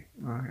story.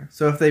 Okay.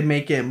 So if they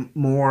make it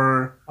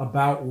more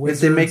about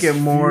wizards, if they make it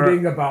more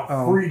feuding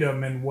about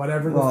freedom and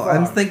whatever the fuck.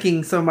 I'm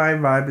thinking. So my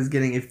vibe is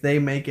getting if they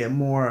make it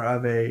more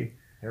of a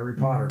Harry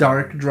Potter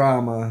dark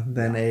drama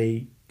than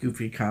a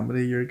goofy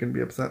comedy, you're gonna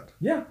be upset.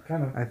 Yeah,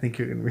 kind of. I think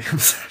you're gonna be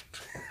upset.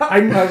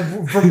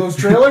 I'm from those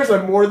trailers.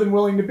 I'm more than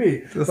willing to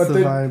be. That's the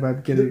vibe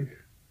I'm getting.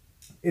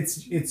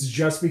 It's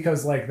just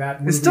because like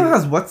that movie. It still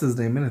has what's his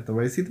name in it though.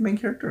 Right? Is he the main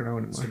character or no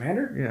anymore?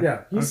 Scamander?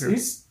 Yeah.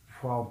 He's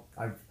well.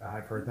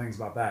 I've heard things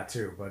about that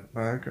too, but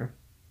okay.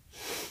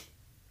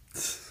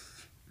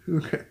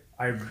 Okay.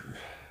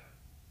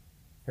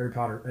 Harry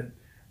Potter.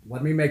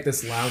 Let me make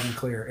this loud and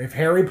clear. If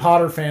Harry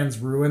Potter fans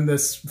ruin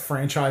this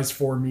franchise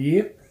for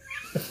me,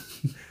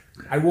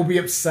 I will be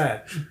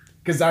upset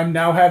because I'm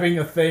now having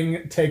a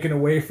thing taken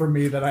away from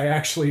me that I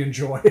actually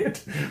enjoyed.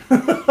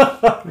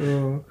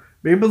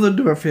 Maybe they'll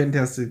do a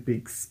Fantastic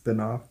Beasts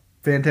spin-off.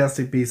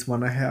 Fantastic Beasts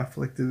 1.5,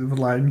 like they did with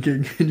Lion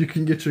King, and you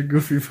can get your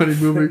goofy, funny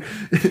movie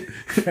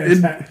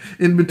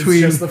in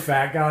between. It's just the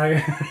fat guy.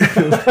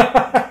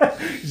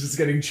 He's just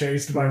getting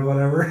chased by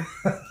whatever.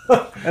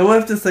 I will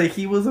have to say,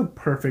 he was a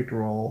perfect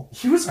role.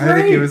 He was great. I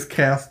think he was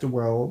cast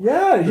well.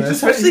 Yeah,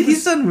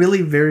 he's done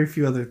really very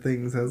few other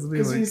things, hasn't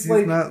he? Like, he's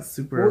not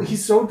super. Well,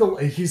 he's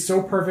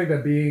so perfect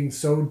at being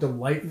so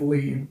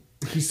delightfully.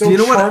 He's so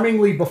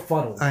charmingly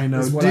befuddled. I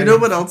know. Do you know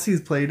what else he's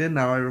played in?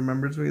 Now I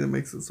remember to me that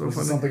makes it so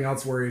funny. Something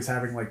else where he's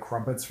having like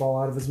crumpets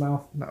fall out of his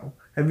mouth. No.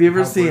 Have you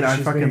ever seen? I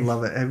fucking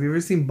love it. Have you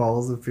ever seen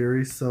Balls of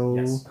Fury?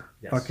 Yes.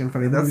 Fucking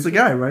funny. That's the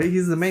guy, right?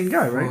 He's the main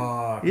guy,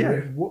 right?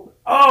 Yeah.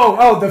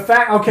 Oh, the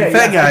fat. Okay, the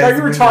fat guy. I thought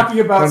you were talking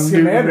about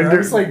Scamander. I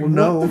was like,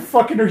 no. What the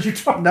fucking are you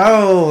talking?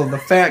 No, the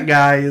fat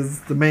guy is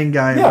the main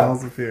guy in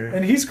Balls of Fury,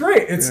 and he's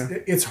great.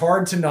 It's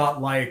hard to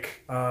not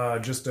like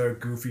just a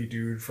goofy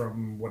dude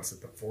from what's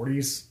it, the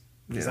 40s.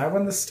 Is that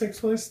when this takes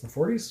place? The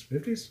 40s?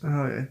 50s?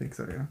 Oh, yeah, I think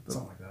so, yeah.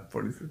 Something like that.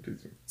 40s,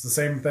 50s. It's the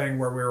same thing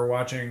where we were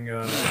watching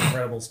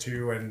Incredibles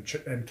 2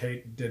 and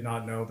Kate did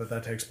not know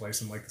that takes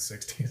place in like the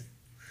 60s.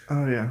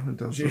 Oh, yeah, it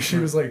does. She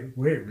was like,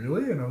 wait,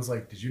 really? And I was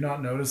like, did you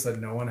not notice that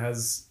no one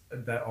has,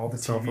 that all the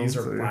TVs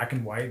are black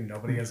and white and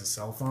nobody has a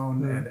cell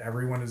phone and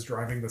everyone is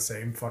driving the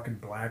same fucking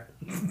black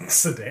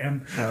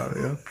sedan?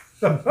 Oh,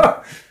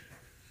 yeah.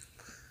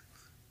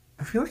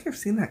 I feel like I've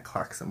seen that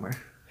clock somewhere.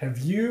 Have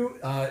you?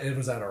 It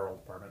was at our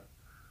old apartment.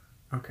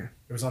 Okay.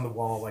 It was on the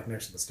wall, like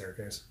next to the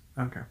staircase.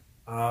 Okay.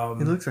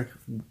 It looks like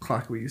a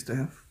clock we used to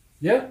have.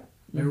 Yeah.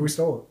 Maybe we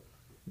stole it.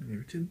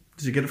 Maybe too.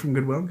 Did you get it from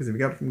Goodwill? Because if you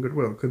got it from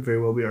Goodwill, it could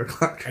very well be our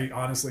clock. I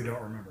honestly don't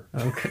remember.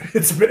 Okay.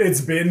 It's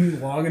been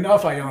long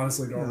enough. I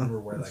honestly don't remember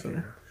where that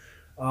came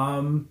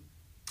from.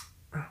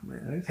 Oh,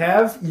 man.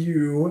 Have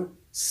you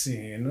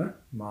seen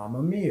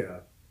Mamma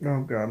Mia?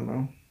 Oh, God,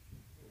 no.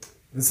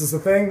 This is the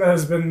thing that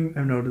has been... I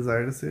have no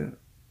desire to see it.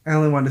 I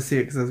only wanted to see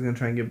it because I was going to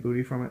try and get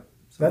booty from it.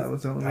 So that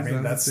was the only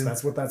reason.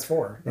 That's what that's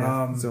for.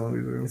 Yeah, that's the only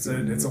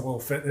reason. It's a little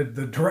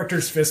the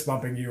director's fist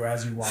bumping you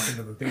as you walk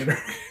into the theater.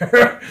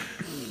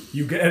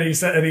 You get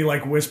and he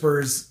like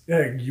whispers,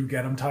 hey, "You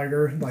get him,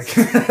 Tiger." Like.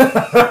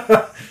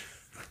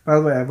 By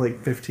the way, I have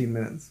like 15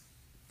 minutes.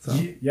 So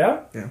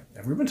yeah. Yeah.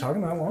 Have we been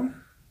talking that long?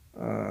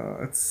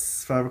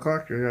 It's 5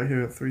 o'clock. I got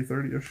here at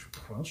 3:30ish.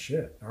 Well,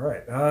 shit. All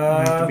right.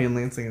 I have to be in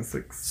Lansing at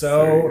 6.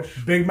 So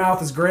Big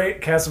Mouth is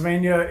great.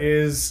 Castlevania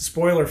is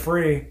spoiler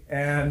free,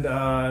 and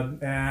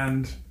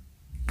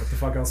what the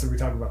fuck else did we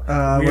talk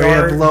about? We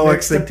have low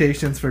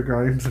expectations for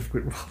Guardians of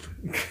Grindelwald.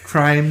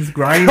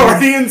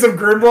 Guardians of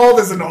Grindelwald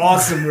is an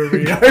awesome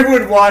movie. I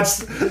would watch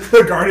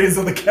the Guardians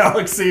of the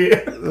Galaxy.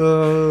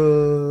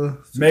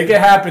 Make it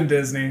happen,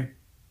 Disney.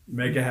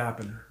 Make it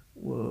happen.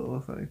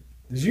 Whoa, funny.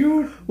 Did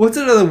you? What's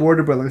another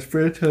Warner Brothers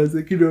franchise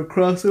that you do a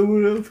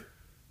crossover of?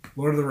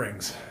 Lord of the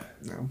Rings.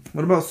 No.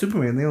 What about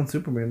Superman? They own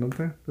Superman, don't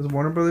they? Does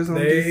Warner Brothers own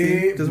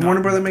DC? Does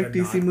Warner Brothers make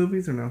DC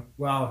movies or no?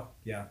 Well,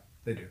 yeah,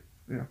 they do.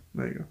 Yeah,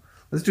 there you go.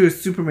 Let's do a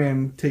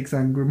Superman takes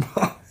on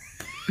Grimmauld.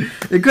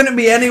 It couldn't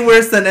be any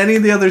worse than any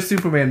of the other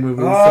Superman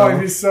movies. Oh, I'd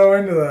be so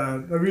into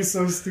that. That'd be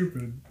so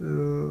stupid.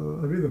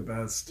 That'd be the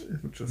best.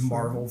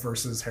 Marvel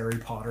versus Harry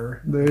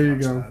Potter. There you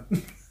go.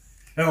 That.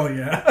 Hell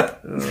yeah.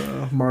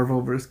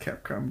 Marvel versus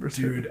Capcom versus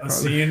Dude, a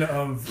scene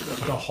of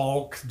the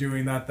Hulk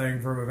doing that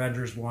thing from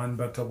Avengers 1,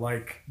 but to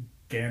like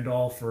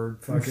Gandalf or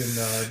fucking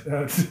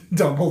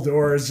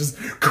Dumbledore is just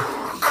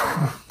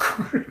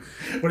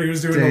what he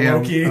was doing to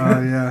Loki.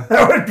 Yeah.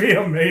 That would be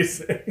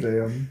amazing.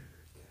 Damn.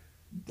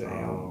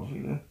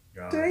 Gina.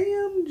 God.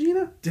 Damn,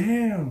 Gina.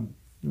 Damn.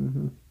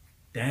 Mm-hmm.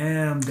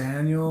 Damn,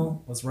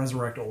 Daniel. Let's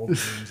resurrect old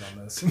memes on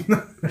this.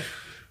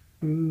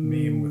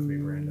 Meme with me,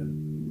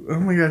 Brandon. Oh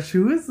my gosh,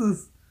 who is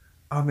this?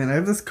 Oh man, I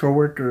have this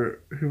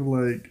coworker who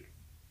like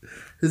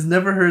has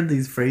never heard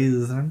these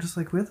phrases, and I'm just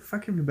like, where the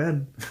fuck have you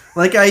been?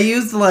 Like I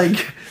used like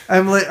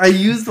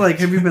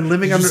have you been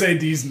living under? Did you say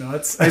D's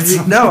nuts? I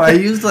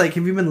used like,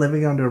 have you been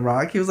living under a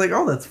rock? He was like,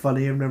 oh, that's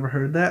funny. I've never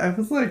heard that. I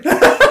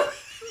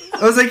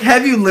was like,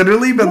 have you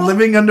literally been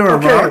living under a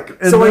rock?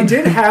 And so I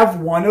did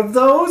have one of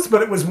those,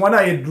 but it was one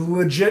I had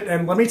legit,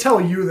 and let me tell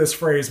you this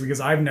phrase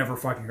because I've never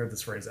fucking heard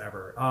this phrase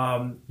ever.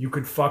 You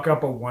could fuck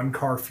up a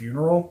 1-car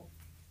funeral.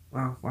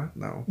 Wow, what?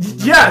 No.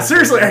 Yeah,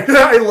 seriously.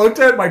 I looked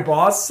at my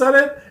boss said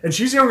it, and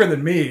she's younger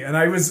than me, and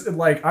I was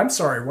like, I'm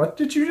sorry, what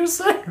did you just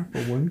say? A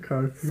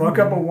 1-car funeral. Fuck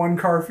up a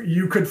 1-car,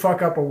 you could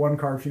fuck up a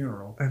 1-car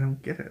funeral. I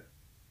don't get it.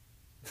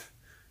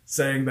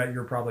 saying that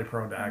you're probably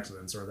prone to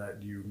accidents or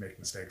that you make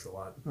mistakes a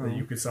lot. That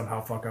you could somehow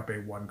fuck up a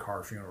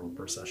 1-car funeral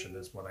procession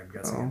is what I'm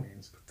guessing it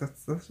means.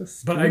 That's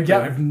just But stupid.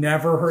 I've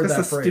never heard That's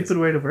that a phrase.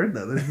 stupid way to word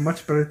that. There's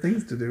much better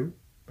things to do.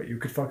 But you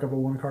could fuck up a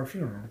 1-car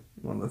funeral.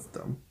 Well, that's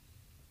dumb.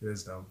 It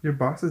is dumb. Your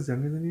boss is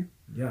younger than you?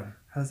 Yeah.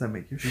 How does that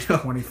make you She's feel?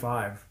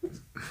 25.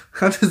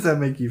 How does that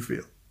make you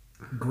feel?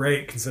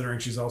 Great, considering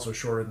she's also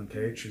shorter than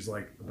Kate. She's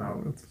like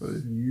about that's funny. a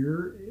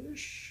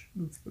year-ish.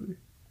 That's funny.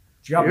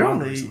 She got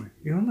blonde recently.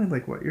 You're only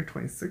like, what, you're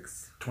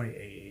 26?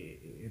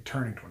 28.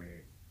 Turning 28.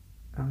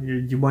 Oh,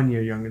 you're 1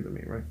 year younger than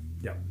me, right?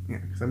 Yep. Yeah,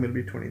 because I'm going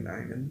to be 29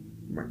 in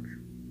March.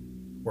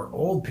 We're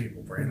old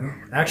people,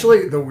 Brandon.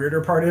 Actually, the weirder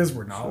part is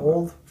we're not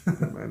old.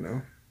 I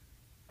know.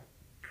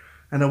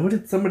 I know.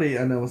 Some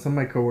of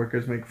my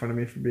coworkers make fun of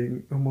me for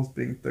almost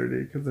being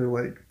 30 because they're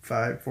like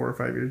 4 or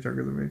 5 years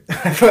younger than me.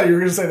 I thought you were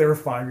going to say they were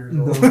 5 years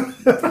old.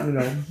 You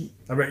know.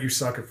 I bet you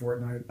suck at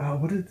Fortnite. Oh,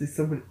 what did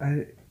somebody?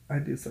 I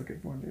do suck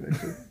at Fortnite.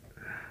 Actually.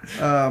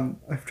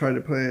 I've tried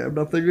to play. I'm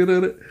not that good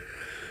at it.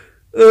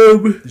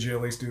 Did you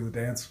at least do the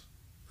dance?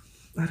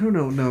 I don't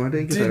know. No, I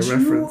didn't get that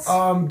reference.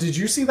 Did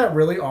you see that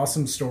really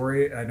awesome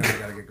story? I know we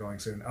gotta get going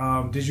soon.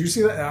 Did you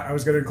see that? I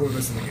was gonna include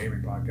this in the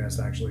gaming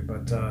podcast actually,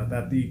 but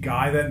that the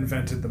guy that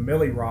invented the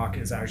Millie Rock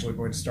is actually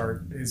going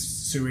to is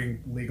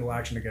suing legal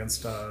action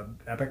against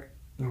Epic.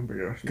 Oh my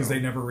gosh! Because they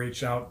never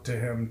reached out to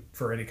him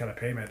for any kind of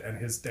payment, and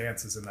his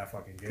dance is in that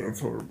fucking game.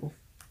 That's horrible.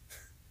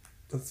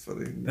 That's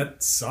funny.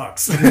 That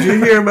sucks. Did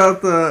you hear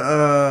about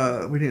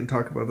the? We didn't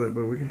talk about that,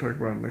 but we can talk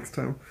about it next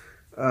time.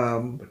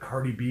 The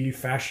Cardi B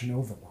Fashion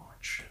Nova launch.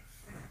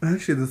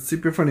 Actually, the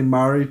super funny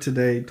Mari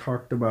today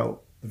talked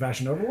about the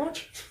Fashion Nova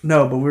launch.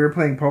 No, but we were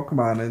playing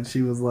Pokemon, and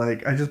she was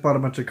like, "I just bought a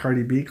bunch of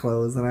Cardi B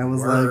clothes," and I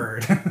was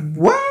Word. like,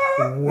 "What?"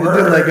 Word.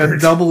 We did like a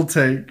double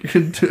take.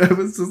 And I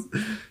was just,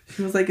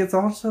 she was like, "It's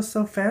all just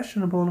so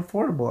fashionable and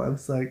affordable." I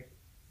was like,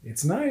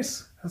 "It's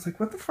nice." I was like,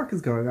 "What the fuck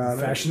is going on?"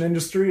 The fashion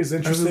industry is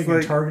interesting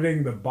in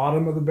targeting the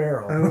bottom of the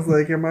barrel. I was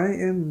like, "Am I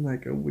in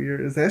like a weird?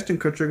 Is Ashton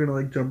Kutcher gonna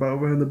like jump out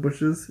behind the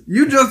bushes?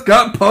 You just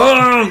got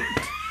punked."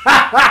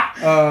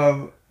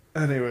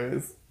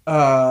 Anyways,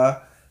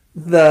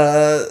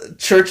 the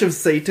Church of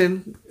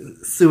Satan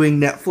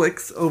suing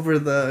Netflix over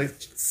the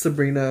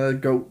Sabrina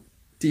goat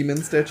demon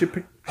statue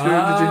picture. Did you hear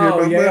about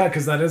that? Yeah,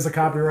 because that is a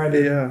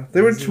copyrighted. Yeah,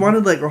 they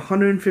wanted like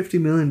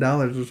 $150 million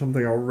or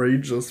something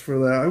outrageous for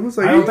that. I was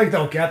like, I don't think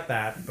they'll get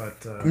that,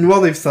 but well,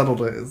 they've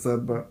settled it, it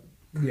said, but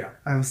yeah,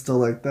 I was still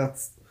like,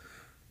 that's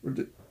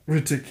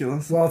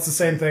ridiculous. Well, it's the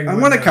same thing. I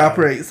want to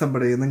copyright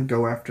somebody and then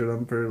go after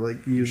them for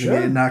like using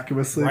it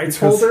innocuously. Rights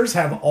holders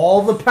have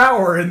all the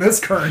power in this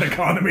current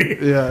economy.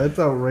 Yeah, it's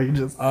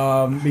outrageous.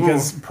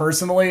 Because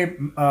personally,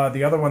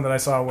 the other one that I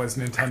saw was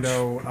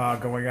Nintendo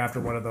going after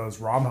one of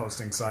those ROM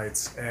hosting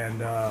sites,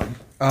 and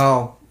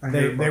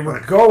they were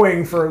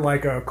going for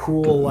like a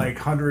cool like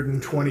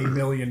 $120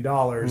 million,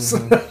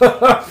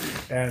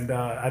 and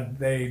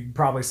they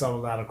probably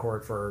settled out of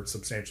court for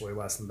substantially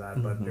less than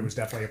that. But it was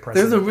definitely a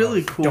precedent. There's a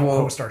really cool. Don't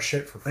post our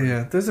shit for free.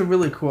 Yeah, there's a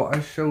really cool. I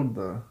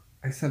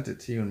sent it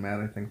to you and Matt,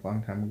 I think, a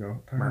long time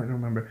ago. I don't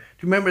remember. Do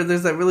you remember?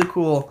 There's that really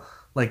cool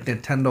like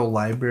Nintendo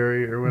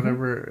library or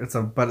whatever. It's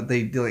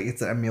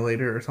it's an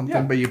emulator or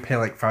something, but you pay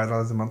like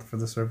 $5 a month for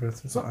the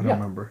service. I don't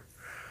remember.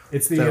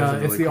 It's the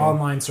cool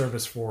online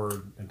service for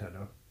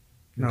Nintendo.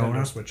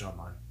 Nintendo Switch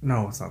Online.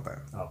 No, it's not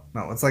that. Oh.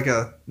 No, it's like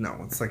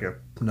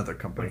another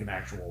company. Like an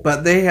actual.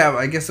 But they have,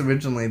 I guess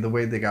originally the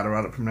way they got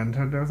around it from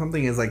Nintendo or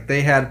something is like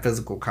they had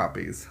physical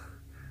copies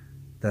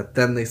that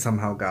then they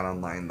somehow got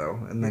online though.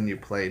 And then you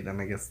played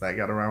and I guess that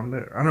got around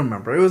it. I don't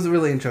remember. It was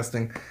really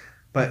interesting.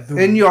 But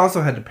and you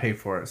also had to pay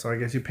for it. So I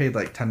guess you paid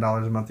like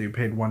 $10 a month. You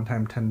paid one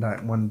time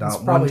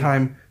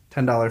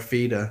 $10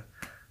 fee to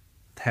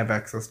have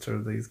access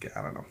to these.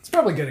 I don't know. It's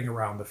probably getting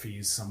around the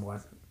fees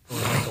somewhat. Or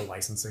like the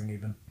licensing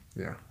even.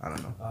 Yeah, I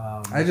don't know.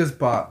 I just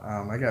bought,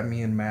 I got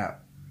me and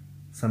Matt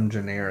some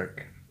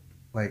generic,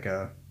 like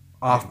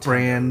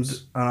off-brand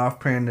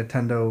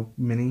Nintendo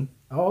Mini.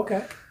 Oh, okay.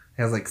 It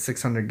has like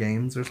 600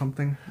 games or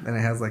something, and it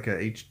has like a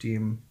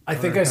HDMI. I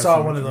think I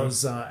saw one of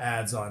those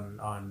ads on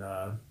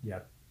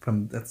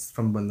That's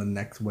from when the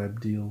Next Web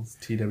deals,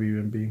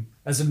 TWMB.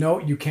 As a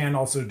note, you can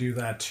also do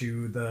that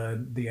to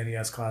the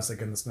NES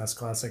Classic and the SNES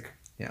Classic.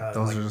 Yeah,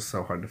 those are just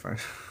so hard to find.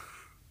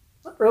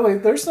 Not really.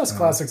 There's SNES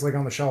Classics like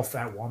on the shelf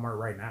at Walmart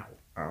right now.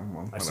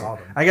 I saw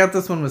them. I got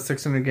this one with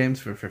 600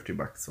 games for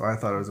 $50, so I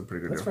thought it was a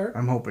pretty good deal. Fair.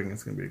 I'm hoping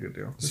it's going to be a good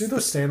deal. See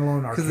those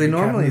standalone arcade because they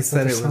normally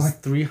said it was selling?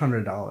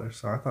 $300,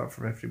 so I thought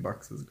for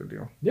 $50 is a good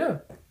deal. Yeah,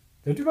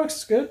 $50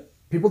 is good.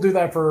 People do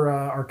that for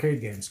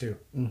arcade games too,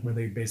 where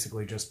they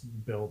basically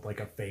just build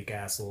like a fake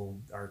ass little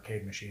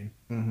arcade machine.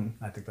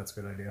 I think that's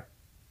a good idea.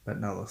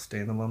 But no, those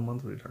standalone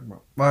ones. What are you talking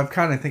about? Well, I've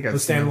seen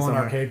standalone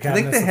arcade cabinets. I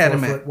think they had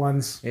them at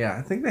ones. Yeah,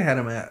 I think they had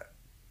them at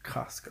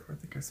Costco. I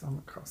think I saw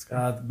them at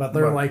Costco. But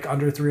they're like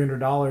under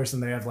 $300,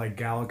 and they have like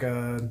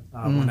Galaga.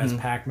 One has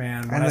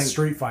Pac-Man. One has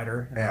Street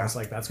Fighter. And I was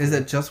like, that's cool. Is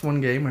it just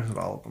one game or is it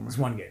all of them? It's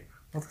one game.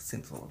 Well, that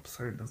seems a little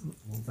absurd, doesn't it?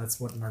 Well,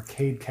 that's what an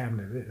arcade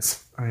cabinet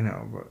is. I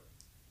know, but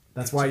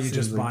That's why you just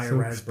just seems like buy a so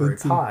Raspberry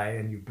expensive. Pi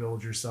and you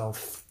build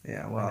yourself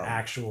Yeah, an well,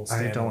 actual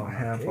I standalone don't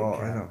have arcade all. I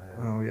cabinet.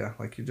 don't. Oh yeah,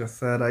 like you just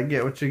said, I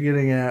get what you're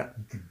getting at.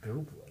 You can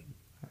build one.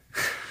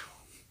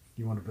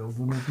 You want to build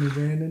one with me,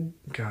 Brandon?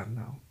 God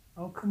no.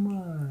 Oh, come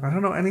on. I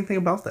don't know anything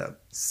about that.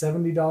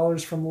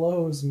 $70 from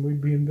Lowe's and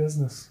we'd be in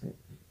business.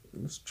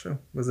 It's true.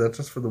 Was that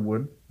just for the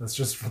wood? That's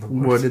just for the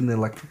Wood and the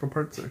electrical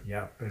parts? Or?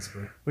 Yeah,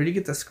 basically. Where do you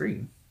get the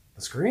screen?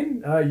 The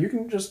screen? You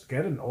can just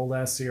get an old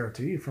ass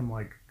CRT from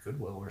like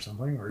Goodwill or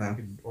something, or No.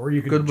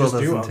 you could Goodwill just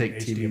do doesn't an take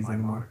HDMI TVs anymore.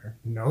 monitor.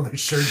 No, they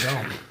sure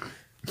don't.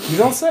 You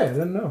don't say. I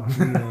didn't know.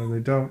 No, they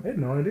don't. I had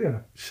no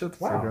idea. Shut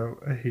the Wow.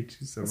 fuck up. I hate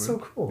you so That's much.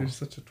 so cool. You're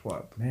such a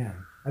twat. Man,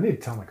 I need to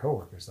tell my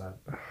coworkers that.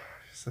 You're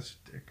such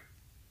a dick.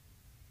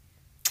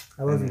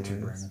 I love you too,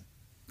 Anyways. Brandon.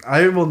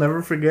 I will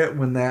never forget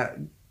when that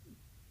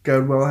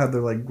Goodwill had their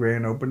like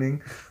grand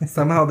opening.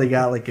 Somehow they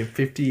got like a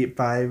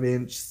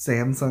 55-inch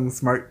Samsung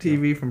Smart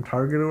TV from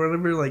Target or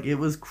whatever. Like it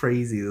was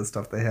crazy the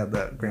stuff they had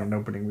that grand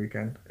opening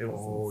weekend. It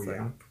was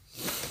insane.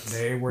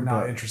 They were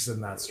not But- interested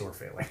in that store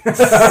failing.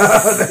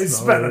 They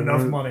spent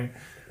enough they- money.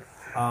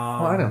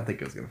 Well, I don't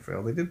think it was gonna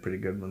fail. They did pretty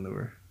good when they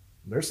were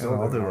They're in still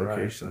all doing their all right.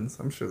 locations.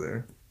 I'm sure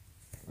they're.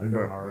 They're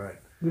doing all right.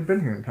 We've been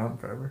here in town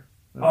forever.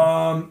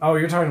 Oh,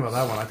 you're talking about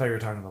that one. I thought you were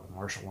talking about the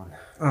Marshall one.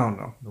 Oh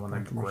no. The one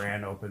that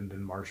grand opened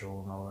in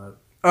Marshall and all that.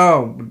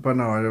 Oh, but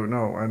no, I don't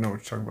know. I know what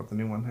you're talking about. The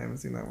new one. I haven't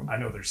seen that one. I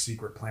know there's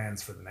secret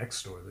plans for the next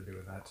store. They're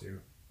doing that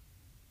too.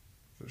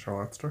 Is it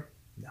Charlotte store?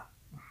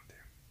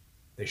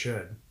 They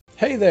should.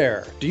 Hey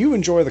there! Do you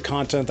enjoy the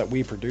content that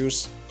we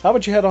produce? How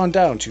about you head on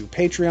down to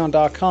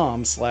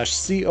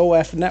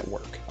patreon.com/COF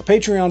Network, a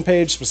Patreon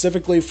page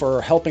specifically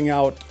for helping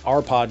out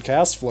our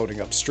podcast, Floating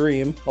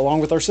Upstream, along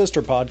with our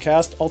sister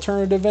podcast,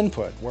 Alternative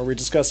Input, where we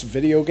discuss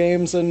video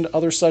games and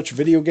other such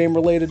video game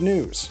related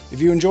news.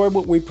 If you enjoy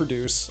what we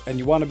produce and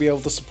you want to be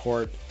able to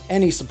support,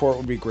 any support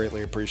would be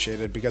greatly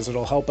appreciated because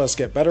it'll help us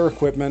get better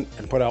equipment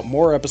and put out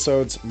more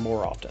episodes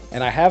more often.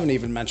 And I haven't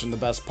even mentioned the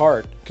best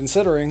part,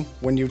 considering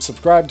when you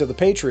subscribe to the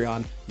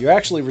Patreon, you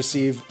actually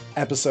receive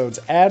episodes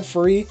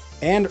ad-free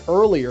and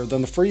earlier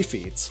than the free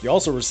feeds. You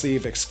also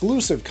receive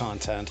exclusive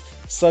content,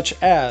 such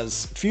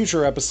as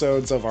future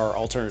episodes of our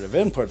Alternative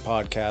Input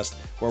podcast,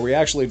 where we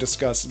actually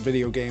discuss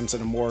video games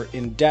in a more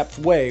in-depth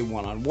way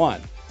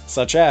one-on-one.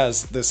 Such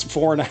as this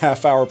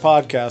 4.5-hour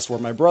podcast where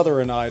my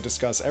brother and I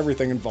discuss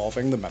everything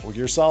involving the Metal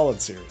Gear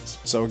Solid series.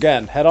 So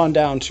again, head on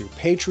down to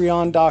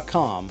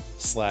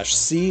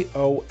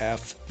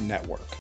patreon.com/COF Network.